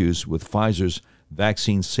issues with Pfizer's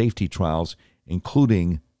vaccine safety trials,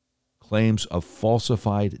 including claims of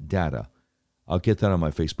falsified data. I'll get that on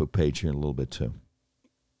my Facebook page here in a little bit, too.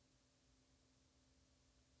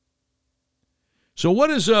 So what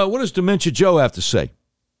does Dementia Joe have to say?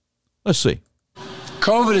 Let's see.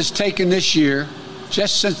 COVID has taken this year,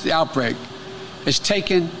 just since the outbreak, has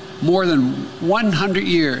taken more than 100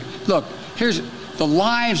 years. Look, here's the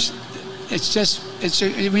lives.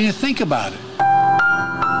 When you think about it.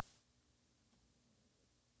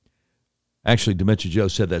 Actually, Dementia Joe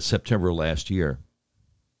said that September last year.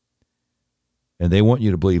 And they want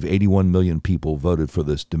you to believe 81 million people voted for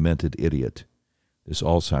this demented idiot, this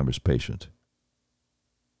Alzheimer's patient.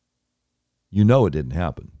 You know it didn't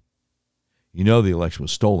happen. You know the election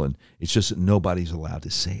was stolen. It's just that nobody's allowed to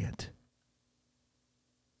say it.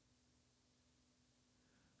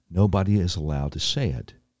 Nobody is allowed to say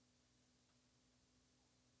it.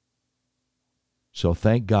 So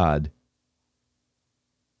thank God.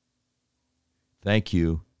 Thank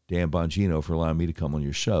you, Dan Bongino, for allowing me to come on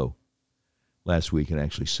your show last week and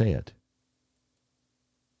actually say it.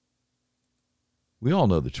 We all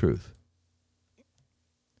know the truth.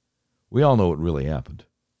 We all know what really happened.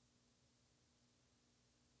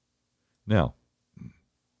 Now,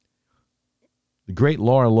 the great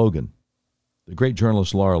Lara Logan, the great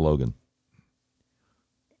journalist Lara Logan,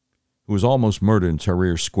 who was almost murdered in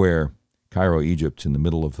Tahrir Square, Cairo, Egypt, in the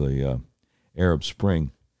middle of the Arab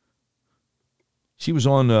Spring. She was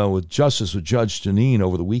on with Judge Jeanine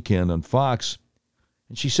over the weekend on Fox,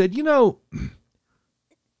 and she said, you know,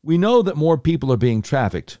 we know that more people are being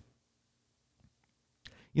trafficked.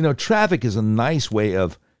 You know, traffic is a nice way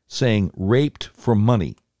of saying raped for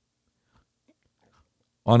money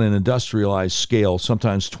on an industrialized scale,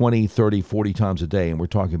 sometimes 20, 30, 40 times a day, and we're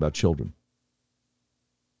talking about children.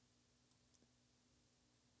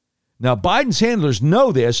 Now, Biden's handlers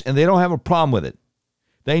know this, and they don't have a problem with it.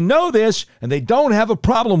 They know this, and they don't have a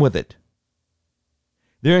problem with it.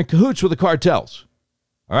 They're in cahoots with the cartels.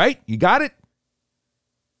 All right? You got it?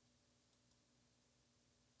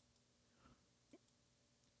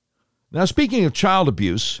 Now, speaking of child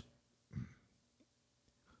abuse,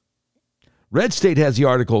 Red State has the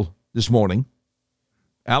article this morning.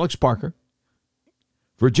 Alex Parker.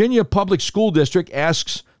 Virginia Public School District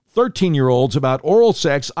asks 13-year-olds about oral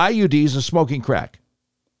sex, IUDs, and smoking crack.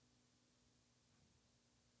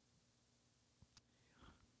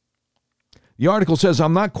 The article says,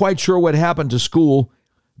 I'm not quite sure what happened to school.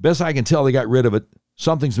 Best I can tell, they got rid of it.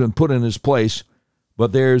 Something's been put in its place,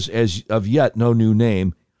 but there's, as of yet, no new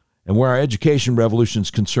name. And where our education revolution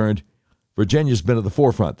is concerned, Virginia's been at the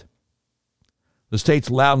forefront. The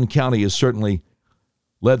state's Loudoun County has certainly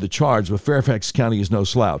led the charge, but Fairfax County is no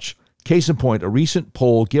slouch. Case in point, a recent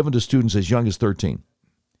poll given to students as young as 13.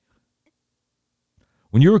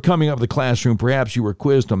 When you were coming up to the classroom, perhaps you were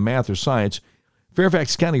quizzed on math or science.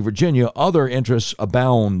 Fairfax County, Virginia, other interests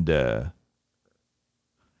abound. As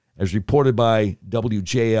reported by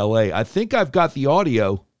WJLA. I think I've got the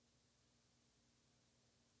audio.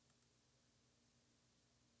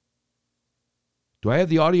 Do I have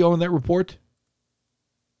the audio in that report?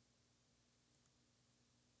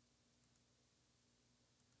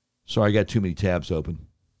 Sorry, I got too many tabs open.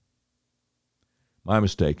 My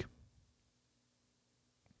mistake.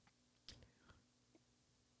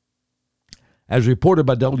 As reported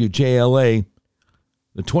by WJLA,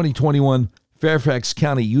 the 2021 Fairfax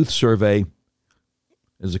County Youth Survey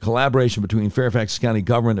is a collaboration between Fairfax County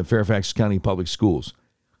government and Fairfax County Public Schools.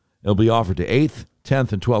 It'll be offered to 8th,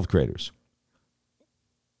 10th, and 12th graders.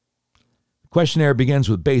 The questionnaire begins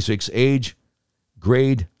with basics: age,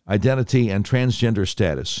 grade, identity, and transgender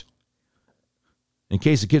status. In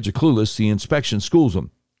case the kids are clueless, the inspection schools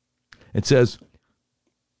them. It says,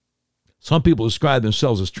 some people describe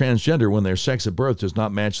themselves as transgender when their sex at birth does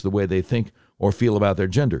not match the way they think or feel about their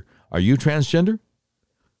gender. Are you transgender?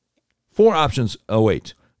 4 options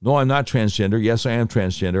await. No, I'm not transgender. Yes, I am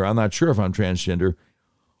transgender. I'm not sure if I'm transgender,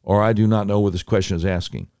 or I do not know what this question is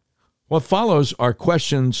asking. What follows are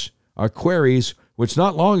queries which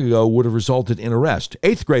not long ago would have resulted in arrest.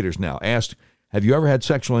 8th graders now asked, have you ever had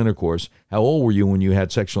sexual intercourse? How old were you when you had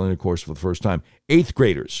sexual intercourse for the first time? 8th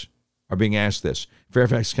graders are being asked this.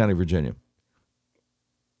 Fairfax County, Virginia.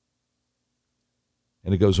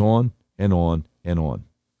 And it goes on and on and on.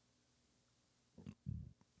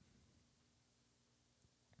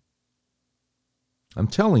 I'm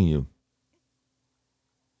telling you.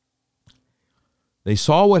 They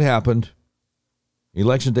saw what happened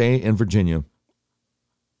Election Day in Virginia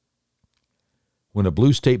when a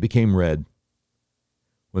blue state became red,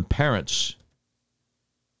 when parents,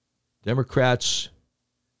 Democrats,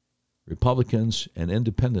 Republicans, and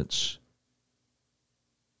independents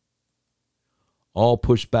all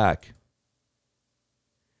pushed back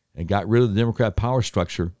and got rid of the Democrat power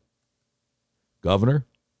structure, governor,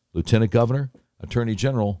 lieutenant governor, attorney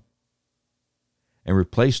general, and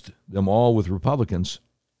replaced them all with Republicans.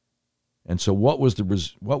 And so what was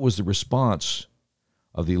the response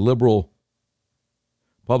of the liberal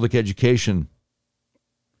public education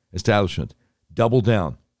establishment? Double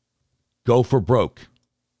down. Go for broke.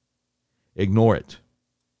 Ignore it.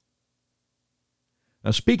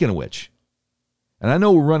 Now, speaking of which, and I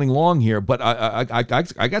know we're running long here, but I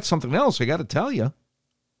got something else I got to tell you.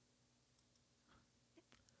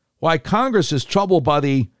 Why Congress is troubled by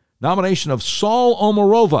the nomination of Saul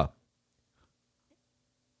Omarova.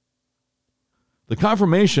 The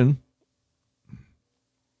confirmation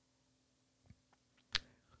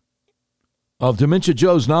of Dementia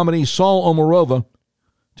Joe's nominee Saul Omarova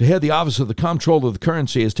to head the Office of the Comptroller of the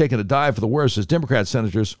Currency has taken a dive for the worse as Democrat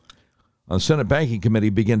senators on the Senate Banking Committee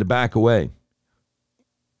begin to back away.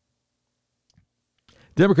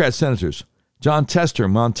 Democrat senators John Tester,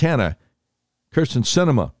 Montana, Kyrsten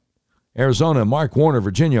Sinema, Arizona, and Mark Warner,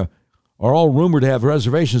 Virginia, are all rumored to have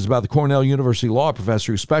reservations about the Cornell University law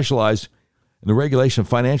professor who specialized in the regulation of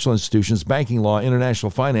financial institutions, banking law,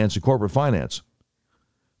 international finance, and corporate finance.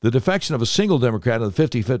 The defection of a single Democrat in the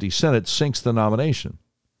 50-50 Senate sinks the nomination.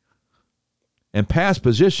 And past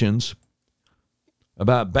positions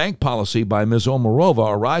about bank policy by Ms. Omarova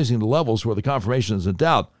are rising to levels where the confirmation is in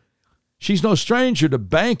doubt. She's no stranger to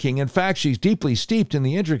banking. In fact, she's deeply steeped in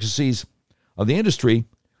the intricacies of the industry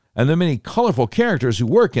and the many colorful characters who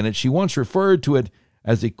work in it. She once referred to it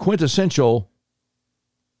as the quintessential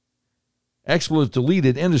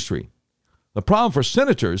expletive-deleted industry. The problem for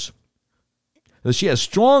senators is that she has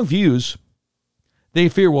strong views they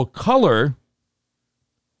fear will color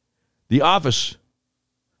the office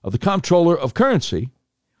of the Comptroller of Currency,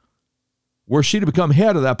 were she to become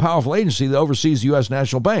head of that powerful agency that oversees the U.S.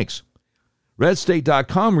 national banks.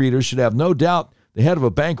 RedState.com readers should have no doubt the head of a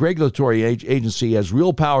bank regulatory agency has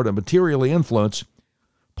real power to materially influence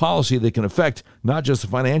policy that can affect not just the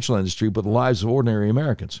financial industry, but the lives of ordinary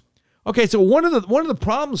Americans. Okay, so one of the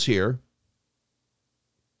problems here,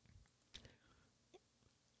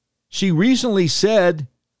 she recently said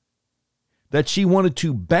that she wanted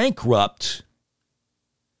to bankrupt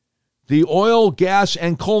the oil, gas,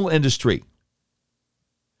 and coal industry.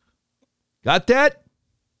 Got that?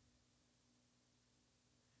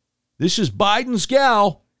 This is Biden's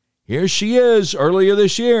gal. Here she is earlier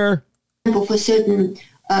this year. For certain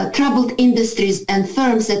troubled industries and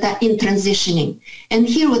firms that are in transitioning. And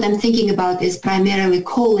here what I'm thinking about is primarily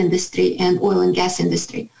coal industry and oil and gas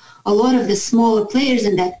industry. A lot of the smaller players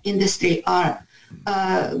in that industry are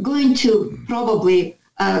going to probably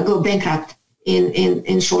go bankrupt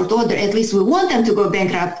in short order. At least we want them to go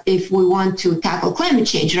bankrupt if we want to tackle climate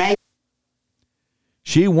change, right?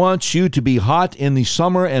 She wants you to be hot in the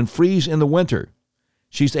summer and freeze in the winter.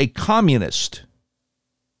 She's a communist.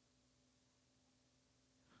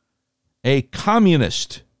 A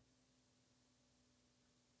communist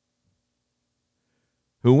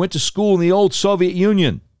who went to school in the old Soviet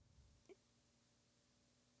Union.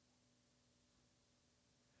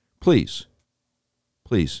 please,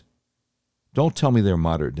 don't tell me they're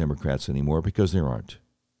moderate Democrats anymore, because there aren't.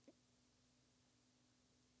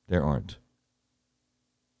 There aren't.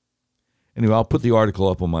 Anyway, I'll put the article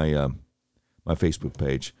up on my my Facebook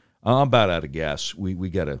page. I'm about out of gas. We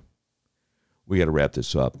gotta wrap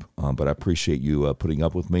this up. But I appreciate you putting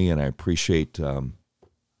up with me, and I appreciate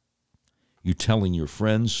you telling your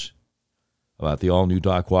friends about the all-new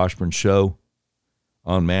Doc Washburn Show,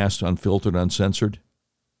 unmasked, unfiltered, uncensored.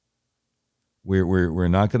 We're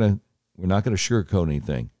not gonna sugarcoat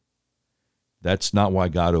anything. That's not why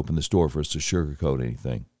God opened this door, for us to sugarcoat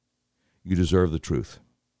anything. You deserve the truth.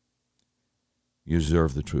 You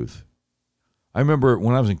deserve the truth. I remember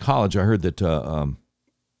when I was in college, I heard that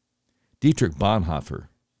Dietrich Bonhoeffer,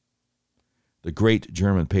 the great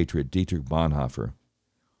German patriot Dietrich Bonhoeffer,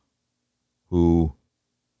 who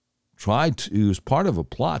was part of a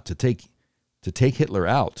plot to take Hitler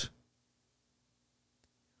out.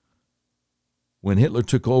 When Hitler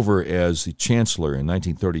took over as the chancellor in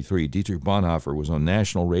 1933, Dietrich Bonhoeffer was on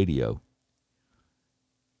national radio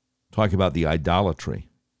talking about the idolatry.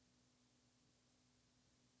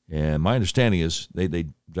 And my understanding is they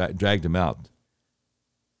dragged him out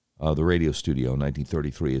of the radio studio in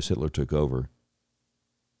 1933 as Hitler took over.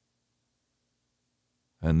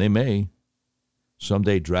 And they may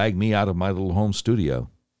someday drag me out of my little home studio.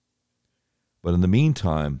 But in the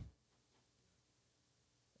meantime,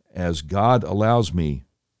 as God allows me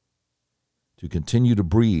to continue to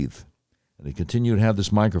breathe and to continue to have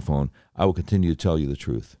this microphone, I will continue to tell you the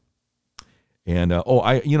truth. And,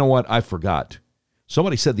 you know what? I forgot.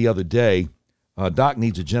 Somebody said the other day, Doc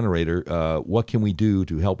needs a generator. What can we do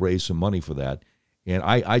to help raise some money for that? And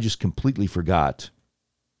I just completely forgot.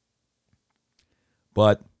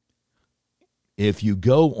 But if you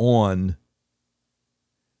go on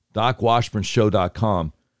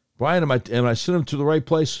DocWashburnShow.com, Brian, am I sending them to the right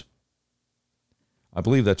place? I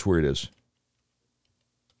believe that's where it is.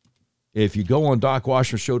 If you go on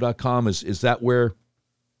DocWashburnShow.com, is that where?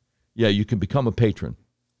 Yeah, you can become a patron.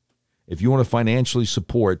 If you want to financially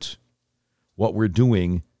support what we're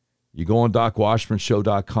doing, you go on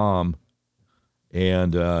DocWashburnShow.com,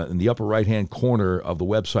 and in the upper right-hand corner of the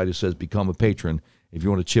website, it says Become a Patron, if you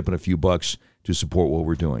want to chip in a few bucks to support what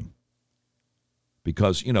we're doing.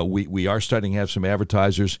 Because, we are starting to have some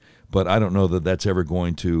advertisers, but I don't know that that's ever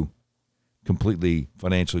going to completely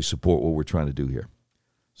financially support what we're trying to do here.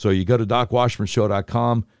 So you go to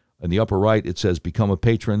DocWashburnShow.com, in the upper right, it says Become a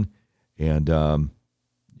Patron, and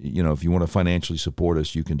if you want to financially support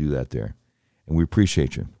us, you can do that there. And we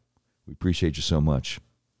appreciate you. We appreciate you so much.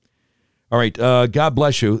 All right. God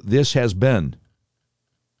bless you. This has been,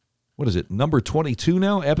 what is it, number 22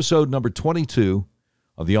 now? Episode number 22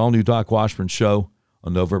 of the all-new Doc Washburn Show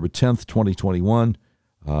on November 10th, 2021.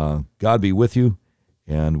 God be with you.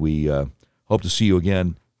 And we hope to see you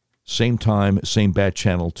again, same time, same bat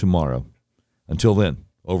channel tomorrow. Until then,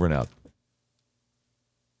 over and out.